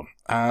radio on,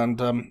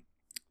 and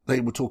they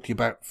were talking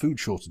about food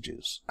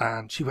shortages,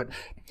 and she went,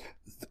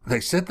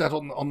 they said that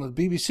on the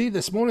BBC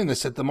this morning, they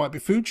said there might be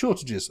food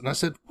shortages, and I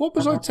said, what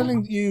was I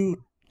telling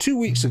you 2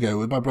 weeks ago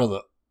with my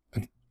brother?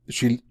 And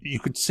you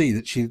could see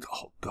that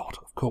oh God,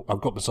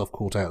 I've got myself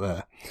caught out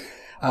there.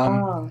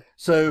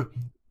 So,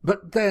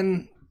 but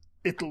then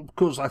of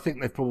course, I think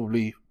they've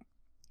probably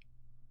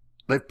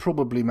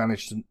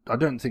managed to, I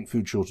don't think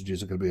food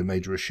shortages are going to be a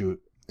major issue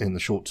in the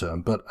short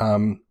term, but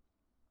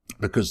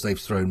because they've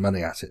thrown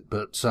money at it.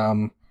 But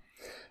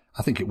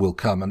I think it will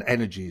come, and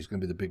energy is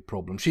going to be the big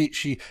problem.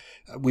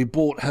 We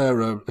bought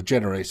her a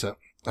generator,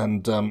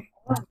 and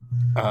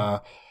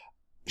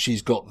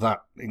she's got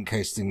that in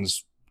case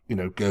things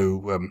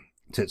go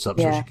tits up,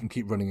 so she can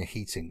keep running a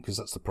heating, because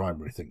that's the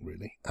primary thing,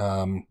 really.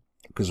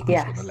 Because of course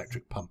she's got an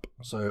electric pump.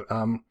 So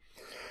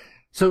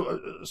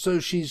So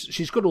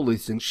she's got all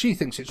these things. She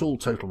thinks it's all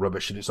total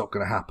rubbish and it's not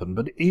going to happen.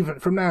 But even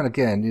from now and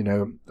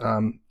again,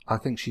 I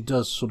think she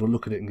does sort of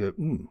look at it and go,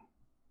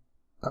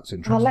 that's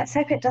interesting. Well, let's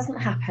hope it doesn't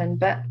happen.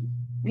 But,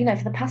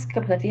 for the past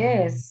couple of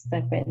years,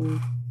 there have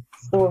been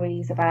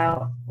stories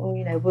about,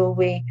 will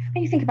we...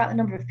 When you think about the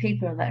number of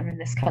people that are in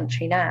this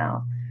country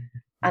now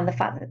and the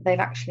fact that they've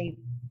actually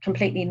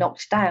completely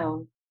knocked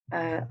down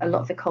a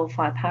lot of the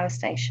coal-fired power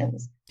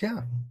stations.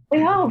 Yeah.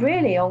 We are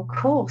really on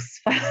course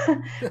for...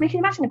 you can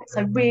imagine if it's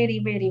a really,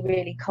 really,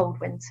 really cold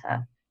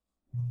winter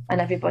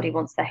and everybody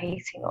wants their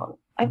heating on.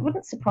 It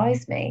wouldn't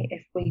surprise me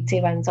if we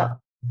do end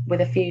up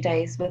with a few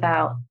days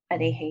without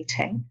any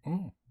heating.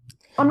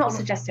 I'm not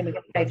suggesting we're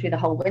going to go through the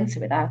whole winter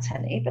without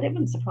any, but it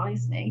wouldn't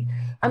surprise me.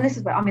 And this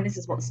is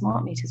what the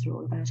smart meters are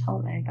all about,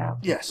 aren't they? About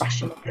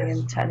rationing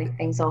and turning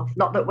things off.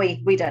 Not that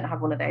we don't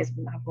have one of those,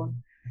 we wouldn't have one.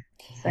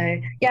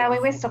 So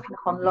we're stocking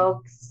up on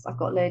logs. I've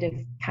got a load of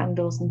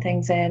candles and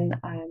things in.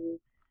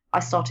 I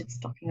started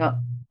stocking up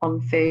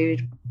on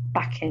food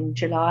back in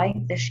July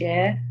this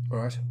year.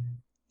 Right.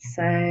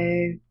 So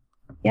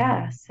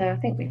I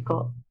think we've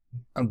got.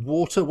 And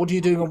water? What are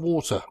you doing on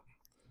water?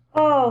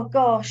 Oh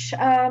gosh,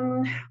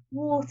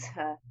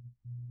 water.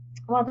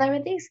 Well, there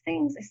are these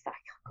things. It's like,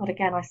 God,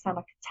 again, I sound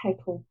like a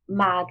total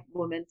mad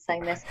woman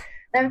saying this.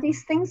 There are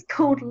these things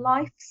called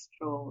life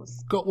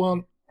straws. Got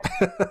one.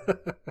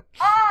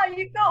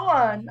 You've got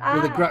one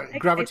with a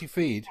gravity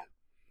feed.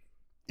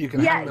 You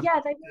can hang them.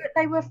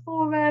 They were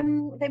for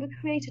they were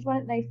created,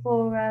 weren't they,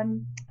 for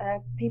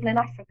people in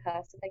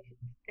Africa, so they could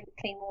drink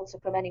clean water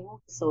from any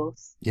water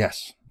source.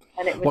 Yes.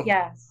 And it would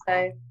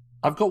so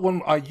I've got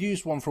one. I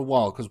used one for a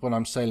while because when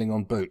I'm sailing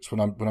on boats, when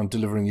I'm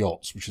delivering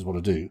yachts, which is what I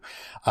do,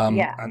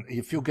 Yeah. and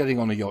if you're getting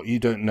on a yacht, you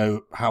don't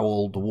know how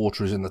old the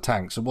water is in the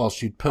tanks. So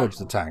whilst you'd purge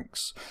the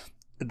tanks,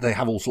 they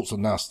have all sorts of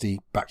nasty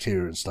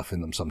bacteria and stuff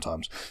in them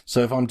sometimes.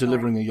 So if I'm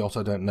delivering a yacht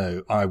I don't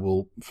know, I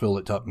will fill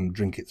it up and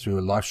drink it through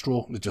a life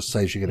straw. It just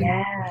saves you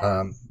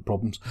getting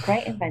problems.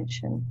 Great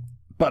invention.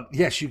 But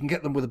yes, you can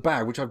get them with a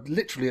bag, which I've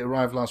literally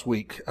arrived last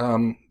week.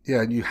 And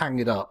you hang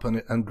it up,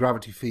 and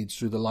gravity feeds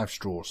through the life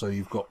straw, so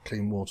you've got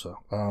clean water.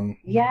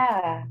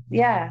 Yeah.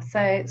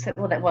 So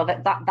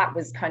that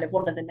was kind of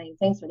one of the main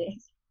things really.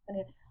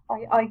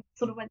 I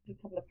sort of went to a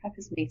couple of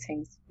preppers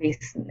meetings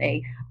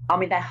recently. I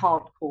mean, they're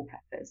hardcore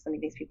preppers. I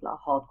mean, these people are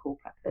hardcore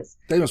preppers.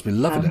 They must be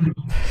loving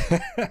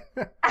it.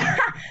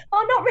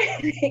 Well, not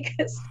really,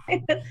 because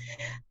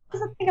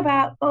there's a thing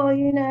about,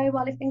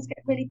 well, if things get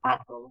really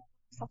bad, we'll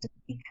have to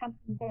decamp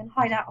and go and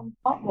hide out on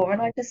Dartmoor.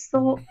 And I just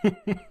thought,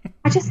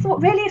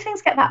 really, if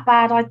things get that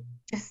bad, I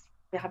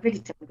really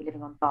don't want to be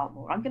living on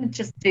Dartmoor. I'm going to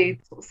just do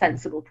sort of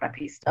sensible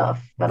preppy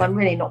stuff, but I'm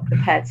really not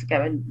prepared to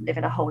go and live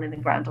in a hole in the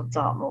ground on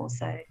Dartmoor.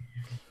 So,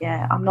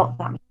 yeah, I'm not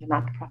that much of a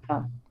mad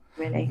prepper,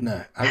 really.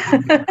 No.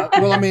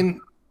 Well, I mean,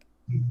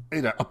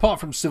 apart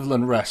from civil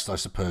unrest, I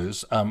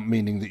suppose,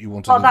 meaning that you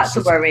want to. Oh, that's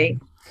a worry.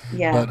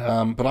 Yeah.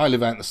 But I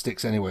live out in the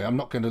sticks anyway. I'm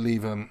not going to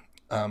leave a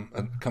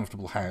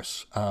comfortable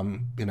house,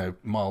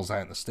 miles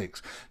out in the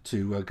sticks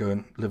to go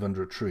and live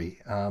under a tree.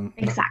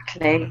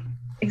 Exactly.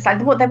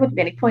 Well, there wouldn't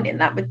be any point in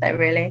that, would there,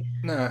 really?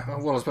 No.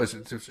 Well, I suppose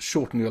to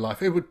shorten your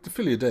life. It would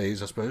fill your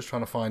days, I suppose,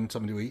 trying to find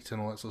something to eat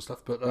and all that sort of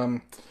stuff. But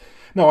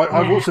no,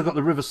 I've also got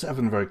the River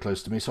Severn very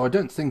close to me, so I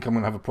don't think I'm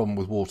going to have a problem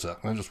with water.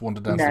 I just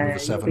wander down to the River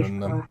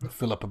Severn and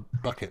fill up a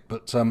bucket.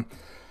 But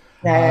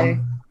no.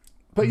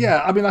 But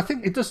yeah, I mean, I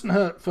think it doesn't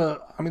hurt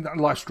that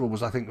life straw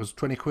was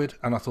 20 quid,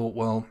 and I thought,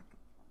 well,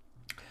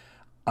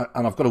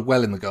 and I've got a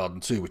well in the garden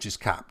too, which is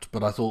capped.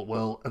 But I thought,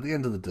 well, at the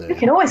end of the day, you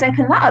can always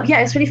open that up.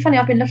 Yeah, it's really funny.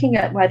 I've been looking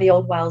at where the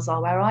old wells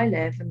are where I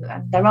live, and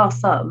there are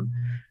some,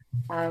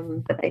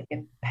 but they've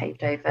been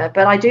paved over.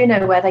 But I do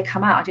know where they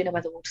come out. I do know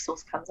where the water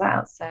source comes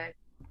out. So,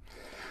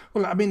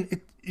 well, I mean,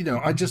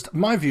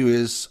 my view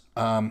is,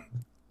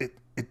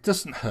 it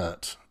doesn't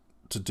hurt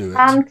to do it.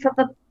 Plan for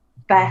the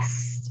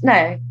best.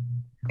 No,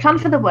 plan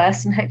for the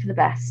worst and hope for the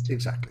best.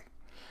 Exactly.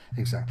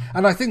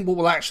 And I think what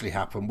will actually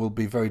happen will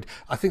be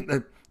I think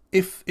that.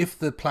 If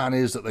the plan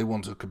is that they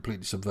want to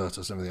completely subvert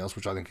us and everything else,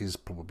 which I think is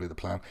probably the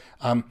plan,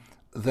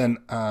 then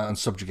and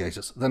subjugate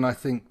us, then I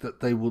think that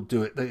they will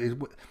do it.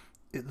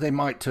 They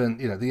might turn,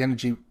 the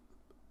energy.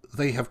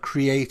 They have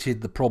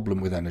created the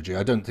problem with energy.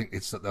 I don't think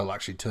it's that they'll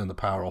actually turn the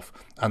power off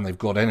and they've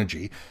got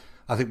energy.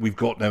 I think we've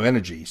got no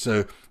energy.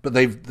 So, but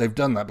they've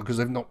done that because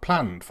they've not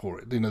planned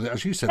for it.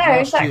 As you said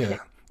last year,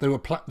 they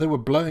were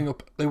blowing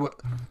up. They were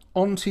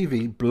on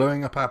TV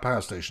blowing up our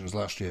power stations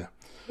last year.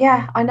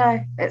 Yeah, I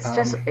know. It's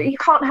just, you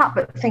can't help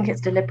but think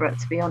it's deliberate,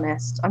 to be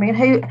honest. I mean,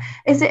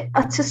 is it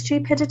utter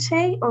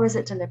stupidity or is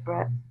it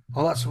deliberate?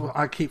 Well, that's what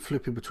I keep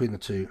flipping between the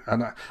two,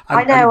 and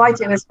I know I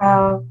do as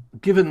well.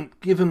 Given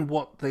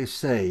what they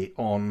say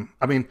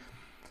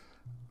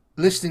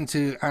listening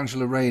to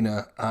Angela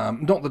Rayner,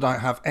 not that I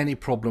have any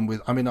problem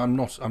with. I mean,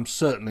 I'm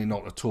certainly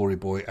not a Tory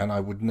boy, and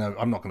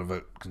I'm not going to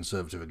vote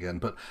Conservative again,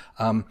 but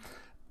and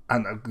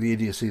the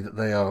idiocy that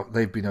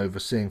they've been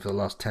overseeing for the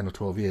last 10 or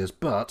 12 years,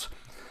 but.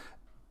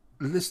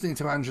 Listening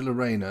to Angela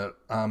Rayner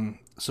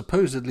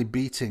supposedly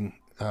beating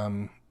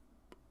Dominic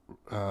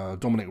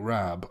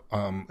Raab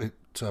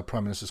at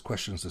Prime Minister's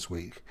Questions this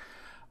week,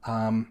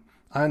 I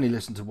only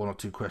listened to one or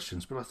two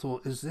questions, but I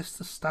thought, is this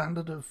the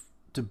standard of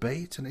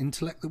debate and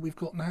intellect that we've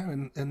got now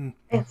in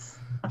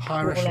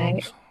higher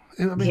echelons?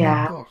 We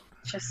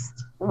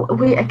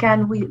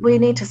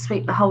need to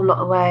sweep the whole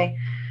lot away.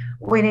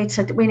 We need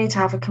to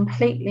have a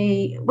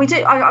completely. We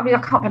do. I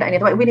can't put it any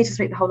other way. We need to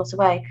sweep the whole lot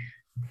away.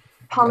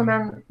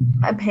 Parliament,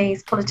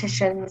 MPs,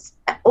 politicians,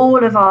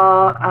 all of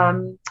our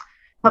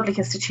public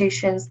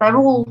institutions, they're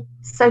all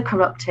so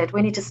corrupted.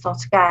 We need to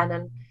start again.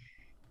 And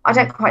I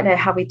don't quite know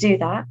how we do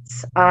that.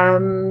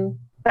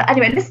 But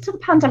anyway, listen to the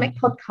Pandemic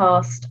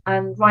podcast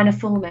and Rainer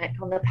Fulmick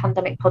on the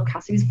Pandemic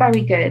podcast. He was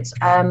very good.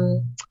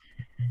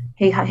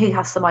 He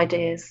has some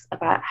ideas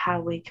about how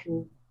we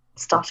can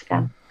start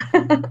again.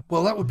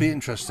 Well, that would be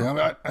interesting. I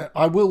mean,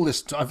 I will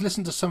listen. I've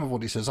listened to some of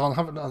what he says. I'll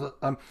have another...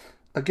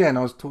 Again, I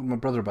was talking to my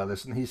brother about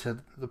this, and he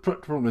said the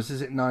problem is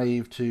it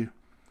naive to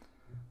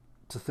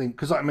think?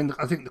 Because I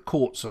think the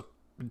courts are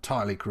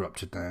entirely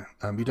corrupted now.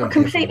 You don't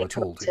hear from them at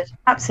all.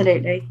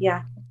 Absolutely,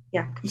 yeah,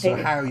 completely. So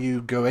how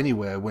you go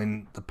anywhere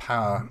when the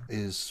power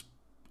is,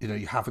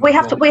 you haven't. We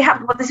have to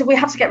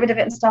get rid of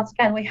it and start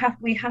again. We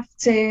have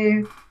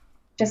to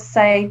just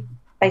say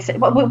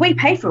basically, well, we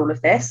pay for all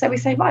of this, so we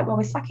say, right, well,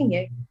 we're sacking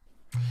you.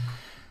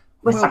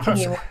 We're sacking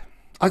you.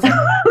 I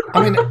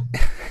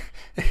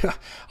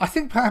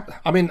think perhaps.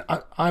 I'm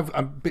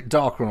a bit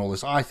darker on all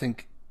this. I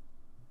think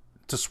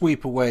to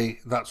sweep away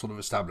that sort of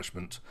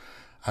establishment,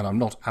 and I'm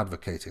not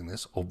advocating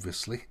this,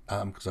 obviously,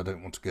 because I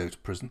don't want to go to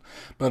prison.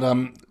 But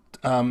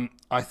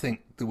I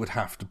think there would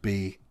have to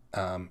be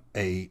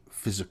a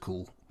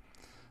physical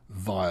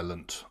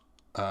violent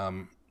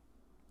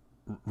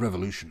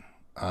revolution.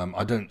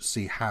 I don't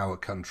see how a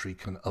country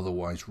can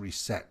otherwise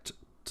reset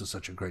to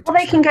such a great extent.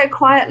 They can go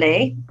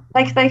quietly.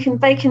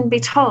 They can be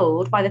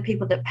told by the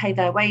people that pay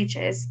their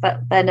wages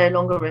that they're no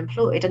longer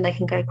employed, and they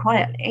can go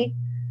quietly,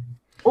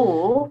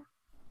 or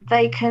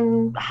they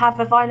can have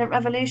a violent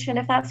revolution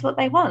if that's what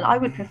they want. I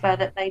would prefer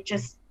that they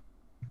just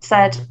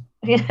said,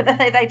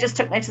 they just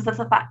took notice of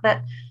the fact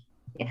that,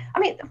 I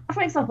mean,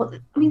 for example,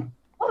 what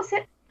was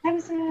it?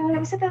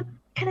 Was it the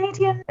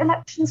Canadian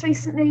elections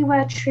recently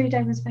where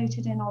Trudeau was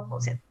voted in on, what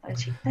was it,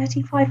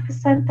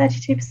 35%,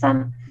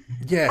 32%?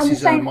 Yes, and the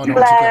same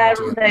Blair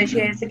all those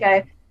years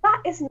ago.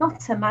 That is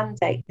not a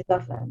mandate to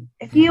govern.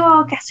 If you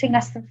are getting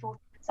less than 40%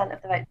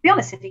 of the vote, to be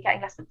honest, if you're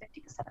getting less than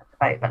 50% of the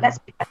vote, but let's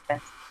be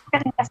honest,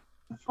 getting less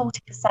than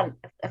 40%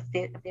 of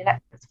the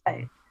electorate's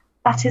vote,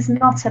 that is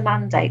not a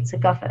mandate to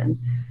govern.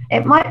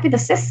 It might be the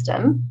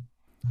system,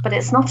 but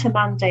it's not a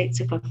mandate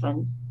to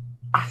govern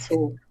at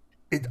all.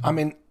 I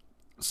mean,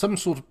 some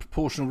sort of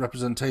proportional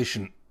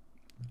representation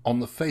on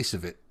the face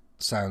of it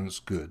sounds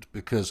good,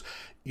 because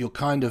you're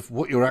kind of,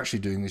 what you're actually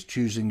doing is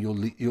choosing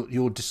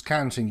you're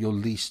discounting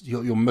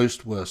your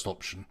most worst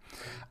option,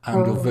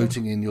 and you're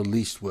voting in your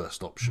least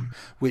worst option,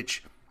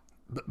 which,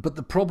 but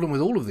the problem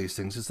with all of these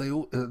things is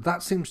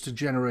that seems to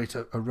generate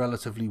a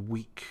relatively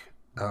weak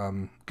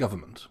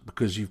government,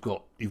 because you've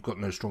got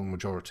no strong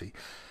majority.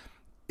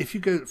 If you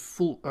go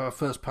full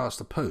first past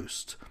the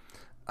post,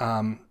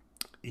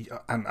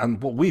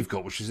 and what we've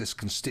got, which is this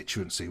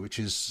constituency, which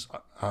is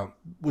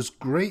was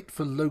great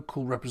for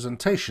local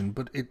representation,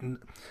 but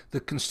the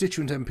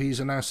constituent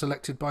MPs are now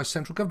selected by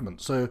central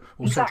government, or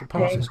central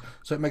parties,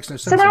 so it makes no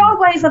sense. So there are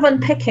ways of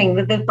unpicking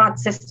the bad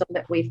system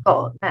that we've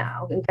got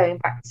now and going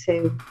back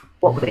to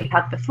what we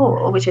had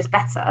before, which is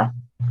better.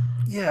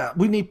 Yeah,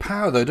 we need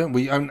power though, don't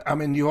we? I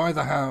mean, you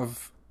either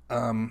have,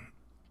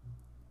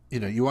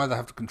 you either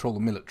have to control the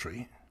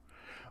military,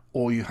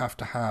 or you have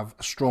to have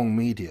a strong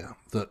media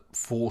that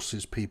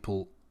forces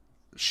people,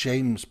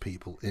 shames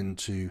people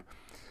into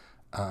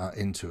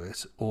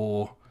it.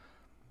 Or,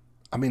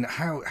 I mean,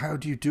 how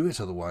do you do it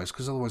otherwise?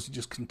 Because otherwise it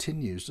just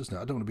continues, doesn't it?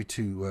 I don't want to be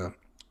too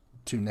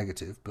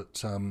negative,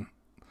 but I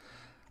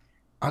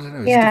don't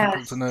know. It's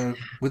difficult to know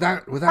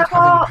without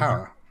having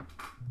power.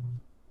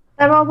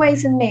 There are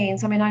ways and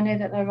means. I mean, I know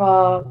that there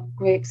are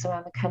groups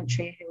around the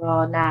country who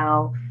are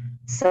now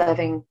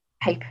serving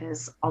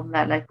papers on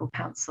their local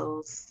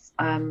councils.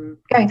 You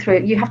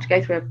have to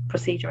go through a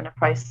procedure and a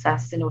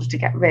process in order to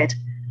get rid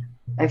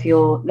of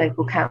your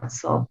local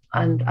council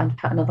and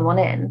put another one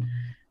in.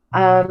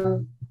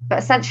 But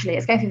essentially,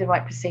 it's going through the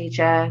right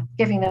procedure,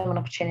 giving them an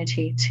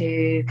opportunity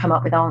to come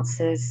up with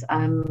answers,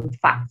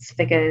 facts,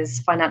 figures,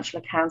 financial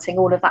accounting,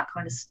 all of that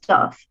kind of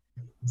stuff.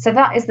 So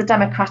that is the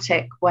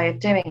democratic way of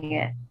doing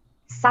it.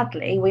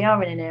 Sadly, we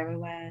are in an era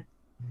where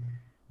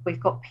we've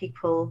got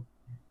people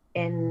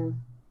in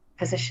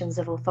positions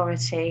of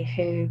authority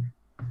who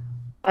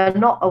are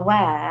not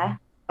aware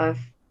of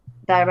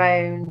their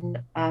own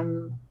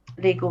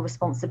legal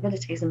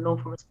responsibilities and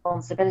lawful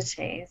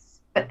responsibilities,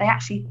 but they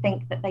actually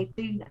think that they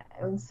do know.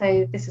 And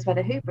so this is where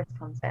the hubris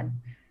comes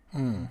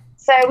in.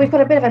 So we've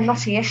got a bit of a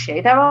knotty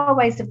issue. There are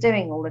ways of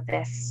doing all of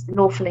this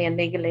lawfully and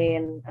legally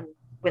and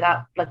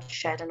without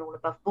bloodshed and all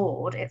above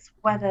board. It's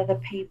whether the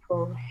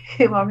people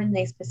who are in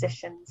these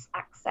positions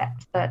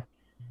accept that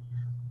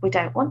we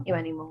don't want you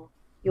anymore.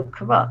 You're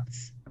corrupt,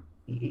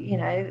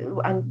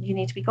 and you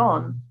need to be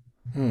gone.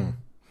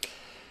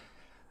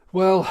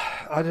 Well,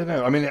 I don't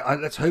know. I mean,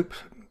 let's hope.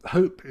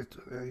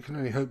 You can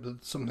only hope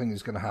that something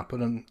is going to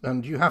happen,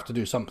 and you have to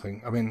do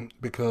something. I mean,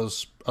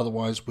 because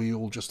otherwise we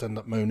all just end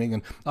up moaning.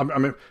 And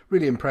I'm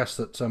really impressed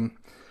that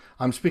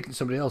I'm speaking to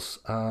somebody else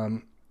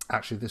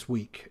actually this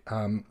week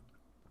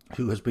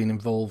who has been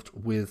involved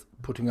with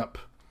putting up,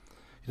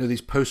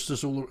 these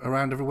posters all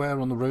around everywhere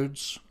on the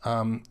roads,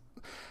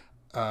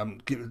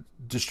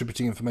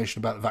 distributing information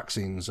about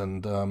vaccines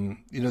and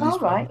these.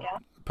 Right, yeah.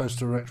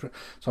 Poster.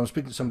 So I'm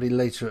speaking to somebody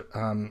later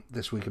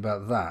this week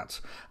about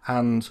that,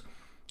 and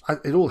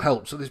it all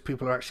helps that these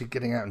people are actually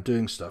getting out and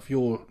doing stuff.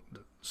 You're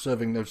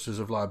serving notices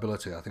of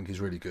liability, I think,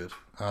 is really good.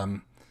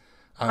 And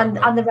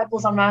the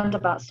Rebels on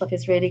Roundabout stuff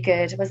is really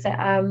good. Was it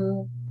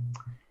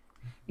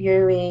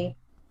Yuri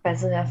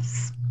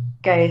Bezmenev's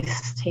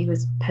ghost? He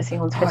was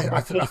putting on Twitter.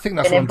 I think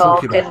that's what I'm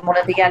talking about. In one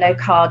of the yellow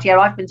card. Yeah,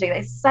 I've been doing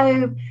it.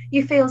 So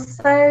you feel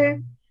so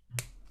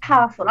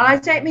powerful, and I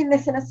don't mean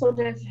this in a sort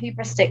of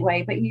hubristic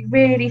way, but you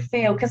really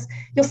feel, because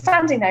you're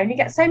standing there and you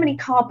get so many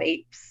car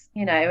beeps,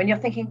 and you're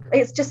thinking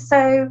it's just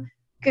so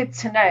good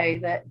to know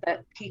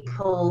that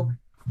people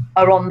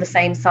are on the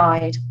same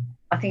side.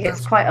 I think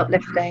it's quite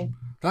uplifting.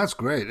 That's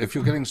great. If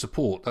you're getting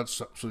support,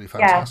 that's absolutely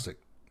fantastic.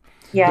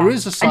 Yeah. There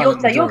is a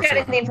silent and you're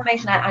getting the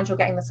information out and you're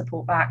getting the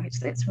support back.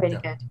 It's really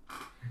good.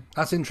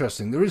 That's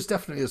interesting. There is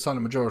definitely a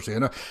silent majority,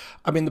 and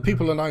I mean, the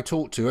people that I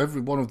talk to,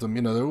 every one of them,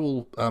 they're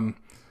all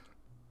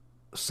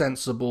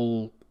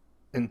sensible,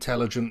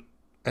 intelligent,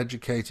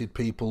 educated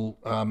people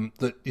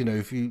that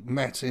if you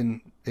met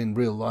in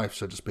real life,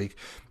 so to speak,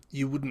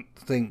 you wouldn't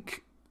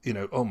think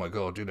oh my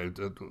God,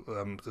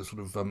 the sort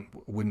of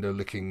window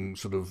licking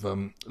sort of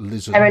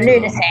lizard. They're a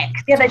lunatic.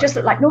 Yeah, they just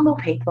look like normal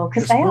people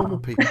because they normal are.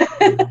 People.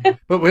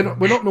 But we're not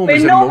normal.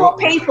 We're normal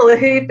people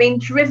who've been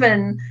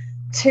driven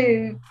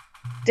to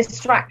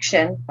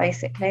distraction,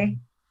 basically.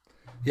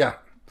 Yeah.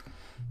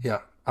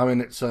 I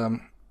mean, it's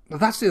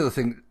that's the other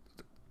thing.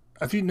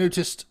 Have you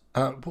noticed?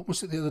 What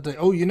was it the other day?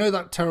 Oh,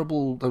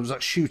 there was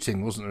that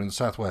shooting, wasn't there, in the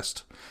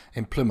southwest,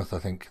 in Plymouth, I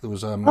think. There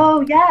was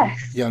oh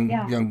yes,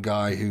 young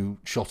guy who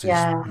shot his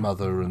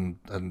mother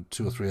and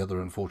 2 or 3 other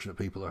unfortunate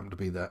people who happened to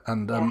be there.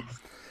 And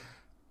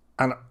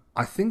and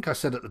I think I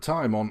said at the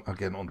time on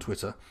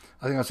Twitter,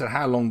 I think I said,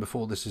 how long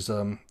before this is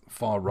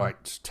far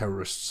right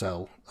terrorist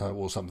cell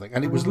or something?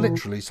 And it was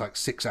literally like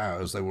 6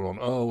 hours they were on.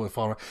 Oh, we're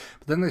far right.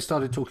 But then they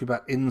started talking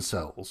about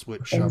incels,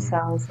 which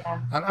incels,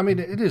 yeah. And I mean,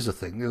 it is a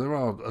thing. There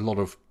are a lot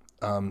of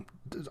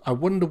I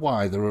wonder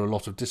why there are a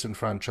lot of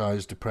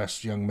disenfranchised,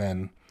 depressed young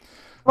men.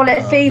 Well,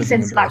 it feeds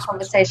into that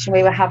conversation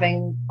we were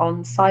having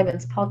on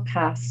Simon's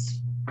podcast,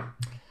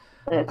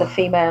 the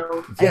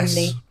female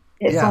only.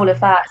 It's all of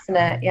that, isn't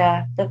it?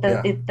 Yeah, the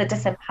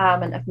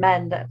disempowerment of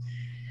men. That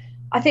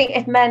I think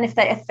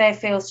if they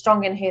feel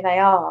strong in who they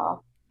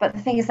are, but the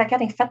thing is they're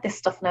getting fed this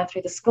stuff now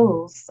through the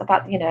schools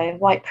about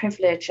white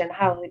privilege and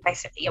how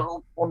basically you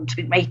all want to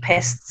be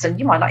rapists, and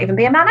you might not even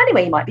be a man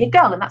anyway. You might be a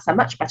girl, and that's a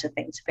much better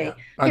thing to be. Yeah.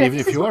 And even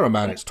if you are a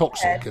man, it's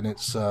toxic, and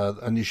it's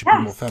and you should be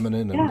more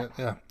feminine,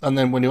 and and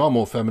then when you are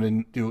more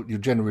feminine, you're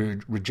generally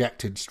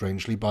rejected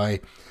strangely by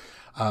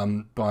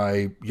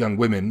young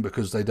women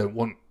because they don't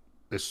want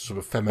this sort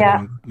of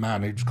feminine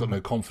man who's got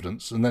no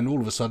confidence, and then all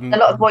of a sudden, a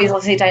lot of boys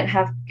obviously don't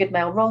have good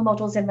male role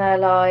models in their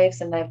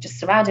lives, and they're just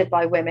surrounded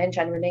by women,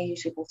 generally,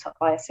 usually brought up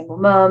by a single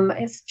mum.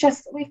 It's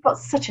just we've got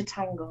such a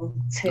tangle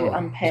to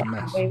unpick.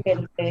 We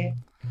really do.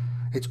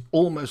 It's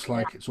almost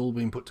like it's all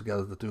been put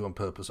together to do on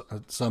purpose.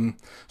 It's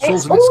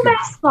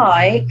almost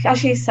like,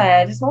 as you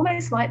said, it's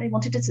almost like they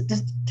wanted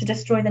to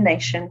destroy the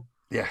nation.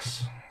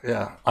 Yes,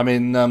 yeah. I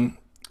mean.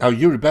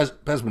 Yuri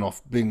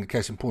Bezmenov being the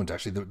case in point,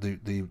 actually,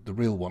 the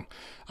real one,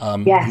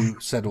 who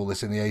said all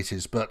this in the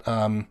 80s. But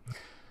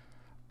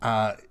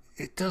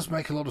it does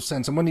make a lot of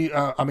sense. And when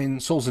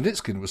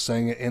Solzhenitsyn was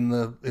saying it in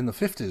the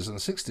 50s and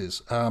the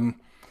 60s,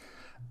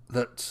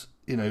 that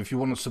if you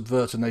want to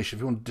subvert a nation,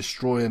 if you want to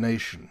destroy a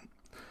nation,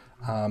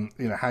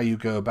 how you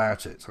go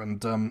about it,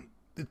 and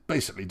it's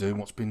basically doing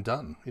what's been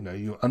done.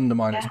 You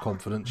undermine its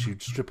confidence, you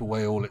strip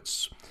away all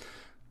its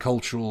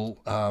cultural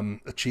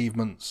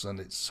achievements and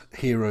its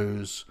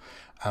heroes,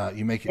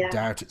 you make it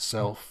doubt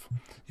itself,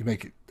 you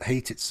make it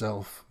hate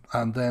itself,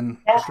 and then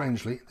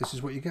strangely this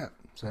is what you get.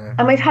 So,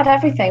 and we've had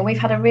everything. We've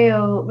had a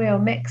real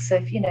mix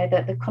of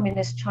the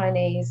communist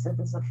Chinese,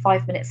 there's a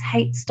 5 minutes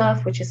hate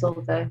stuff, which is all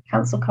the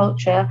cancel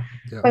culture.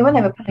 When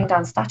they were putting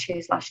down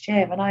statues last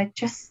year, and I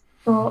just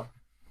thought,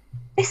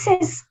 this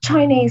is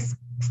Chinese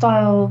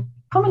style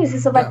communism.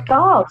 Is the Red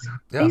Guard.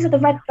 These are the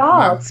Red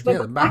Guards.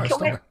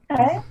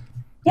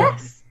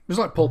 Yes. It's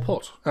like Pol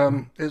Pot.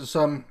 It's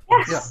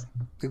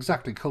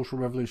exactly,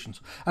 cultural revolutions.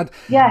 And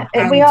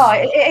we are.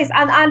 It is,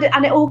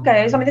 and it all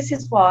goes. I mean, this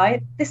is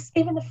why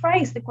even the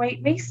phrase "the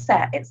Great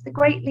Reset." It's the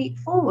Great Leap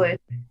Forward.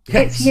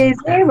 Yes. It's year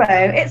zero.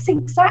 It's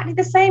exactly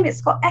the same.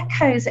 It's got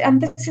echoes,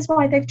 and this is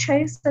why they've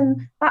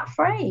chosen that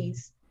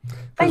phrase.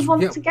 They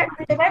want to get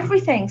rid of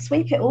everything,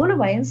 sweep it all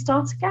away, and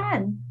start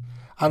again.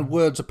 And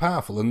words are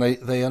powerful, and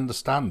they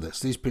understand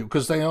this. These people,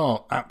 because they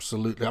are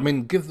absolutely. I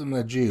mean, give them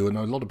their due. And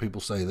a lot of people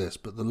say this,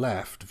 but the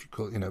left, if you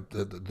call,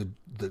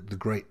 the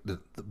great,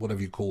 whatever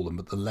you call them,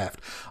 but the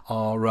left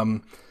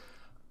are,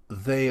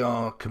 they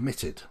are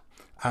committed,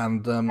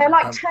 and they're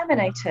like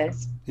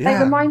Terminators. They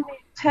remind me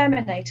of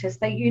Terminators.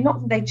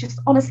 They just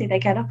honestly, they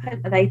get up,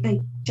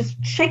 they just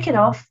shake it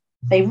off,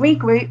 they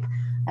regroup,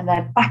 and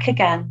they're back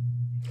again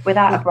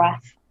without a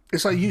breath.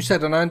 It's like you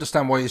said, and I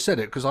understand why you said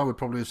it, because I would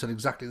probably have said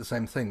exactly the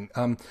same thing.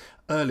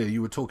 Earlier,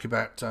 you were talking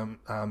about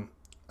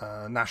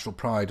national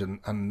pride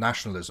and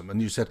nationalism, and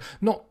you said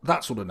not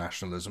that sort of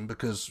nationalism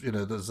because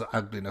there's the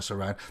ugliness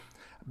around.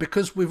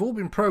 Because we've all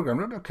been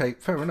programmed. Okay,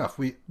 fair enough.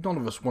 None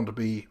of us want to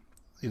be,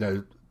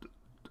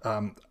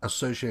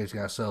 associating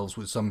ourselves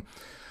with some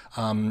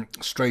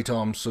straight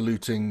arm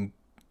saluting,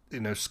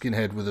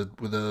 skinhead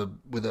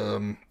with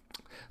a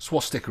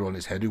swastika on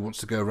his head who wants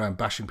to go around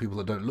bashing people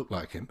that don't look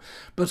like him,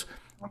 but.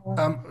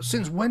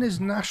 Since when is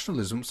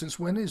nationalism? Since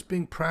when is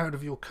being proud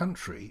of your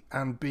country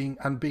and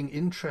being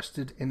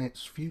interested in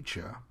its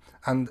future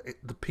and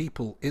the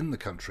people in the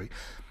country?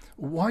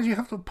 Why do you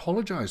have to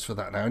apologise for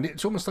that now? And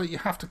it's almost like you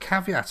have to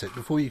caveat it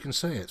before you can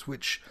say it.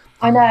 Which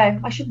I know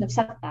I shouldn't have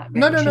said that.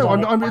 Really.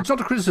 No. It's not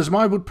a criticism.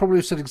 I would probably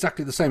have said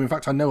exactly the same. In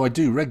fact, I know I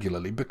do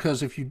regularly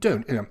because if you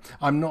don't,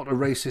 I'm not a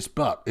racist,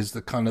 but is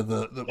the kind of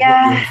what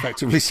you're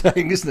effectively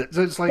saying, isn't it?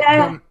 So it's like,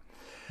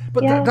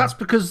 that's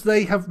because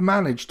they have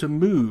managed to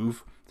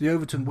move the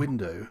Overton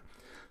window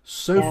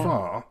so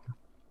far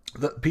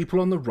that people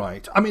on the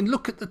right, I mean,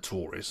 look at the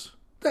Tories.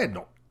 They're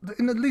not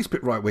in the least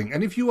bit right-wing.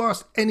 And if you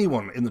ask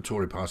anyone in the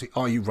Tory party,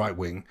 are you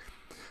right-wing?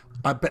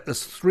 I bet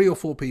there's 3 or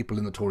 4 people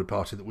in the Tory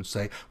party that would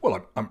say,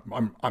 well,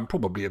 I'm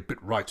probably a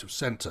bit right of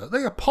centre.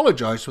 They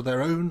apologise for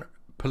their own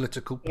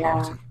political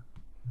party.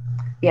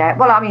 Yeah,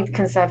 well, I mean,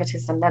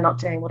 conservatism, they're not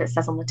doing what it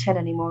says on the tin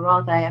anymore,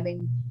 are they? I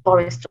mean,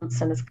 Boris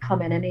Johnson has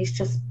come in and he's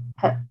just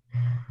put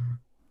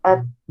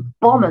a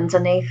bomb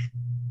underneath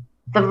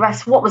the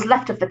rest, what was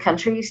left of the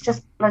country. He's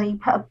just bloody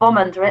put a bomb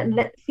under it and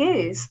lit the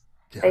fuse,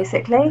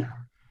 basically.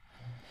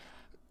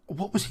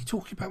 What was he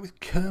talking about with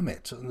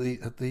Kermit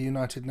at the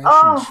United Nations?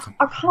 Oh,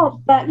 I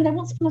can't, but,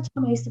 once upon a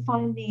time I used to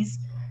find these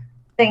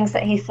things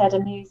that he said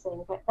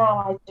amusing, but now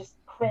I just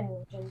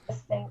cringe and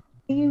just think,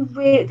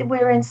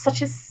 we're in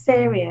such a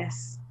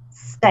serious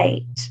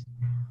state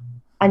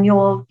and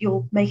you're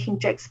making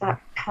jokes about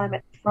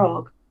Kermit the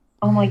Frog.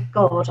 Oh my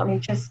God. I mean,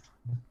 just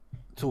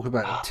talk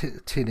about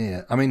tin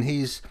ear. I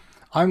mean,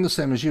 I'm the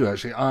same as you,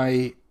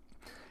 actually.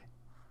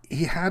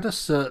 He had a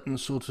certain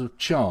sort of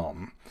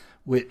charm,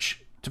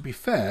 which, to be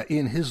fair,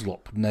 Ian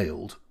Hislop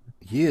nailed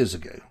years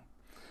ago,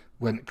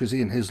 because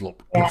Ian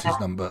Hislop got his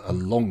number a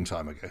long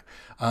time ago.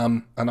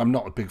 And I'm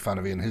not a big fan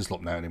of Ian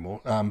Hislop now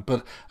anymore.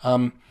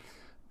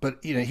 But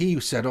he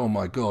said, "Oh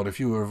my God, if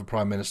you were a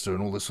prime minister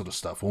and all this sort of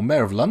stuff," or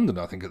mayor of London,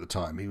 I think at the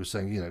time, he was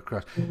saying,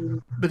 Christ.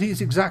 But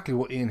he's exactly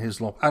what Ian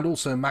Hislop, and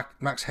also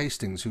Max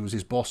Hastings, who was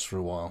his boss for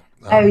a while.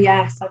 Oh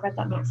yes, I read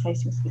that Max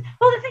Hastings.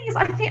 Well, the thing is,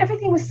 I think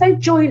everything was so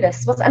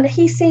joyless, and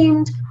he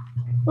seemed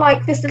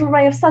like this little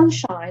ray of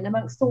sunshine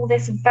amongst all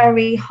this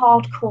very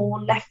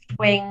hardcore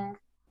left-wing,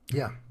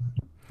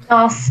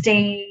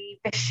 nasty,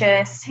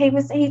 vicious. He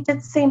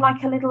did seem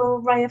like a little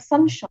ray of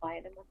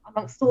sunshine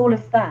amongst all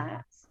of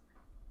that.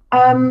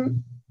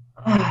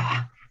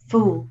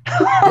 Fool.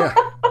 Yeah.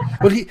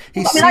 Well,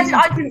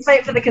 I didn't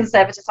vote for the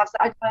Conservatives.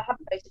 I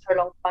haven't voted for a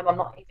long time. I'm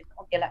not even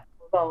on the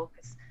electoral roll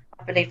because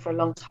I believe for a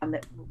long time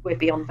that we're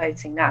beyond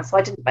voting now. So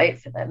I didn't vote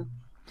for them.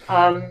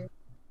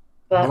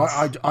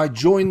 But I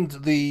joined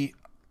the.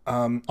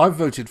 I've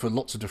voted for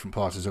lots of different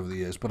parties over the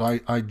years,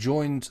 but I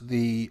joined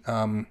the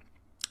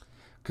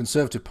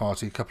Conservative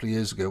Party a couple of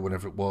years ago,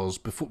 whenever it was,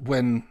 before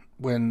when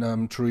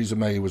Theresa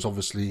May was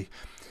obviously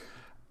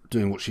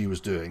doing what she was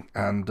doing,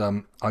 and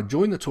I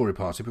joined the Tory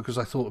party because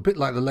I thought, a bit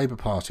like the Labour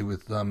Party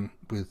with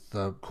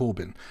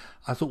Corbyn,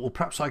 I thought, well,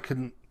 perhaps I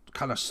can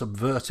kind of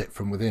subvert it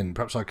from within.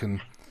 Perhaps I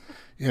can,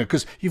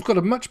 because you've got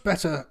a much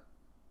better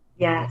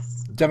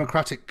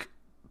democratic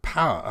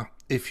power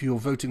if you're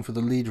voting for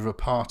the leader of a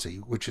party,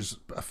 which is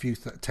a few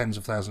tens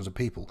of thousands of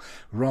people,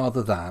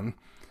 rather than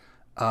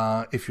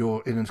if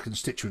you're in a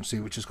constituency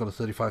which has got a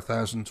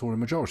 35,000 Tory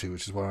majority,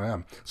 which is where I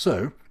am.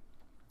 So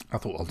I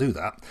thought, I'll do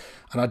that,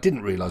 and I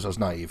didn't realise I was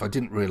naive. I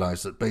didn't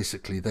realise that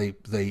basically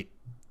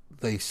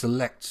they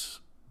select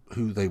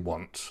who they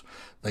want,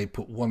 they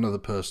put one other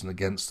person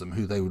against them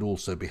who they would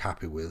also be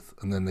happy with,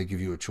 and then they give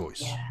you a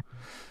choice.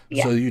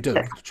 So you don't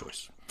get a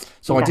choice.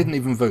 So I didn't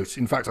even vote.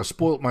 In fact, I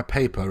spoilt my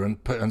paper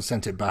and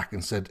sent it back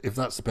and said, if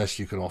that's the best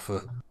you can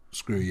offer,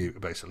 screw you,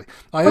 basically.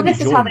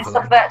 This is how they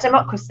subvert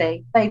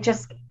democracy. They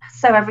just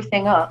sew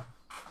everything up.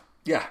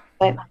 Yeah.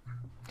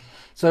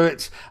 So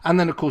and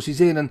then of course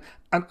he's in, and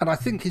I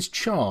think his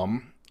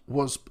charm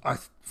was,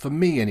 for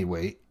me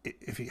anyway,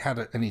 if he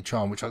had any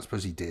charm, which I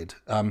suppose he did,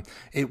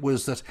 it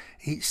was that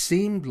he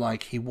seemed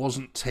like he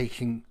wasn't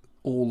taking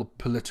all the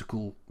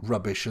political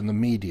rubbish and the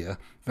media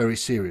very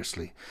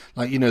seriously.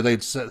 Like,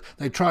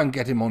 they'd try and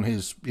get him on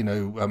his,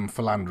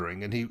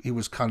 philandering, and he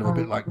was kind of a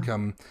bit like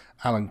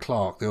Alan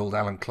Clark, the old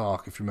Alan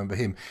Clark, if you remember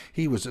him.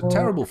 He was a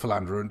terrible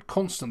philanderer and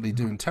constantly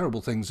doing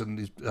terrible things, and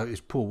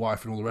his poor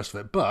wife and all the rest of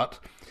it. But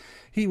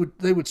they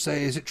would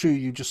say, "Is it true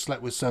you just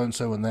slept with so and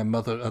so and their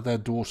mother, their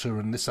daughter,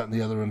 and this, that, and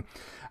the other?"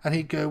 And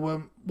he'd go,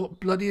 "What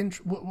bloody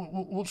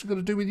what's it got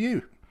to do with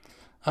you?"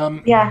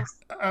 Yes.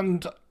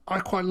 And I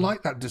quite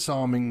like that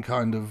disarming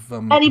kind of.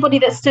 Anybody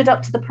that stood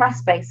up to the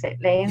press,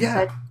 basically, and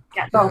said,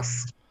 "Get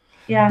lost."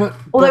 Yeah.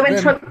 Although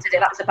when Trump did it,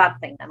 that was a bad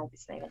thing, then,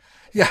 obviously.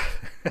 Yeah,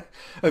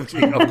 of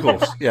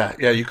course. Yeah.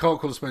 You can't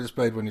call a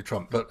spade when you're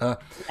Trump,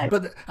 but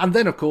and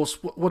then of course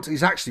what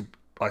he's actually,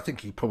 I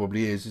think he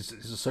probably is a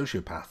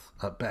sociopath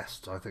at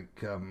best. I think.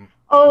 There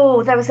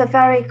was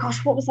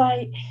what was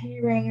I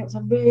hearing? It was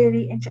a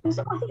really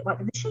interesting. I think it might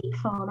be the Sheep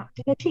Farm,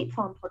 actually, the Sheep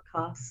Farm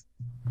podcast.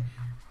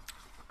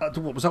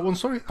 What was that one?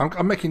 Sorry,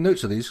 I'm making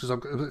notes of these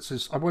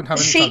because I won't have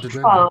any time to do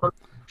it.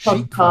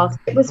 Sheep Farm podcast.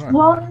 It was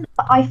one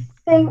that I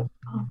think.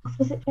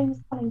 Was it James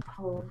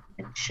Cole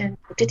mentioned?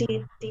 Or did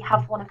he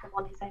have one of them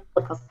on his own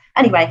podcast?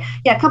 Anyway,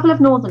 a couple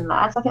of northern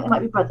lads, I think they might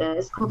be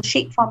brothers, called the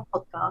Sheep Farm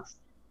podcast.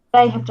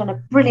 They have done a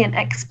brilliant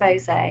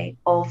expose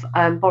of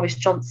Boris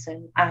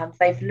Johnson, and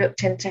they've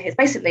looked into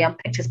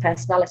unpicked his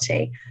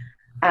personality,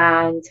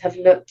 and have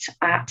looked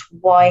at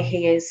why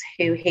he is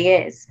who he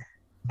is.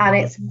 And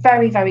it's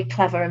very, very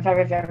clever and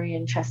very, very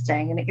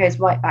interesting. And it goes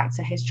right back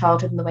to his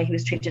childhood and the way he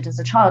was treated as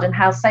a child, and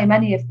how so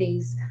many of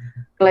these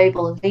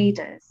global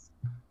leaders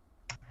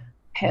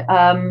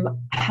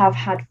have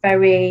had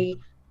very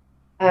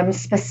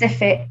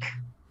specific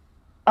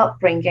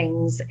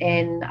upbringings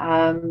in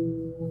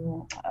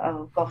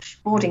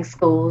boarding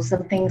schools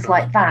and things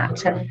like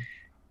that, and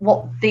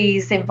what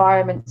these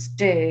environments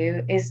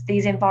do is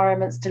these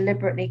environments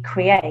deliberately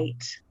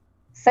create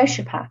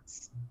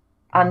sociopaths,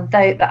 and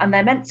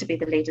they're meant to be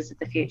the leaders of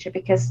the future,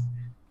 because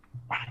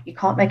you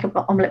can't make an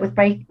omelette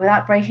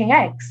without breaking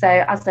eggs. So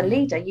as a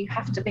leader, you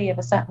have to be of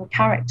a certain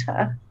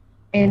character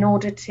in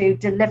order to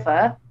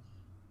deliver.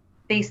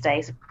 These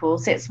days, of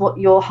course, it's what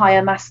your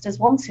higher masters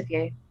want of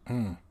you.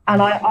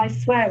 And I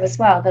swear as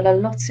well that a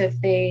lot of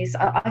these,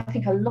 I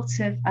think a lot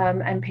of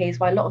MPs,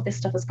 why a lot of this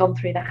stuff has gone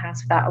through the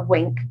House without a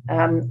wink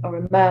or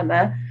a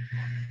murmur,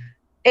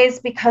 is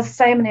because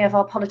so many of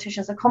our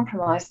politicians are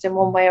compromised in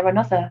one way or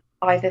another,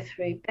 either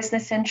through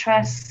business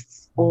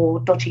interests or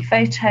dodgy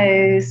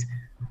photos.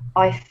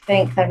 I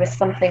think there is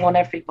something on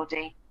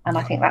everybody. And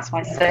I think that's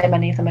why so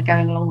many of them are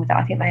going along with it.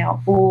 I think they are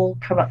all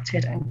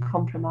corrupted and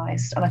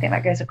compromised. And I think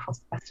that goes across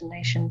the Western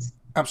nations.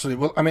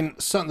 Absolutely. Well, I mean,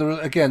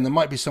 again, there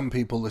might be some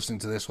people listening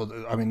to this, or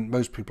I mean,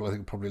 most people I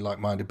think are probably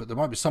like-minded, but there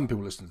might be some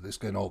people listening to this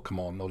going, oh, come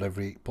on, not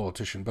every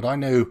politician. But I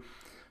know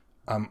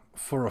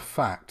for a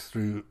fact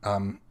through,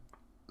 well,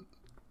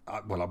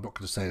 I'm not going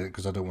to say it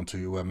because I don't want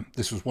to,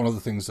 this was one of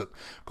the things that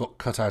got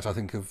cut out, I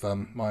think, of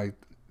my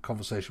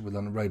conversation with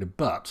London Raider,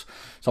 but,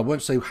 so I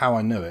won't say how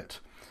I know it,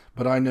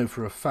 but I know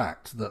for a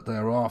fact that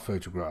there are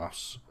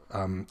photographs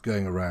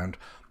going around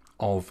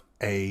of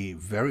a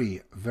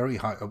very, very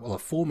high, well, a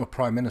former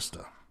Prime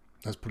Minister,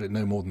 let's put it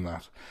no more than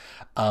that,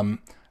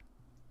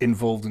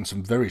 involved in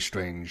some very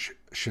strange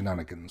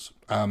shenanigans.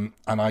 And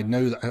I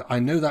know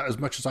that as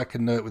much as I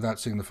can know it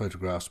without seeing the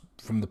photographs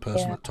from the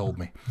person that told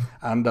me.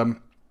 And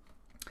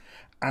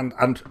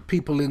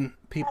people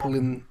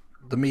in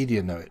the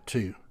media know it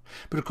too.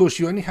 But of course,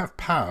 you only have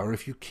power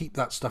if you keep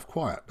that stuff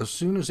quiet. As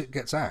soon as it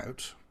gets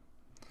out,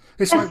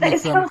 it's like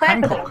with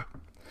Hancock.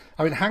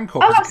 I mean,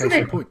 Hancock is a case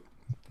in point.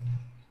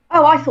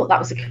 Oh, I thought that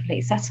was a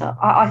complete setup.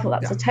 I thought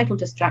that was a total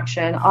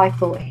distraction. I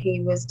thought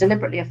he was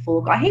deliberately a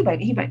fall guy. He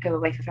won't go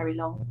away for very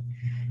long.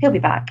 He'll be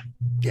back.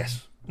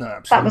 Yes. No,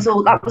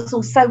 absolutely. That was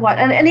all so white.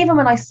 And even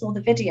when I saw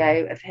the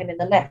video of him in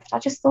the lift, I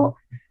just thought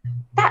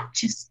that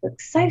just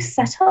looks so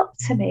set up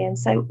to me and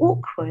so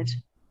awkward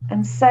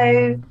and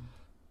so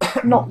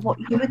not what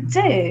you would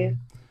do.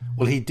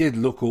 Well, he did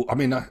look. I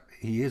mean,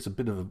 he is a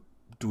bit of a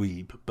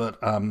dweeb, but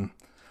and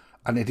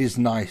it is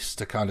nice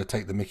to kind of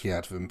take the mickey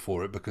out of him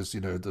for it, because, you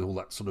know, all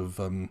that sort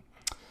of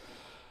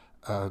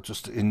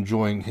just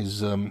enjoying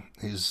his moment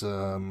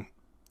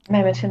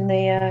in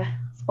the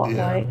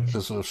spotlight. Yeah,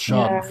 the sort of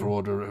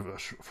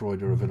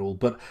Schadenfreude of it all.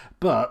 But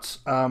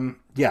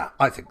yeah,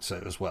 I think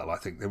so as well. I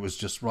think it was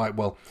just right.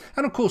 Well,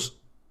 and of course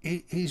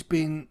he's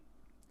been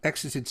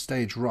exited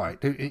stage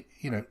right.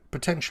 You know,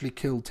 potentially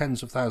killed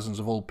tens of thousands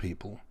of old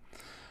people.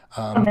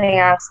 Something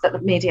else that the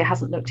media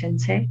hasn't looked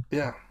into.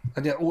 Yeah,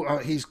 and yet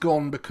he's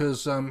gone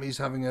because he's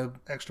having an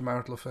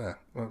extramarital affair.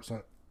 Well, it's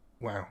like,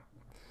 wow,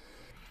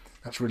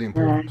 that's really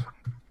important.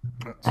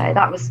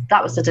 That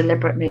was a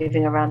deliberate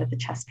moving around of the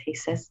chess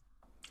pieces.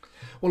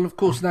 Well, of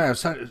course, now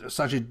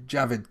Sajid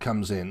Javid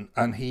comes in,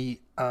 and he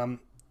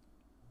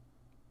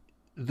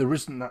there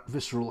isn't that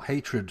visceral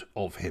hatred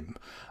of him,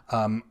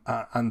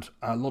 and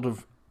a lot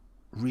of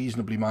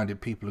reasonably minded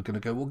people are going to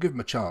go, well, give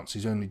him a chance.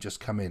 He's only just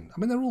come in. I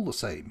mean, they're all the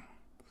same.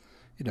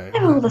 You know,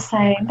 they're all the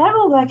same. They're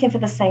all working for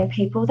the same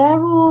people.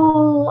 They're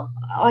all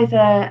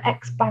either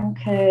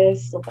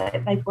ex-bankers, or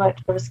they've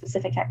worked for a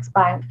specific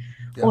ex-bank,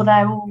 or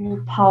they're all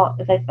part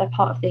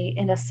of the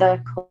inner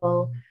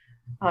circle.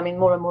 I mean,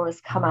 more and more has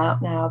come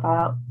out now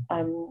about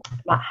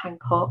Matt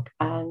Hancock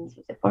and was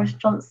it Boris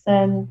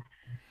Johnson,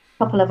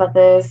 a couple of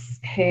others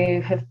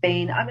who have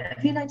been. I mean,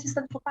 have you noticed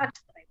the little badge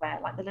that they wear,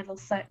 like the little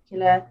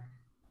circular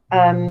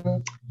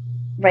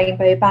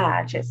rainbow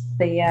badge? It's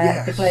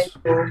the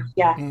global.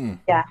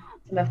 Yeah.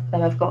 Some of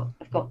them have got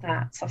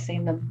that. So I've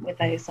seen them with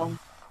those on.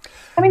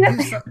 I mean,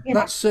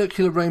 that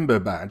circular rainbow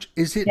badge,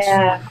 is it?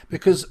 Yeah.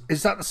 Because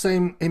is that the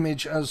same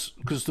image as,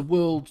 because the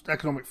World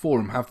Economic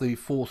Forum have the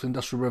Fourth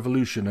Industrial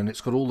Revolution, and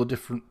it's got all the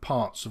different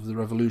parts of the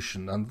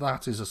revolution, and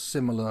that is a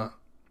similar.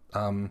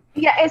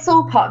 Yeah, it's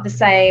all part of the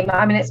same.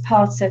 I mean, it's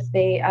part of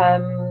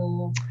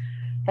the.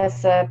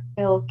 There's a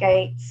Bill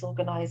Gates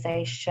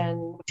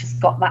organisation which has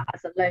got that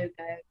as a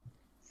logo.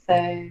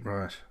 So.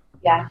 Right.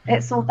 Yeah,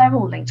 they're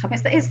all linked up.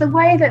 It's the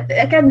way that,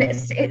 again,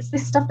 it's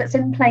this stuff that's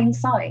in plain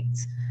sight,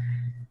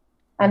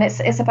 and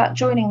it's about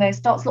joining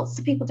those dots. Lots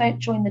of people don't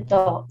join the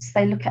dots.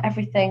 They look at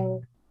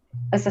everything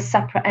as a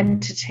separate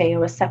entity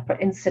or a separate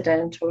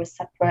incident or a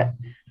separate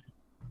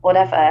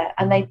whatever,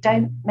 and they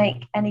don't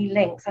make any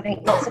links. I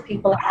think lots of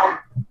people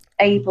aren't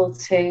able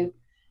to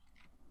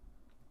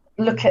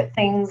look at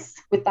things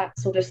with that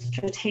sort of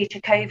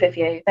strategic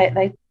overview.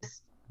 They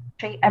just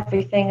treat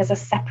everything as a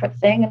separate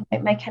thing and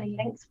don't make any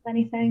links with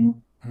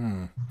anything.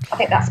 I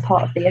think that's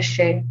part of the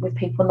issue with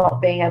people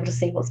not being able to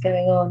see what's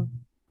going on.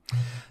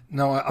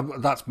 No,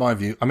 that's my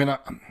view. I mean,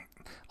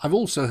 I've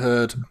also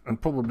heard,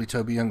 and probably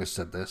Toby Young has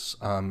said this,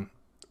 there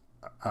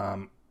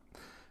are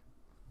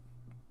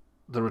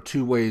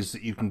two ways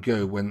that you can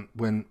go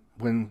when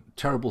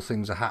terrible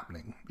things are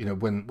happening. You know,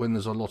 when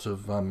there's a lot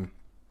of,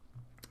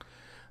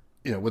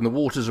 you know, when the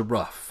waters are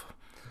rough,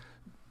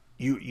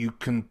 you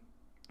can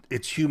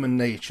it's human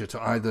nature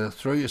to either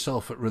throw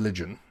yourself at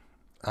religion,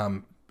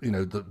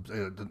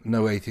 the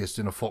no atheist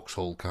in a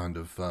foxhole kind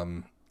of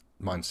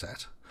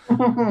mindset,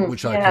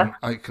 which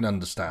I can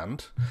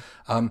understand,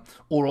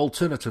 or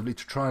alternatively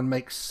to try and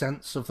make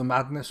sense of the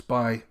madness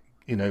by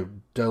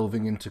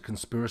delving into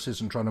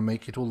conspiracies and trying to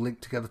make it all link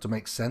together to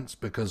make sense,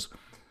 because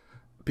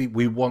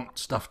we want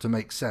stuff to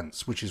make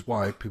sense, which is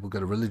why people go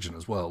to religion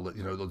as well, that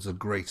there's a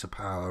greater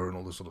power and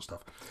all this sort of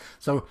stuff.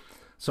 So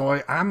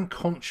I am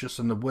conscious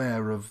and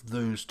aware of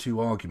those two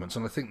arguments,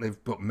 and I think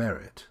they've got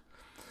merit,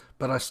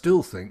 but I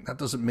still think that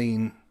doesn't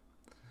mean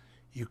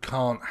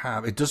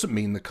it doesn't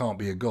mean there can't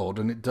be a God,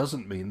 and it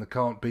doesn't mean there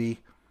can't be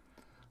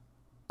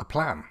a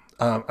plan.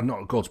 And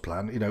not God's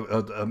plan,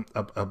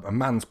 a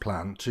man's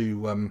plan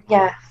to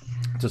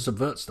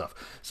subvert stuff.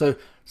 So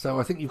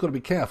I think you've got to be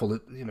careful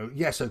that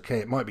yes, okay,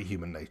 it might be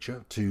human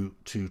nature to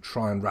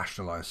try and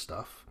rationalise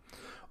stuff,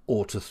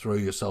 or to throw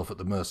yourself at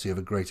the mercy of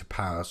a greater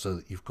power so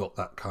that you've got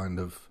that kind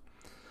of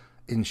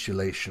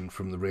insulation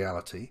from the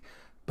reality.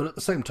 But at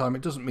the same time,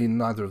 it doesn't mean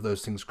neither of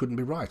those things couldn't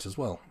be right as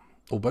well,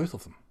 or both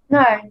of them.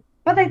 No.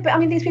 But I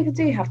mean, these people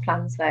do have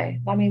plans, though.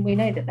 I mean, we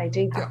know that they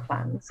do have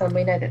plans, and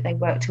we know that they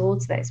work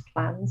towards those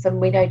plans.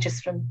 And we know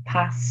just from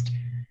past,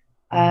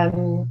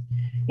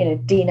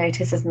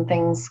 de-notices and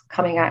things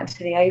coming out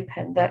into the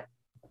open that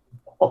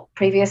what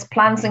previous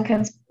plans and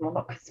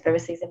not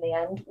conspiracies in the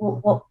end,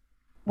 what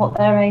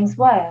their aims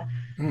were.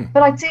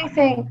 But I do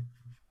think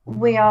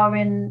we are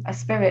in a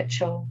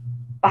spiritual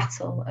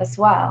battle as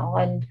well.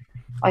 And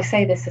I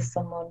say this as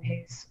someone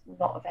who's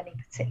not of any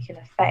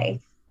particular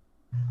faith,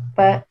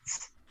 but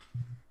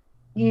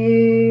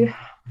the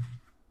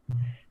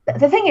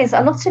thing is, a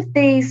lot of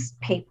these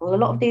people, a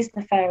lot of these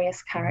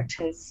nefarious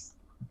characters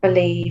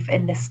believe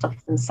in this stuff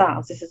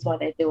themselves. This is why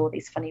they do all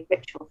these funny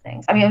ritual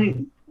things. I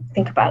mean,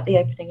 think about the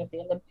opening of the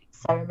Olympic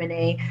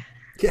ceremony.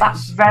 Yes.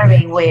 That's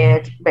very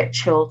weird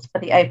ritual for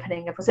the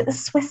opening of, was it the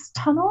Swiss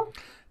tunnel?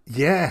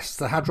 Yes,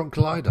 the Hadron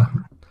Collider.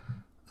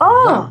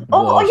 Oh,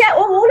 yeah,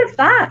 all of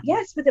that.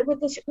 Yes, with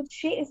is it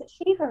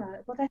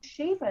Shiva? Well, they're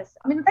Shivas.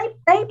 I mean,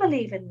 they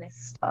believe in this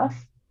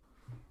stuff.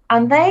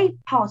 And they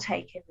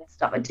partake in this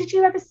stuff. And did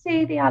you ever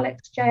see the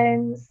Alex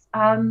Jones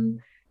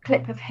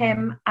clip of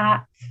him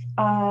at...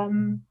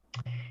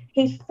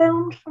 he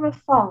filmed from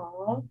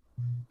afar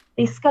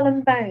the Skull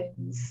and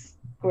Bones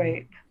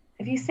group.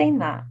 Have you seen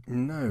that?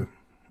 No.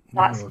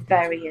 That's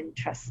very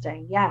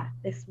interesting. Yeah,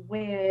 this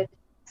weird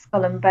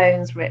Skull and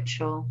Bones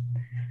ritual.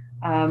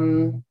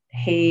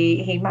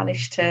 He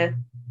managed to...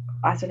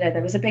 I don't know,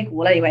 there was a big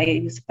wall. Anyway,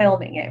 he was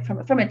filming it from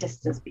a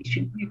distance, but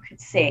you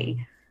could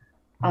see...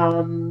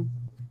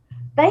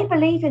 they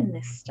believe in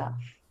this stuff.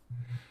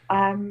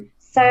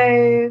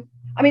 So,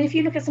 I mean, if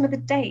you look at some of the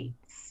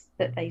dates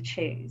that they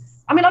choose,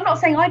 I mean, I'm not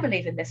saying I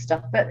believe in this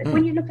stuff, but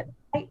when you look at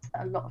the dates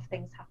that a lot of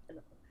things happen,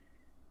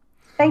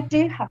 they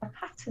do have a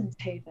pattern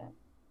to them.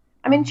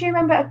 I mean, do you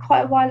remember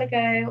quite a while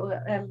ago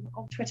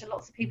on Twitter,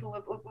 lots of people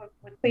were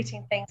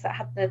tweeting things that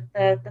had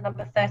the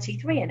number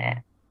 33 in it?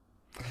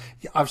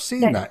 Yeah, I've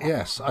seen that,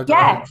 yes. I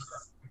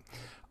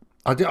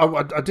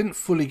didn't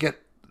fully get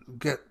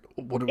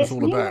what it was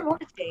all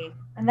about.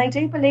 And they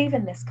do believe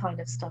in this kind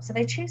of stuff, so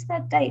they choose their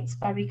dates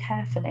very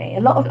carefully.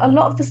 A lot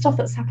of the stuff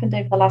that's happened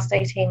over the last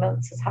 18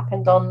 months has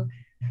happened on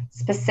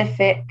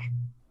specific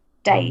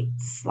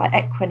dates, like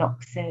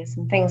equinoxes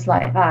and things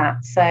like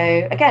that. So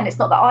again, it's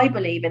not that I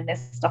believe in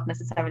this stuff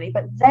necessarily,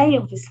 but they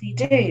obviously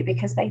do,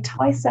 because they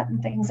tie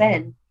certain things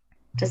in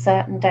to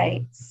certain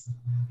dates.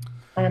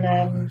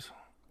 And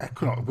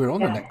equinox, we're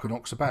on an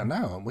equinox about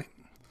now, aren't we?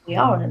 We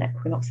are on an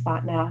equinox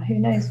about now. Who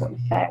knows what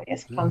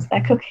nefarious plans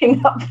they're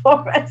cooking up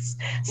for us?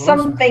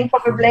 Something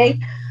probably.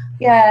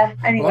 Yeah.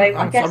 Anyway,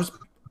 I guess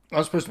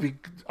I'm supposed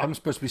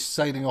to be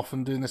sailing off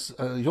and doing this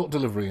yacht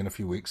delivery in a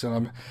few weeks,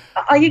 and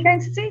Are you going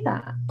to do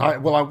that? I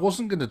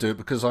wasn't going to do it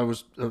because I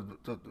was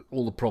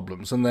all the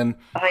problems, and then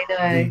I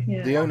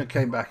know the owner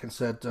came back and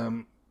said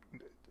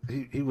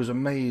he was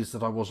amazed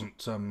that I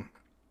wasn't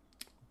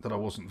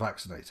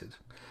vaccinated,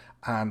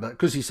 and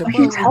because he said,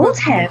 you told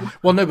him.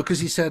 Well, no,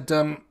 because he said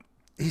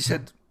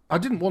I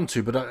didn't want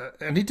to, but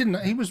and he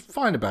didn't. He was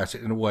fine about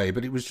it in a way,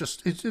 but it was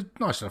just it's a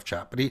nice enough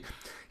chap. But he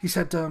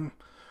said,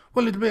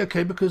 well, it'll be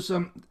okay because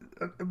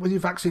with your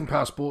vaccine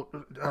passport,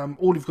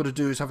 all you've got to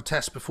do is have a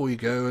test before you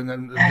go, and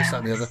then this, that,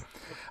 and the other.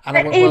 And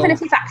I went, even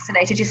if you're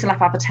vaccinated, you still have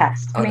to have a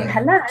test. I mean,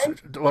 hello.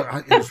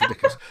 Well, it was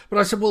ridiculous. But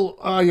I said, well,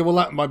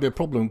 that might be a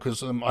problem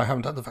because I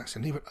haven't had the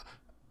vaccine. He went,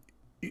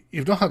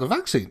 you've not had the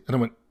vaccine? And I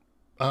went,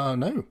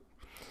 no. And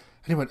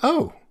he went,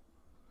 oh.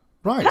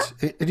 Right,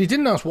 and he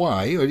didn't ask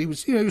why. He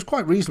was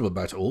quite reasonable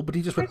about it all, but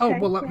he just went,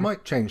 that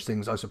might change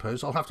things, I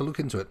suppose. I'll have to look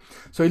into it.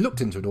 So he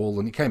looked into it all,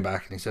 and he came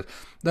back and he said,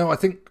 no, I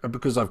think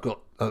because I've got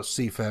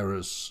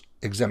seafarers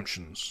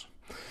exemptions.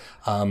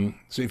 So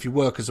if you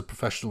work as a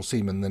professional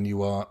seaman, then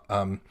you are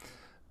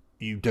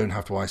you don't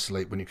have to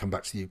isolate when you come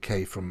back to the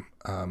UK from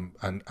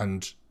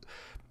and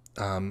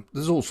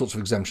there's all sorts of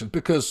exemptions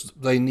because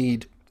they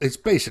need. It's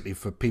basically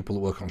for people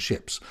that work on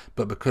ships,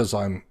 but because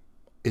I'm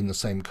in the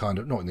same kind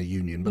of, not in the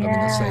union, but I'm in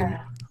the same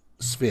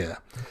sphere.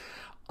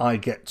 I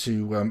get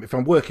to, if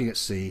I'm working at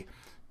sea,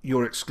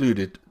 you're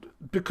excluded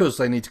because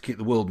they need to keep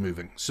the world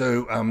moving.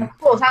 So, of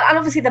course, and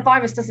obviously the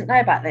virus doesn't know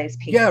about those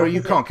people. Yeah,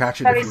 you can't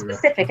catch it. Very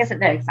specific,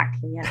 isn't it? No,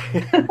 exactly.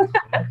 Yeah.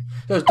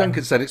 As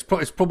Duncan said, it's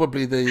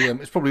probably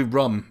the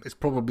rum. It's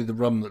probably the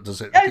rum that does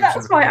it. Oh,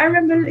 that's right. I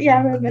remember. Yeah,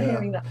 I remember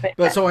hearing that bit.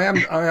 But so I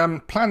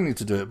am planning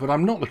to do it, but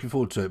I'm not looking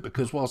forward to it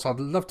because whilst I'd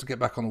love to get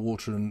back on the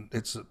water and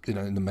it's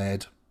in the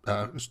Med,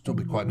 it'll still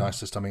be quite nice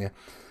this time of year.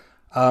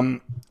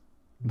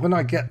 When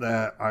I get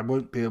there, I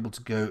won't be able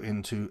to go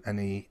into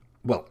any.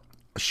 Well,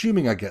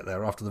 assuming I get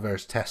there after the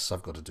various tests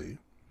I've got to do,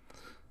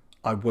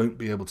 I won't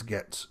be able to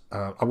get.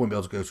 I won't be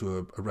able to go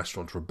to a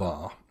restaurant or a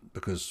bar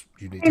because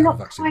you need to have a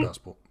vaccine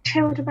passport.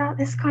 Chilled about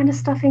this kind of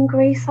stuff in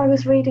Greece. I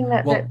was reading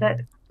that.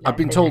 I've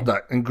been told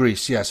that in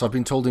Greece. Yes, I've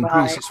been told in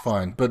Greece it's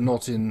fine, but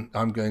not in.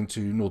 I'm going to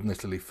Northern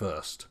Italy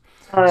first.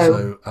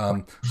 So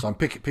I'm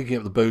picking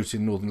up the boat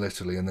in Northern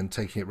Italy and then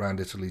taking it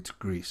around Italy to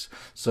Greece.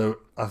 So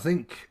I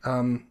think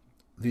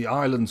the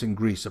islands in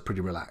Greece are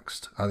pretty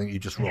relaxed. I think you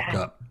just rock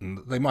up and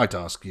they might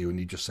ask you and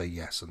you just say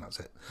yes and that's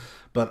it.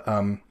 But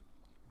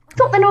I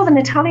thought the Northern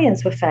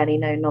Italians were fairly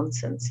no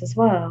nonsense as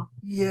well.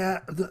 Yeah,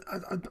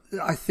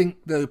 I think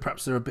though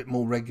perhaps they're a bit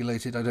more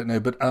regulated. I don't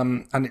know, but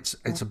and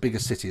it's a bigger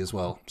city as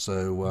well,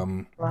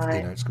 so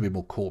it's going to be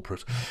more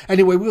corporate.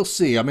 Anyway, we'll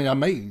see. I mean, I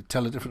may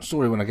tell a different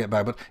story when I get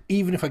back, but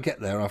even if I get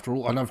there after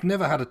all, and I've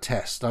never had a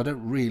test, I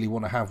don't really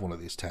want to have one of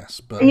these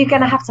tests. But are you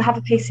going to have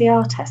a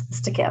PCR test, the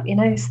stick it up your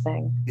nose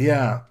thing?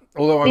 Yeah,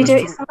 although you do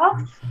it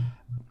yourself.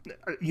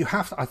 You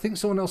have to, I think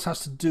someone else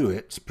has to do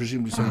it,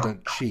 presumably so you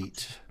don't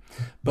cheat.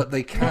 But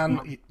they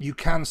can. You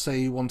can say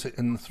you want it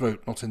in the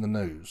throat, not in the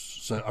nose.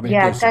 So I mean,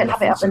 don't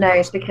have it up the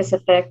nose because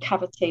of the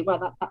cavity.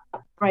 Well, that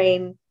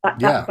brain, that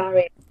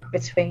barrier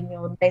between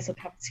your nasal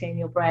cavity and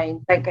your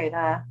brain. Don't go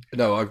there.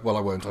 No, I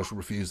won't. I shall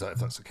refuse that if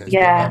that's the case.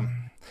 Yeah.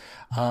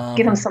 But,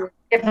 give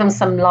them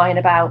some line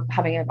about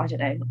having I don't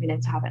know, not being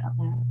able to have it up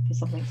there for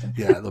some reason.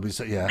 Yeah, there'll be.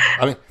 Yeah.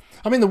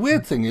 I mean, the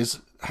weird thing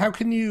is, how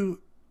can you?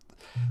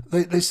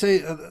 They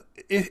say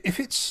if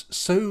it's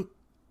so.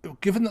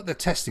 Given that they're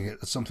testing it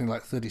at something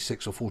like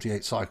 36 or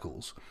 48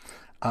 cycles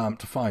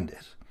to find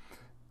it,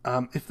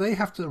 if they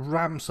have to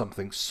ram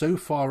something so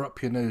far up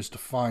your nose to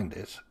find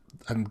it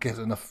and get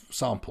enough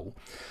sample,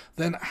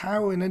 then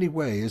how in any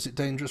way is it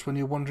dangerous when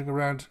you're wandering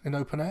around in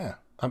open air?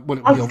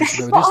 This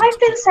is what I've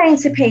been saying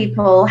to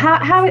people.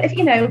 How if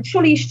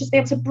surely you should just be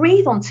able to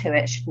breathe onto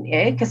it, shouldn't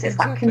you? Because it's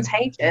that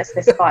contagious,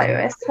 this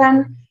virus.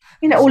 Then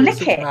or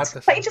lick it.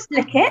 Madness. But you just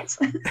lick it.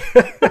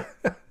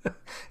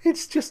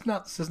 It's just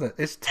nuts, isn't it?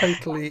 It's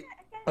totally.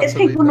 It's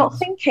people nuts. Not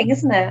thinking,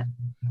 isn't it?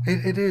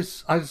 It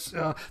is.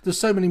 There's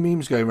so many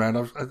memes going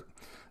around,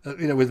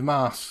 with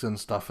masks and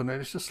stuff, and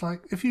it's just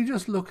like if you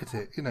just look at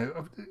it, you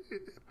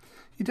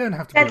don't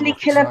have to. Deadly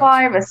killer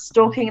virus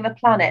stalking the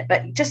planet,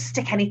 but just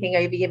stick anything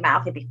over your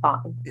mouth, you'll be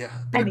fine. Yeah,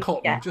 bit of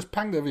cotton, just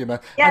pang over your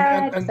mouth.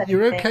 Yeah, and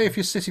you're okay if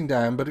you're sitting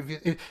down, but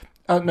if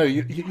no,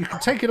 you can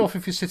take it off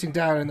if you're sitting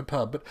down in the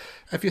pub, but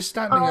if you're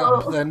standing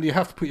up, then you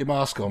have to put your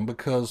mask on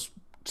because.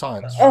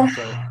 Science.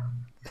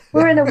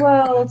 We're in a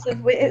world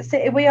of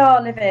we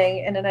are living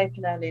in an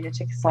open air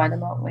lunatic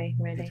asylum, aren't we?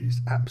 Really, it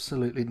is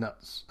absolutely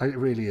nuts. It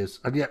really is,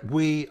 and yet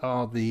we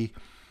are the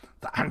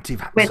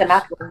anti-vaxxers. We're the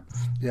mad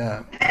ones.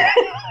 Yeah,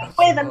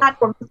 we're the mad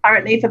ones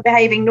apparently for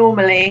behaving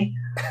normally.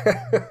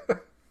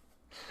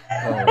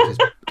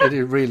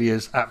 It really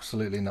is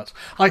absolutely nuts.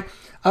 I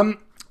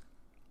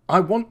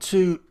want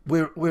to.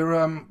 We're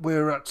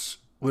just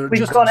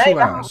at 2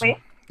 hours. Haven't we?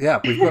 Yeah,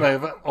 we've got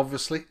over,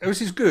 obviously.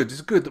 Which is good.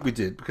 It's good that we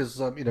did because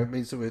it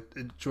means that we're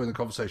enjoying the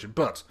conversation.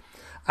 But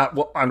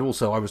and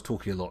also I was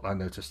talking a lot. I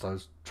noticed I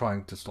was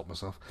trying to stop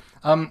myself.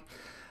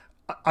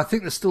 I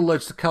think there's still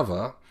loads to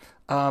cover.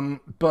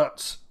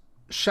 But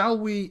shall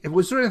we?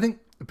 Was there anything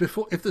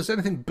before? If there's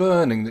anything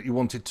burning that you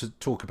wanted to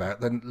talk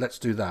about, then let's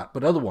do that.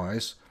 But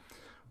otherwise,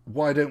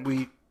 why don't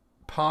we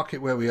park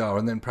it where we are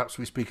and then perhaps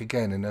we speak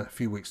again in a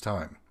few weeks'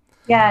 time?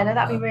 Yeah, no,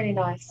 that'd be really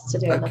nice to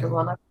do another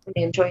one. I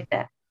really enjoyed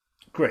it.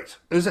 Great.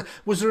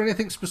 Was there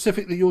anything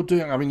specific that you're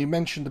doing? I mean, you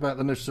mentioned about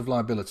the notice of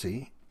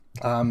liability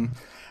and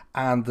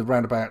the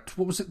roundabout.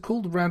 What was it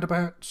called? The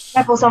roundabout?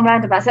 Rebels on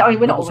Roundabouts. I mean,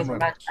 we're not always on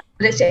roundabouts.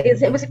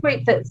 It was a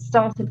group that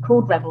started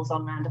called Rebels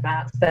on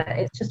Roundabouts, but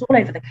it's just all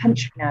over the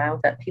country now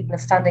that people are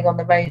standing on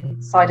the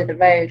side of the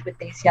road with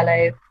these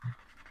yellow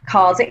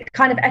cards. It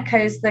kind of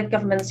echoes the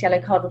government's yellow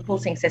card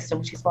reporting system,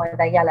 which is why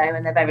they're yellow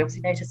and they're very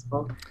obviously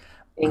noticeable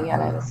being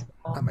yellow as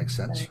well. That makes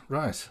sense.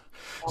 Right.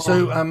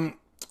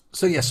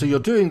 So you're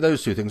doing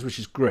those two things, which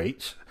is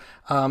great,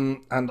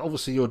 and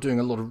obviously you're doing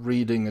a lot of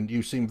reading, and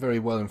you seem very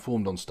well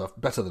informed on stuff,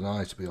 better than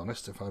I, to be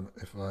honest.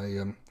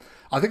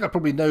 I think I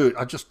probably know.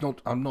 I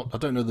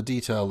don't know the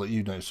detail that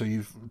you know. So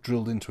you've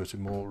drilled into it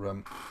in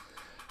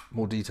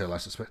more detail, I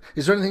suspect.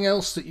 Is there anything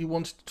else that you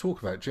wanted to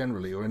talk about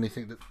generally, or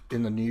anything that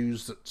in the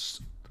news that's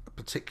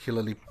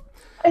particularly?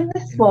 In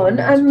this one,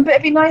 but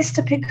it'd be nice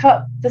to pick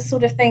up the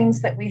sort of things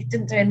that we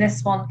didn't do in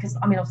this one, because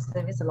I mean, obviously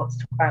there is a lot to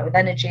talk about with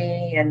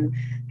energy and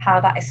how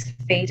that is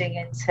feeding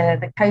into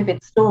the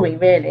COVID story,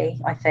 really,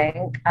 I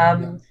think.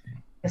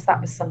 because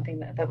that was something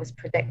that was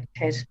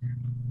predicted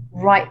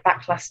right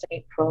back last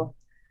April.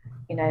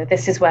 You know,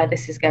 this is where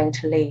this is going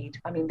to lead.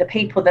 I mean, the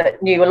people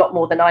that knew a lot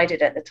more than I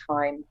did at the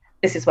time,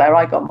 this is where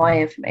I got my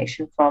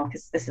information from,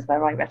 because this is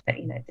where I read that,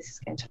 you know, this is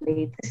going to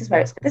lead, this is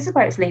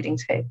where it's leading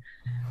to.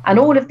 And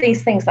all of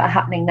these things that are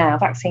happening now,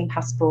 vaccine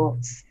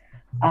passports,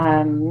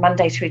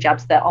 mandatory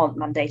jabs that aren't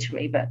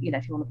mandatory, but, you know,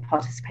 if you want to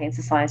participate in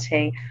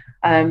society,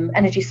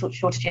 energy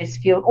shortages,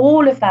 fuel,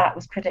 all of that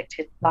was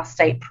predicted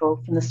last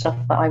April from the stuff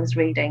that I was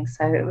reading.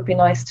 So it would be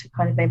nice to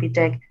kind of maybe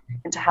dig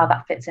into how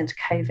that fits into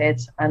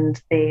COVID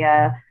and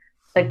the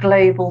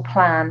global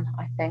plan,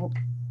 I think.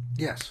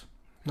 Yes.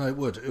 No, it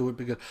would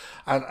be good.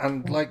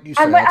 And like you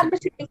said,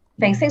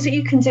 and things that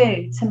you can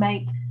do to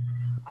make,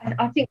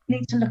 I think we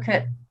need to look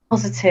at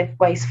positive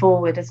ways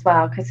forward as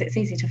well, because it's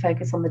easy to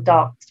focus on the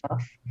dark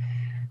stuff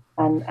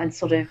and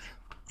sort of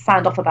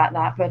sound off about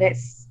that, but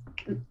it's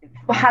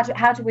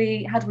how do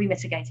we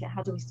mitigate it?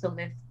 How do we still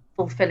live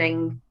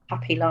fulfilling,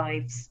 happy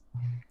lives?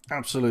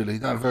 Absolutely,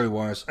 that's very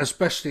wise,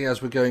 especially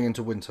as we're going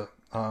into winter.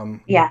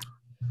 Yeah,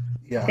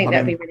 I think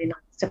that'd be really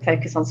nice to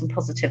focus on some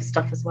positive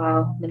stuff as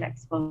well. The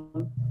next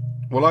one.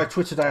 Well, I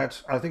tweeted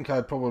out, I think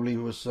I probably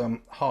was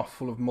half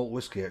full of malt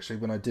whiskey actually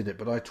when I did it,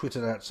 but I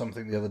tweeted out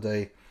something the other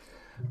day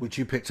which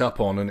you picked up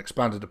on and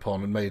expanded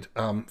upon and made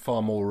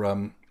far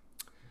more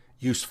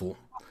useful.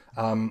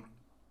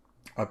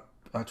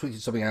 I tweeted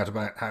something out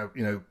about how,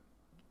 you know,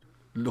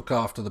 look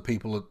after the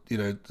people, you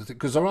know,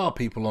 because there are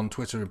people on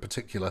Twitter in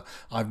particular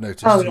I've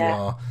noticed who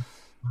are,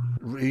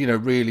 you know,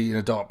 really in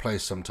a dark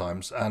place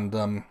sometimes,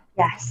 and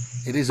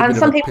yes, it is and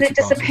some people that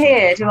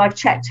disappeared who I've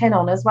checked in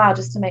on as well,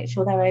 just to make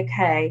sure they're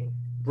okay.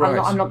 Right.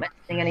 I'm not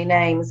mentioning any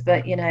names,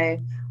 but you know.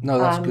 No,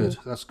 that's good.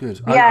 That's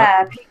good.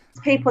 Yeah,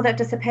 people that have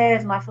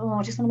disappeared, and I thought,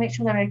 I just want to make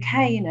sure they're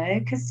okay, you know,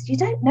 because you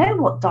don't know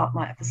what dark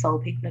night of the soul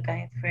people are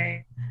going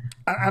through.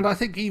 And I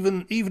think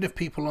even if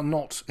people are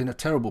not in a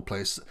terrible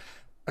place,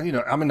 you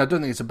know, I mean, I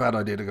don't think it's a bad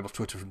idea to get off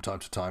Twitter from time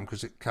to time,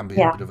 because it can be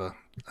a bit of a,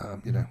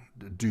 you know,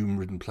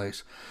 doom-ridden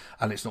place,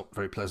 and it's not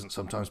very pleasant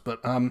sometimes.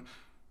 But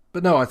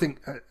no, I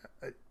think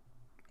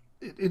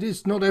it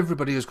is not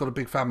everybody has got a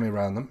big family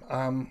around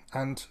them,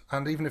 and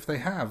even if they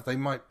have, they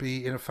might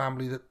be in a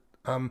family that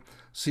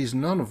sees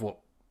none of what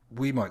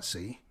we might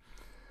see,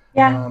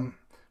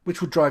 which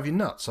would drive you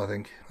nuts. I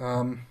think.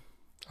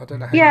 I don't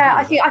know how.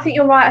 I think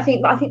you're right. I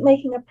think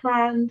making a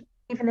plan,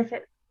 even if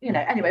it, you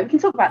know, anyway, we can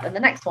talk about them the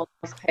next one,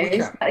 I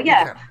suppose.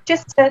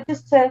 Just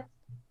to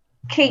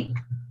keep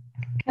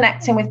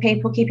connecting with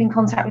people, keep in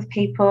contact with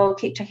people,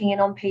 keep checking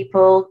in on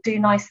people, do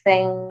nice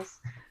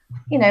things.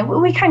 You know,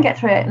 we can get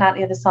through it and out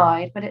the other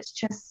side, but it's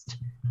just,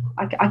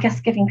 I guess,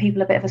 giving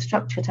people a bit of a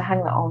structure to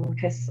hang that on,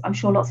 because I'm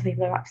sure lots of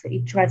people are absolutely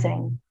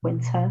dreading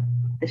winter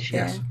this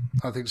year. Yes,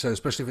 I think so,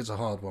 especially if it's a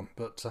hard one.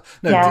 But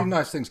do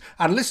nice things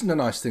and listen to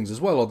nice things as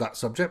well on that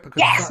subject,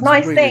 because that's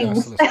nice really things.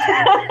 Nice to listen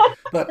to.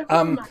 But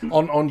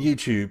on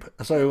YouTube,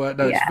 so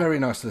it's very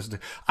nice to listen to.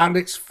 And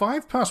it's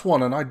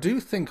 1:05, and I do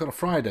think on a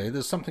Friday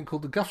there's something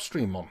called the Guff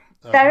Stream on.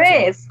 There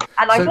is,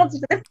 and I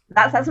wanted to listen to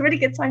that. That's a really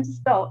good time to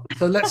stop.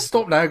 So let's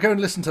stop now, go and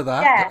listen to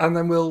that, and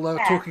then we'll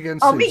talk again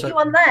soon. I'll meet you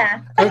on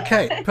there.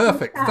 Okay,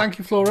 perfect. Thank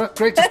you, Flora.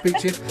 Great to speak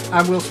to you,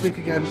 and we'll speak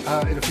again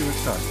in a few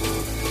weeks' time.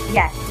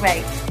 Yes,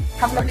 great.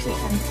 Have a lovely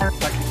weekend.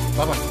 Thank you.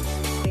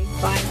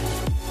 Bye-bye. Bye.